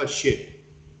not have a shape.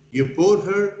 You pour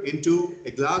her into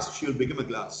a glass, she will become a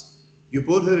glass. You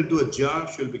pour her into a jar,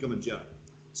 she will become a jar.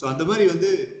 So அந்த மாதிரி வந்து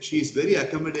she is very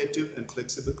accommodative and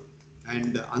flexible,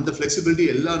 and அந்த flexibility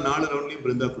எல்லா நாலு ரவுண்ட்லயும்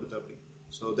பிருந்தா கொடுத்தா அப்படி.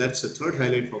 So that's the third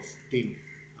highlight of team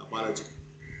Balaji.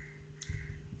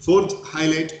 Fourth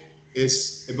highlight is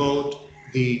about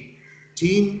the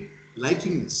team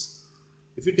likingness.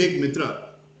 If you take Mitra,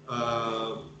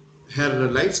 her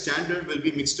life standard will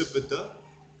be mixed up with the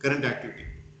current activity.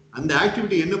 அந்த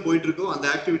activity என்ன போயிட்டு இருக்கோ அந்த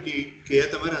ஆக்டிவிட்டிக்கு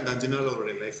ஏற்ற மாதிரி அந்த 5 நாள்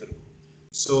அவருடைய லைஃப் இருக்கும்.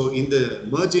 ஸோ இந்த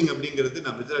மர்ஜிங் அப்படிங்கிறது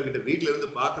நான் மித்ரா கிட்ட வீட்டில இருந்து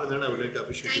பார்க்கறதுனால I would like to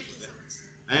appreciate for that.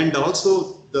 And also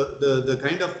the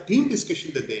kind of team discussion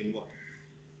that they involved.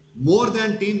 More than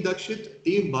team Dakshit,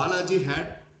 team Balaji had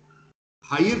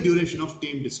higher duration of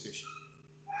team discussion.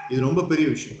 இது ரொம்ப பெரிய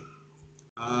விஷயம்.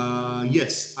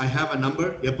 Yes, I have a number.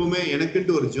 எப்பவுமே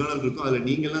எனக்குன்ட்டு ஒரு Journal இருக்கும், அதில்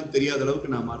நீங்கெல்லாம் தெரியாத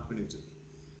அளவுக்கு நான் மார்க் பண்ணி வச்சிருக்கேன்.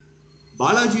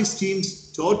 Balaji's team's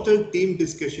total team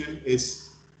discussion is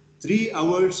 3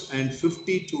 hours and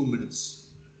 52 minutes.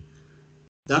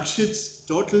 Dakshit's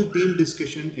total team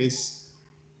discussion is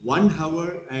 1 hour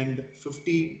and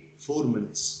 54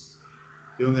 minutes.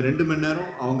 இவங்க 2 மணி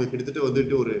நேரம், அவங்க கிட்டத்தட்ட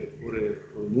வந்துட்டு ஒரு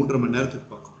 3.5 மணி நேரத்துக்கு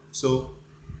பார்க்கும். So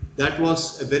that was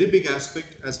a very big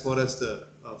aspect as far as the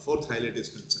 4th highlight is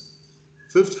concerned.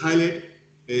 5th highlight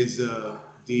is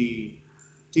the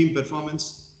team performance.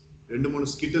 ரெண்டு மூணு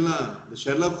ஸ்கிட் எல்லாம் இந்த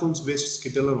ஷெர்லாக் ஹோம்ஸ் பேஸ்ட்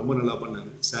ஸ்கிட் எல்லாம் ரொம்ப நல்லா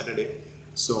பண்ணாங்க சாட்டர்டே.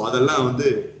 ஸோ அதெல்லாம் வந்து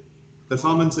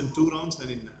performance in 2 rounds, and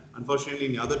unfortunately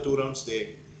in the other 2 rounds they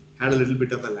had a little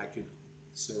bit of a lacuna.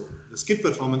 So the skit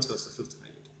performance was the 5th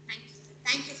highlight.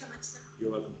 Thank you so much, sir.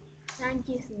 You're welcome. Thank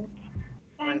you, sir.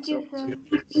 Thank you, sir.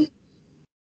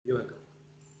 You're welcome.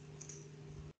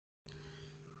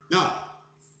 Now,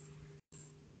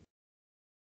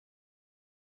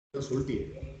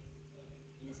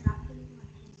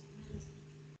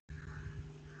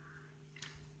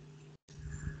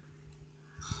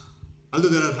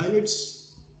 although there are highlights,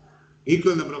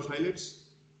 equal number of highlights,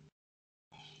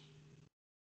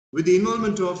 with the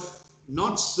involvement of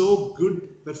not so good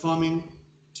performing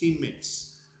teammates,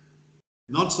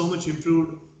 not so much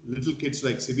improved little kids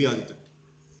like Sibi Aditya,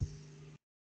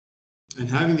 and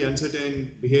having the uncertain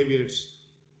behaviors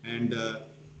and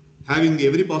having the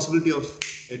every possibility of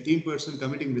a team person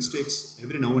committing mistakes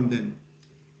every now and then,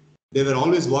 they were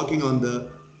always walking on the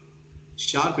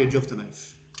sharp edge of the knife.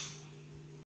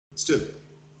 Still,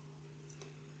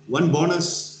 one bonus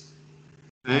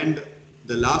and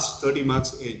the last 30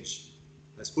 marks edge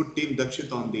has put Team Dakshit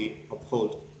on the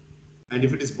uphold. And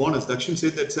if it is bonus, Dakshin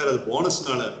said that, sir, the bonus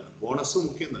bonus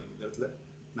mukkiyam dhaan indha edathila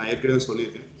na yerkave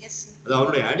sollirken. Yes, sir. Adu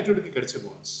avaroda attitude ku kedacha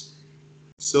bonus.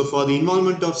 So for the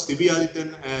involvement of Sibi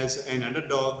Adityan as an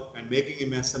underdog and making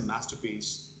him as a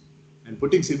masterpiece, and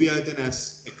putting Sibi Adityan as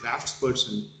a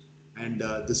craftsperson, and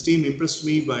this team impressed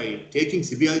me by taking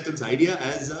Sibi Adityan's idea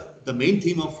as the main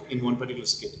theme of in one particular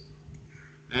skit,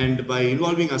 and by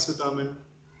involving Aswathaman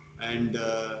and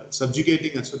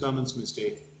subjugating Aswathaman's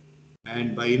mistake, and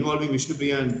by involving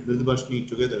Vishnupriya and Mridubhashini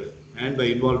together, and by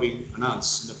involving Anas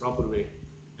in the proper way,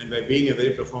 and by being a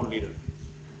very profound leader.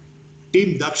 Team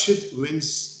Dakshit wins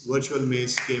Virtual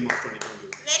Maze Game of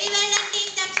 2021. Very well done, Team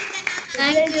Dakshit.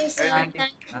 Thank you, sir. Thank you.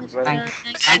 Thank you, Thank Mr.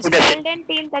 you. Thank you. Well done,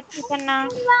 team Dakshikanna.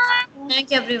 Thank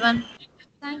you, everyone.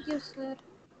 Thank you, sir.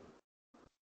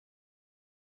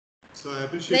 So I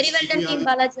appreciate Very well done, Team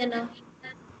Balajana.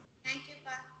 Thank you,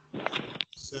 Pa.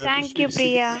 So I Thank you, appreciate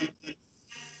Priya.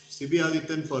 Sibi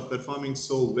Adityan for performing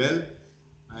so well,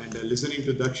 and listening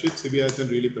to Dakshit, Sibi Adityan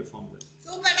really performed well.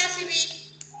 Super, Sibi.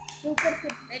 Super,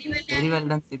 sir. Very well done. Very well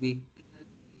done, Sibi.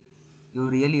 You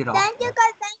really rock. Thank you,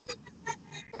 Kal. Thank you.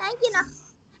 Thank you. No.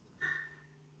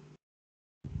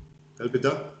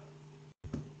 Kalpita,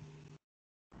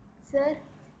 Sir,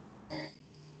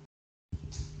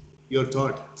 your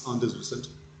thought on this result?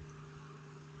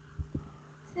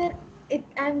 sir,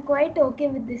 I'm quite okay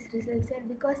with this result, sir,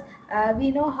 because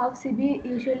we know how Sibi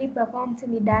usually performs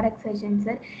in the direct session,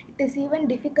 sir. It is even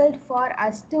difficult for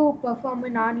us to perform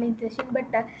in online session, but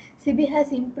Sibi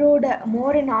has improved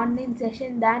more in online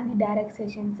session than the direct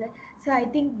session, sir. So I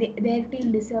think their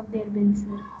team deserve their win,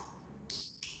 sir.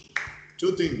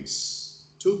 Two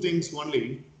things only.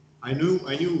 I knew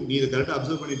நீ இதை கரெக்டாக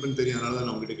observe பண்ணிருப்பேன்னு தெரியும், அதனால தான்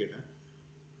நான் உங்ககிட்ட கேட்டேன்.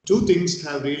 Two things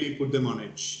have really put them on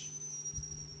edge: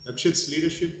 Dakshit's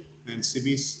leadership and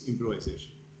Sibi's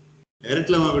improvisation.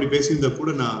 டைரக்ட்ல அவன் அப்படி பேசியிருந்தா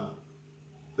கூட நான்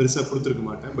பெருசாக கொடுத்துருக்க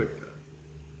மாட்டேன். பட்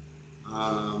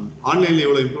ஆன்லைனில்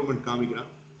எவ்வளோ இம்ப்ரூவ்மெண்ட்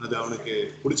காமிக்கிறான், அது அவனுக்கு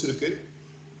பிடிச்சிருக்கு.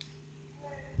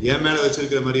 என் மேலே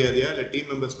வச்சிருக்கிற மரியாதையா இல்லை டீம்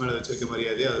மெம்பர்ஸ் மேலே வச்சிருக்க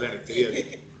மரியாதையா அதெல்லாம் எனக்கு தெரியாது.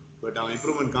 பட் அவன்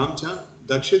இம்ப்ரூவ்மெண்ட் காமிச்சான்.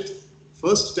 தக்ஷித்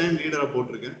ஃபர்ஸ்ட் டைம் லீடராக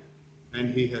போட்டிருக்கேன், and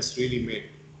he has really mat.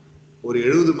 ஒரு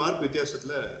 70 மார்க்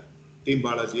வித்தியாசத்தில் டீம்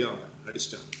பாலாஜியை அவன்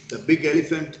அடிச்சிட்டான். The big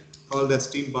elephant called as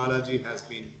Team Balaji has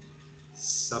been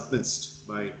submerged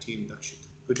by Team Dakshit.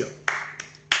 Good job.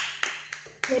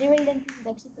 Very well done, Team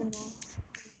Dakshikanna.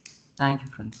 Thank you,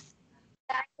 friends.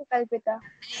 Thank you, Kalpita.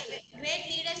 Great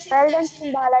leadership. Well done, Team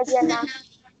Balaji Anna.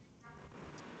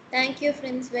 Thank you,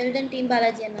 friends. Well done, Team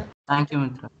Balajana. Thank you,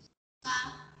 Mitra.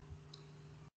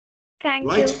 Thank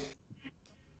Right. you.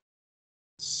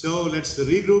 So let's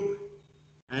regroup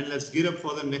and let's gear up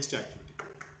for the next activity.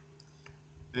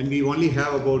 And we only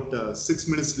have about 6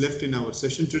 minutes left in our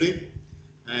session today.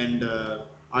 And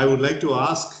I would like to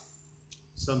ask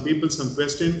some people some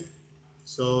question.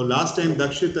 So last time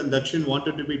Dakshit and Dakshin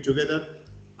wanted to be together.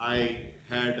 I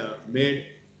had made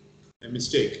a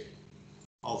mistake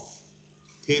of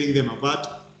tearing them apart.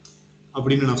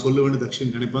 அப்படின்னு நான் சொல்லுவேன்னு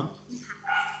தக்ஷின் நினைப்பான்.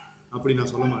 அப்படி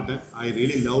நான் சொல்ல மாட்டேன். I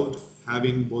really loved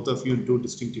having both of you in two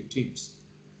distinctive teams.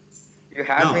 You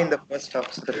had Now, me in the first half,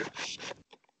 sir.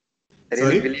 I Sorry?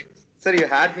 really believe. Sir, you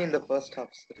had me in the first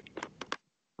half, sir.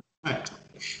 Right.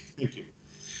 Thank you.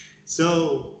 So,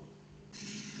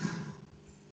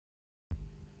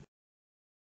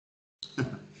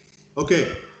 okay.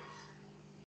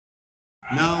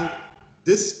 Now,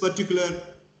 this particular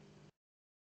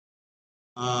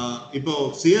இப்போ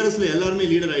சிஆர்எஸ்ல எல்லாருமே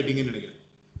leader ஆயிட்டீங்கன்னு நினைக்கிறேன்,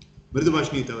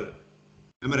 மிருதுபாஷினி தவிர.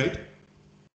 Am I right?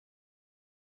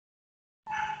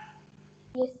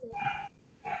 Yes, sir.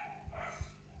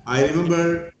 I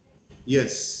remember,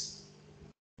 yes.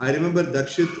 I remember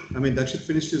Dakshit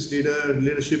finished his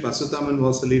leadership. Aswathaman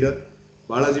was the leader.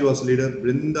 Balaji was a leader.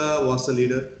 Brinda was a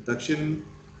leader. Dakshin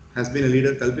has been a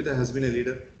leader. Kalpita has been a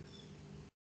leader.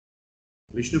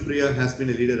 Vishnupriya has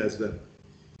been a leader as well.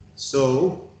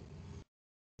 So,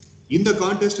 in the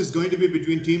contest is going to be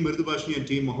between Team Mridubashni and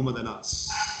Team Muhammad Anas.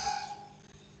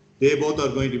 They both are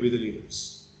going to be the leaders.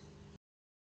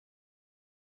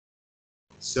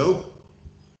 So,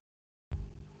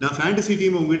 now fantasy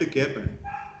team உங்ககிட்ட கேட்பேன்.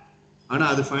 ஆனா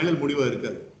அது final முடிவா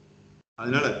இருக்காது.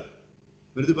 அதனால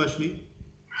Mridubashni,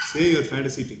 say your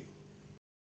fantasy team.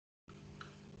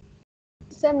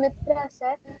 Sir, Mitra,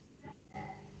 sir.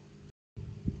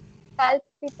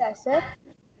 Kalpita, sir.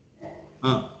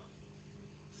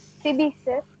 Sibi,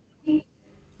 sir.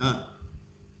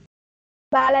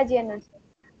 Balaji, Anna, sir.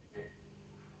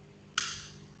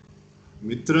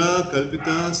 Mitra,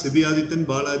 Kalpita, Sibi Adityan,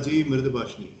 Balaji,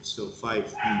 Mridubashni. So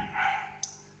 5.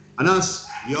 Anas,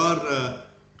 your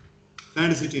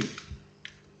fantasy team.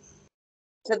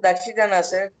 Sir, Dakshit Anna,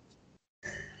 sir.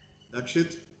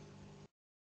 Dakshit.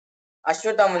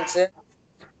 Ashwathaman, sir.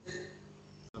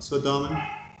 Aswathaman.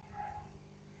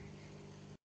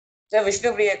 Sir,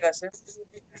 Vishnupriya, sir.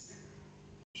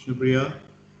 Vishnupriya.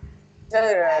 Sir,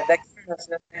 Dakshin,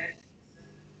 sir.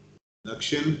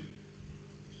 Dakshin.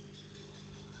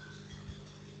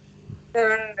 Sir,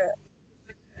 and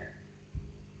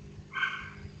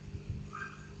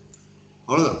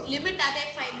limit அதே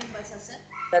 5 members sir.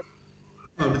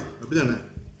 அப்படிதானே?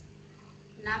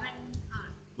 11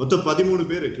 மொத்தம் 13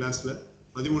 பேர் கிளாஸ்ல.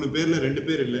 13 பேர்ல 2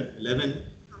 பேர் இல்ல. 11.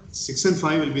 6 and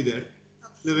 5 will be there.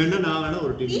 இல்ல வேணா நான் வேணா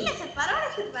ஒரு டீம். இல்ல சார் பரவாயில்லை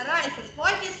சார்.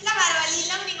 ஸ்போர்ட் டெஸ்ட்ல வேற வழி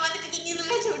இல்லாம நீங்க வந்து நீங்க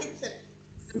இதுல சொல்லுங்க sir.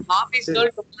 Hafiz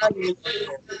told to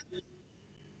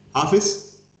Hafiz?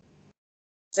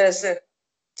 Sir.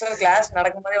 Sir, class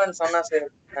நடக்கும்போதே வந்து சொன்னா சார்.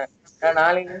 நான்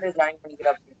நாளைல இருந்து ஜாயின்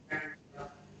பண்ணிக்கிறேன்.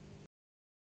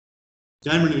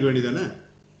 ஜாயின் பண்ணிக்க வேண்டியதானே?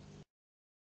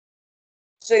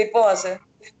 சார் இப்போ வா சார்.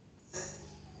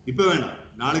 இப்போ வேணாம்.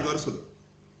 நாளைக்கு வர சொல்லு.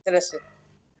 சரி சார்.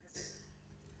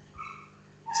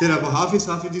 சரி அப்ப ஹாஃபிஸ்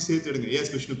சேர்த்து எடுங்க.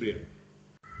 S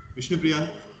Vishnupriya.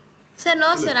 Sir, no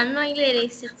sir, unknowingly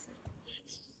erased it, sir.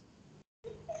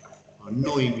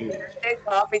 Unknowingly. Take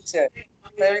Hafiz, sir.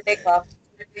 I will take Hafiz.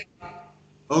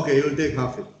 Okay, you will take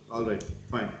Hafiz. All right,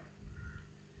 fine.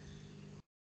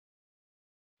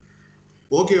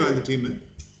 Okay on the team.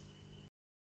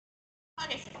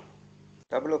 Okay sir.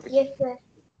 Double okay. Yes, sir.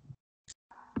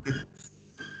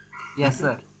 Yes,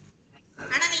 sir.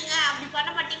 ஆனா நீங்க அப்படி பண்ண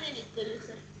மாட்டீங்கன்னு எனக்கு தெரியும்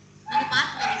sir. நீங்க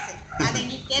பாத்துக்கங்க sir. அது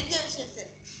எனக்கு தெரிஞ்ச விஷயம்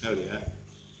சார். அப்படியா?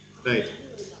 ரைட்.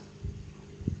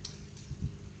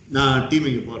 நான்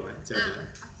டீமிங் போறேன். சரி.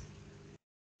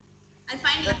 அது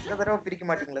ஃபைனல் சார். இந்த தடவை பிரிக்க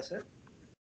மாட்டீங்களா சார்?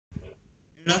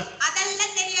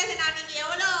 அதெல்லாம் தெரியாது. நான் நீங்க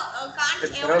எவ்வளவு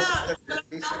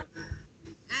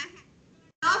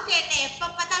நோக்கம் என்ன எப்ப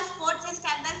பார்த்தா ஸ்போர்ட்ஸ் டெஸ்ட்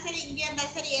இருந்தாலும் சரி இங்க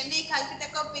இருந்தாலும் சரி என்னை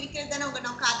கல்பித்தக்கோ பிரிக்கிறது தானே உங்க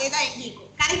நோக்கம். அதே தான்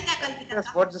எங்களுக்கும். கரெக்டா கல்பித்தக்கா?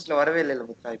 ஸ்போர்ட்ஸ் டெஸ்ட்ல வரவே இல்லை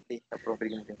முத்தா இப்படி அப்புறம்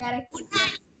பிரிக்க முடியும். கரெக்ட்.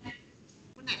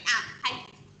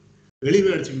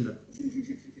 வெளியே அடிச்சுங்க.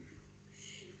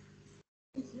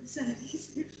 Sorry.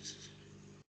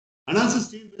 Anas's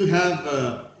team will have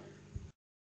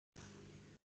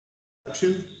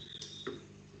action.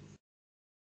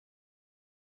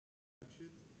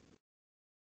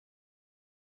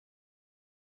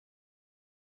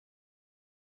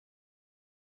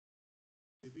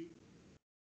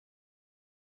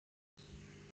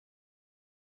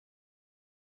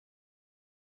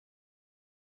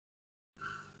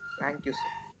 Thank you,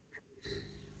 sir.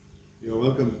 You're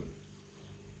welcome.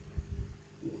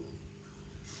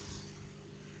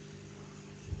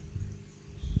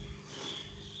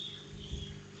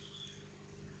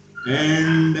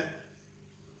 And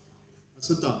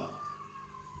Aswattham.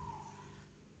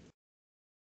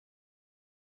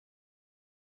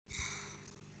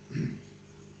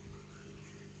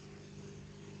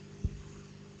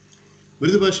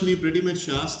 Mridubashni pretty much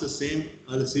asked the same.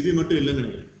 The CV mattu illa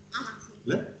nenaikken.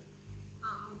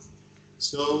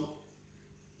 So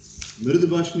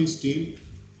Mridubashni's team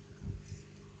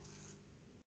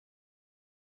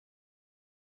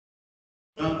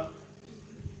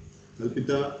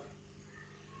Kalpita,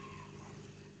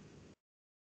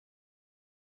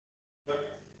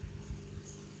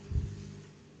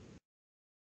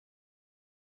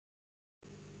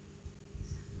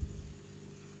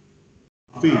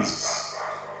 Hafiz,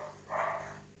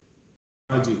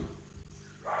 Raji,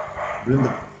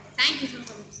 Brinda. Thank you so much.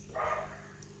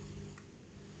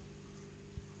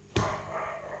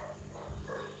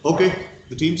 Okay,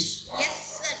 the teams? Yes,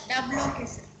 sir. Double okay,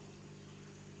 sir.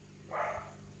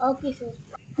 Okay, sir.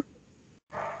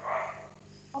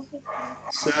 Okay.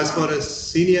 So as far as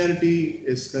seniority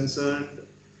is concerned,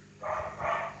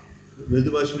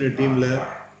 Midubashini teamல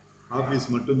Hafiz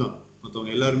மட்டும்தான்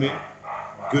மற்றவங்க எல்லாருமே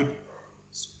good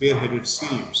spearheaded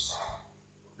seniors.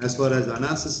 As far as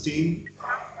Anas's team,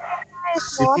 Is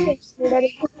not included.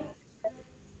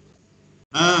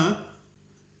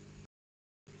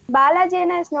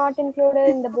 Balajena is not included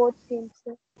in the both teams,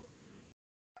 sir.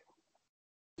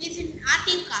 He's in our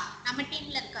team ka. நம்ம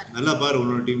டீம்ல இருக்காரு. நல்லா பாரு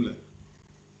உன்னோட டீம்ல.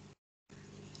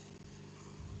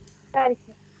 Sorry,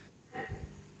 sir.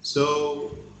 So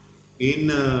in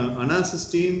Anas's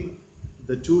team,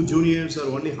 the two juniors are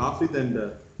only Hafid and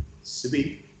Sibi.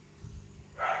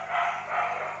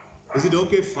 Is it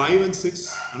okay 5 and 6,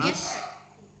 Anas? Yes, sir.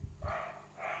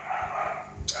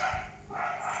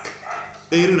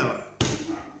 Hey, இருடா.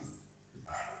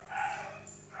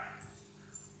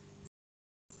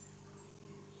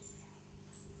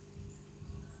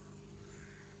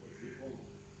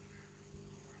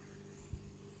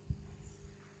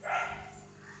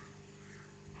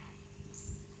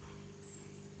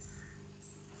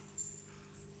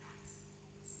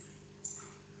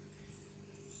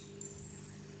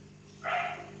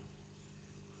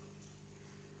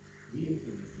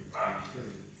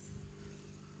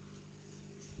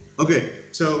 Okay,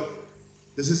 so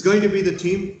this is going to be the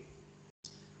team,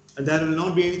 and there will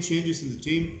not be any changes in the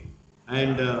team.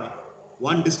 And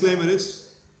one disclaimer is,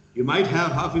 you might have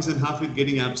Hafiz and Hafid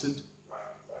getting absent.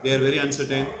 They are very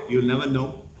uncertain. You'll never know.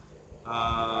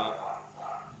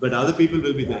 But other people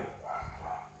will be there.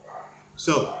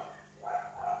 So,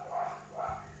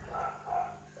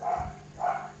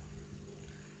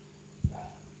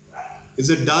 is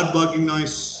the dog barking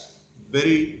noise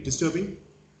very disturbing?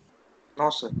 No,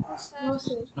 sir. No,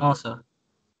 sir. No, sir.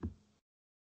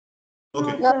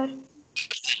 Okay. No.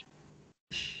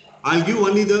 I'll give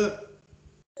only the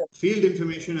field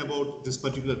information about this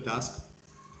particular task.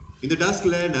 In the task,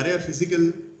 there is physical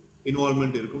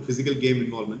involvement, physical game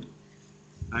involvement.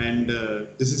 And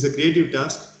this is a creative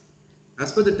task.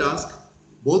 As per the task,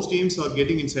 both teams are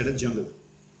getting inside a jungle.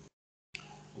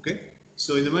 Okay?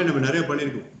 So in the mind,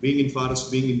 being in forest,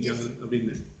 being in jungle,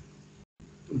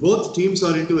 both teams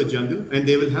are into a jungle and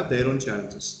they will have their own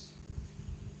challenges.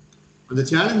 And the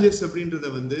challenges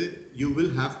you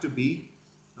will have to be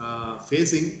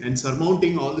facing and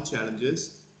surmounting all the challenges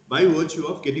by virtue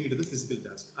of getting into the physical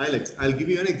task. I'll give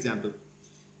you an example.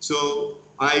 So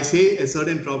I say a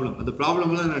certain problem. The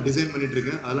problem I design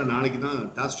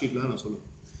task sheet.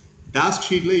 Task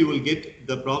sheet you will get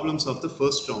the problems of the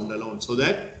first round alone, so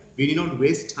that we need not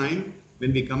waste time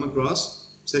when we come across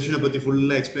session பத்தி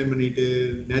ஃபுல்லா explain பண்ணிட்டு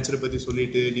நேச்சரை பத்தி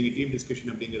சொல்லிட்டு நீங்க team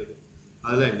discussion அப்படிங்கிறது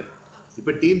அதெல்லாம் இல்லை.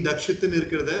 இப்போ டீம் தக்ஷித்னு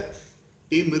இருக்கிறத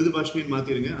டீம் மிருதுபாஷினின்னு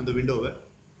மாத்திருங்க, அந்த விண்டோவை.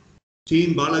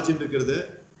 டீம் பாலாஜின்னு இருக்கிறத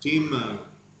டீம்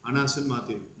அனாஸ்ன்னு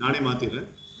மாத்திருங்க, நானே மாத்திடுறேன்.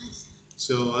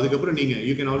 ஸோ அதுக்கப்புறம் நீங்க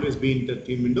you can always be in the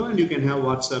team window and you can have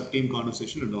WhatsApp team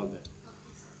conversation and all that.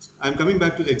 I'm coming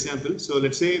back to the example. So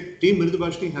let's say team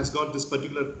Mirdubashni has got this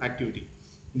particular activity,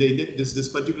 this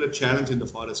particular challenge in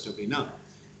the forest அப்படின்னா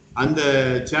அந்த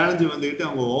சேலஞ்சை வந்துட்டு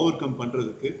அவங்க over come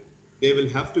பண்றதுக்கு they will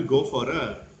have to go for a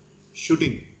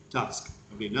shooting task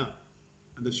அப்படின்னா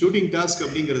அந்த shooting task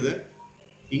அப்படிங்கிறத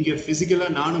இங்க பிசிக்கலா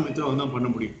நானும் மித்ராவும் தான் பண்ண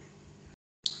முடியும்.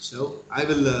 So I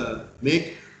will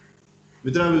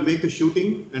Mitra will make the shooting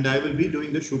and I will be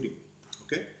doing the shooting.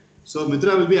 Okay, so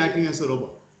Mitra will be acting as a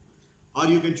robot, or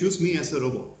you can choose me as a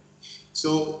robot.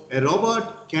 So a robot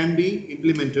can be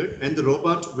implemented and the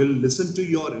robot will listen to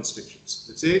your instructions.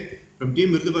 Let's say from team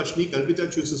Mirdubashni, Kalpita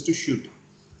chooses to shoot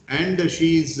and she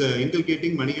is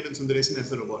inculcating Manigandan Sundaresan as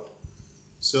a robot.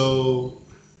 So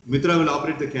Mitra will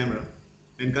operate the camera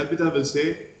and Kalpita will say,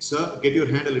 sir, get your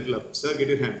hand a little up. Sir, get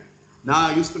your hand. Now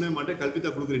I use Kalpita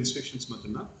கொடுக்கிற instructions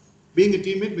மட்டும்தான். Being a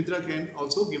teammate, Mitra can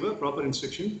also give a proper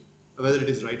instruction whether it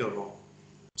is right or wrong.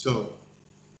 So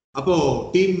அப்போ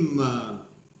team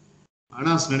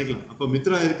Anas நினைக்கலாம், அப்போ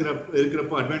மித்ரா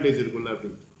இருக்கிறப்போ advantage இருக்குல்ல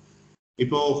அப்படின்னு.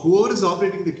 இப்போ whoever is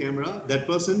operating the camera, that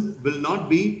person will not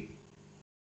be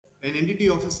an entity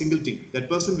of a single team. That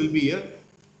person will be a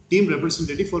team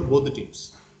representative for both the teams.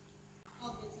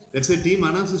 Let's say team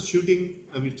Anas is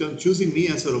choosing me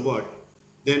as a robot,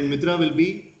 then Mitra will be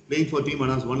playing for team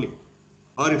Anas only.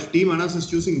 Or if team Anas is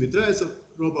choosing Mitra as a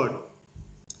robot,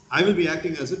 I will be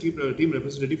acting as a team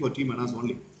representative for team Anas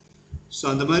only. So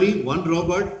on the Mari, one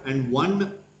robot and one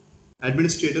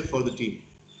administrator for the team.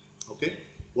 Okay.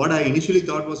 What I initially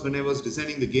thought was, when I was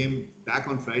designing the game back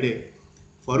on Friday,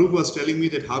 Farooq was telling me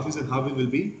that Hafiz and Hafiz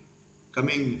will be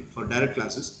coming for direct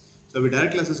classes. So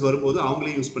direct classes வரும்போது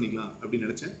அவங்களே use பண்ணிக்கலாம் அப்படின்னு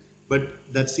நினைச்சேன். But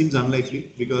that seems unlikely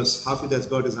because half has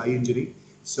got is I injury.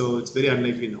 So it's very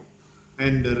unlikely no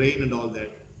and rain and all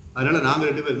that. அதனால நாங்கள்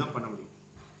 2 பேர் தான் பண்ண முடியும்.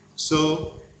 So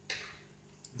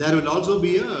there will also be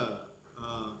a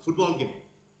football game.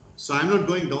 So I'm not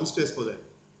going downstairs for that.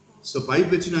 So pipe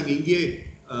வச்சு நாங்க இங்கே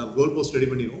goal post ready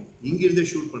பண்ணிடுவோம். இங்க இருந்தே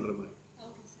ஷூட் பண்ற மாதிரி.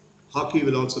 Hockey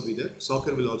will also be there.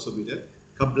 Soccer will also be there.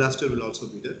 Cup blaster will also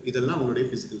be there. இதெல்லாம் உங்களுடைய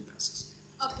physical tasks.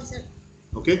 Okay, sir.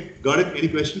 Okay, got it? Any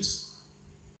questions?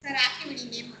 Sir, activity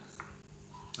name.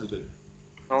 I'll tell you.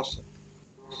 No, sir.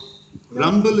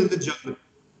 Rumble in the jungle.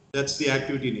 That's the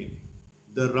activity name.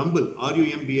 The Rumble,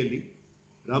 R-U-M-B-L-E.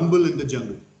 Rumble in the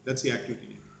jungle. That's the activity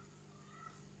name.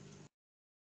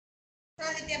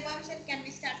 Sir, with your permission, can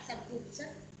we start subgroups, sir?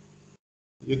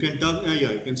 You can talk,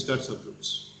 yeah, you can start subgroups.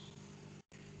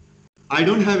 I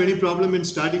don't have any problem in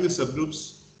starting the subgroups,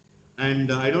 and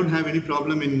I don't have any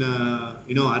problem in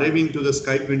arriving to the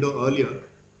Skype window earlier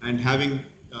and having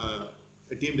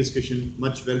a team discussion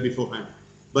much well beforehand.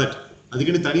 But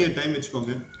adukku thaniya time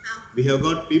vechukonga. We have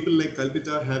got people like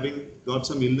Kalpita having got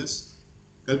some illness.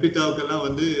 கல்பிதாவுக்கெல்லாம்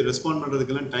வந்து respond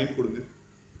பண்ணுறதுக்கெல்லாம் time கொடுங்க.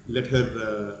 Let her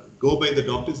go by the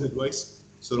doctors advice.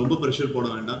 So ரொம்ப pressure போட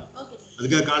வேண்டாம்.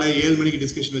 அதுக்காக காலையில் 7 மணிக்கு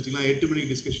discussion வச்சுக்கலாம், 8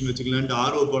 மணிக்கு டிஸ்கஷன் வச்சுக்கலான்ட்டு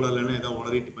ஆர்வ போடலைன்னா ஏதாவது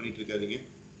உளறிட்டு பண்ணிட்டு இருக்காதிங்க.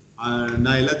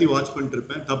 நான் எல்லாத்தையும் வாட்ச் பண்ணிட்டு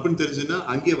இருப்பேன். தப்புன்னு தெரிஞ்சுன்னா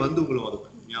அங்கேயே வந்து உங்களை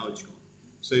உதப்பேன், ஞாபகம் வச்சுக்கோங்க.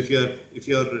 ஸோ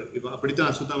இப்போ அப்படித்தான்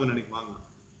அசுத்தாமன் நினைக்கு வாங்க.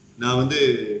 நான் வந்து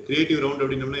கிரியேட்டிவ் ரவுண்ட்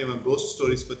அப்படின்னோம்னா இவன் கோஸ்ட்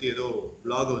ஸ்டோரிஸ் பற்றி ஏதோ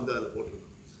பிளாக் வந்து அதில்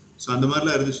போட்டிருக்கேன். ஸோ அந்த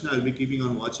மாதிரிலாம் இருந்துச்சுன்னா I will be keeping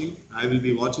on வாட்சிங். ஐ வில்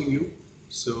பி வாட்சிங் you.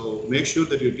 So make sure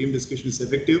that your team discussion is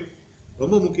effective.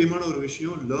 ரொம்ப முக்கியமான ஒரு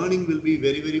விஷயம், learning will be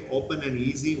very very open and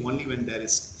easy only when there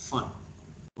is fun,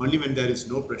 only when there is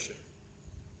no pressure.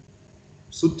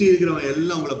 சுத்தி இருக்கிறவங்க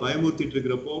எல்லாம் உங்களை பயமுறுத்திட்டு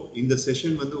இருக்கிறப்போ இந்த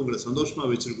செஷன் வந்து உங்களை சந்தோஷமா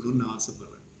வச்சிருக்கணும்னு நான்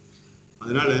ஆசைப்படுறேன்.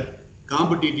 அதனால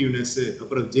காம்படிட்டிவ்னஸ்,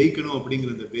 அப்புறம் ஜெயிக்கணும்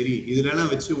அப்படிங்கிற அந்த வெறி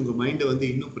இதெல்லாம் வச்சு உங்க மைண்டை வந்து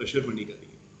இன்னும் ப்ரெஷர்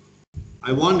பண்ணிக்காதீங்க.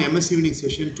 I want MS evening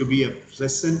session to be a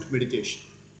pleasant meditation.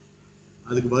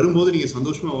 அதுக்கு வரும்போது நீங்க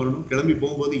சந்தோஷமா வரணும். கிளம்பி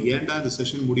போகும்போது ஏன்டா இந்த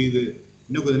செஷன் முடியுது,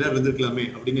 இன்னும் கொஞ்ச நேரம் இருந்திருக்கலாமே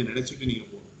அப்படின்னு நினைச்சிட்டு நீங்க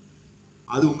போகணும்.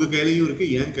 அது உங்க கையிலையும் இருக்கு,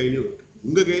 என் கையிலையும் இருக்கு.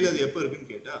 உங்க கையில அது எப்ப இருக்குன்னு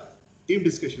கேட்டா டீம்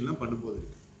டிஸ்கஷன்லாம் பண்ணும்போது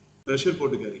இருக்கு. Pressure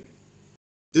போட்டுக்காதீங்க.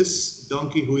 This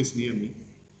donkey who is near me,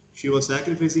 she was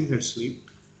sacrificing her sleep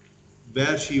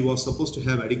where she was supposed to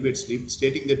have adequate sleep,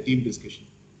 stating that team discussion.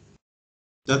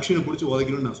 தக்ஷனை பிடிச்சி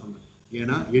உதைக்கணும்னு நான் சொன்னேன்.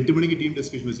 ஏன்னா 8 மணிக்கு டீம்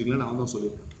டிஸ்கஷன் வச்சுக்கலாம் நான் தான்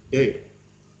சொல்லியிருக்கேன். டேய்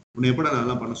உன்னை எப்படா நான்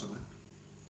எல்லாம் பண்ண சொன்னேன்?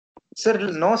 Sir,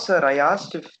 no, sir. I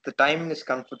asked if the time is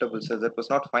comfortable, sir. That was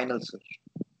not final, sir.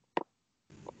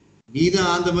 நீ தான்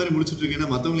அந்த மாதிரி முடிச்சுட்டு இருக்கேன்னா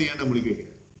மற்றவங்களை ஏன்டா முடிக்க வைக்கிற?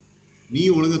 நீ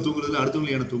ஒழுங்கா தூங்குறதுல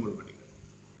அடுத்தவங்களை ஏன்னா தூங்க மாட்டேங்கிற?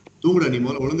 தூங்குடா, நீ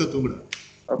முதல்ல ஒழுங்கா தூங்குடா.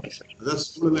 Okay, sir. அதான்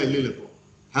ஸ்கூலெல்லாம் இல்லை இப்போ.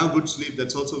 Have good sleep.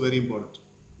 That's also very important.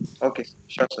 Okay,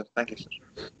 sure, sir. Thank you, sir.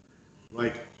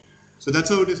 Right. So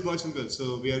that's how it is, boys and girls. So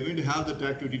we are going to have that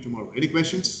activity tomorrow. Any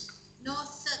questions? No,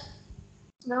 sir.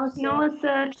 No, sir. No,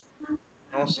 sir.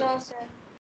 No, sir. No, sir.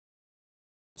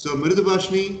 So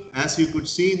Mridubhashini, as you could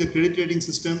see in the credit rating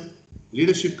system,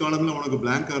 leadership column la unakku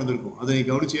blank ah irundirukum. Adha nee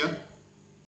gavanichiya?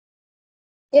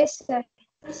 Yes, sir.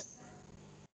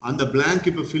 அந்த blank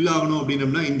இப்ப fill ஆகணும்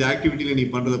அப்படின்னம்னா இந்த ஆக்டிவிட்டில நீ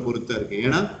பண்றத பொறுத்தா இருக்கு.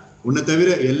 ஏன்னா உன்னை தவிர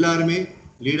எல்லாருமே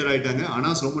லீடர் ஆயிட்டாங்க.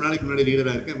 அனாஸ் ரொம்ப நாளைக்கு முன்னாடி லீடர்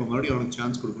ஆயிருக்கேன். இப்ப மறுபடியும் அவனுக்கு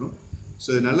சான்ஸ் கொடுக்கணும்.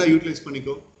 ஸோ நல்லா யூட்டிலைஸ்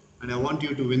பண்ணிக்கோ. And I want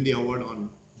you to win the award on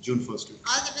June 1st.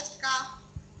 All the best, Ka.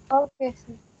 Okay,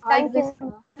 sir. Thank you.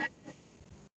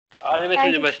 All the best,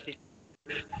 University.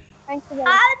 Thank you.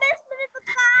 All the best,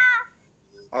 Mridhuka.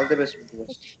 All the best.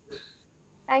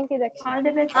 Thank you, Daksha. All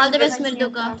the best. All the best,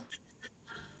 Mridhuka.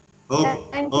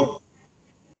 Thank you.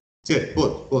 Say,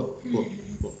 both.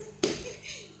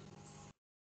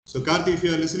 So Karthi, if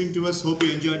you are listening to us, hope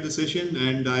you enjoyed the session,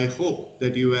 and I hope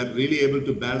that you were really able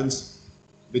to balance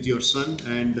with your son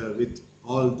and with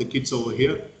all the kids over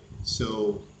here. So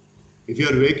if you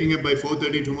are waking up by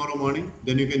 4:30 tomorrow morning,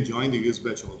 then you can join the youth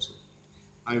batch also.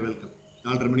 I welcome.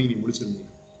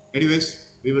 Anyways,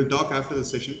 we will talk after the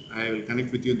session. I will connect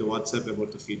with you in the WhatsApp about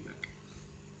the feedback.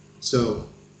 So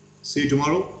see you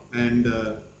tomorrow. And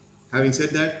having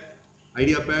said that,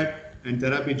 idea pad and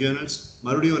therapy journals,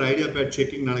 மறுபடியும் ஒரு idea pad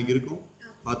checking நாளைக்கு இருக்கும்.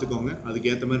 பார்த்துக்கோங்க, அதுக்கு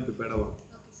ஏற்ற மாதிரி prepared ஆகும்.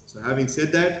 So having said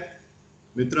that,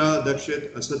 Mitra, Dakshit,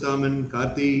 Aswathaman,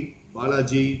 Karthi,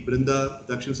 Balaji, Brinda,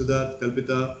 Dakshin Siddharth,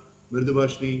 Kalpita,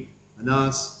 Mridubhashini,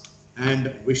 Anas, and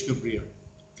Vishnu Priya.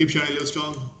 Keep shining, live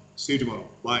strong. See you tomorrow.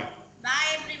 Bye. Bye,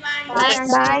 everyone. Bye,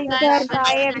 sir.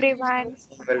 Bye, everyone.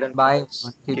 Well done. Bye.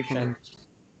 Keep shining.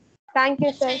 Thank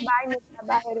you, sir. Bye, Mitra.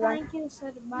 Bye, everyone. Thank you,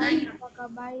 sir. Bye, Mridhuka.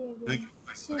 Bye, everyone. Thank you.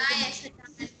 Bye. See you Bye, tomorrow.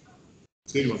 Ashwathaman.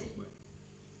 See you tomorrow. Bye.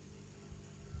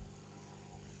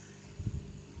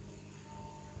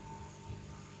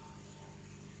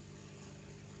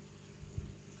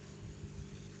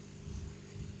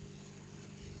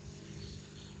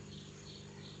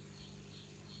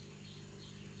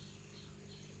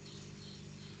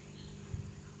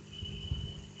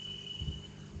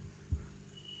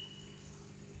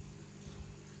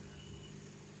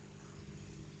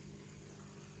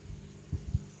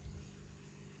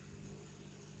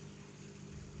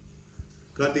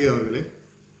 Karthika அவர்களே.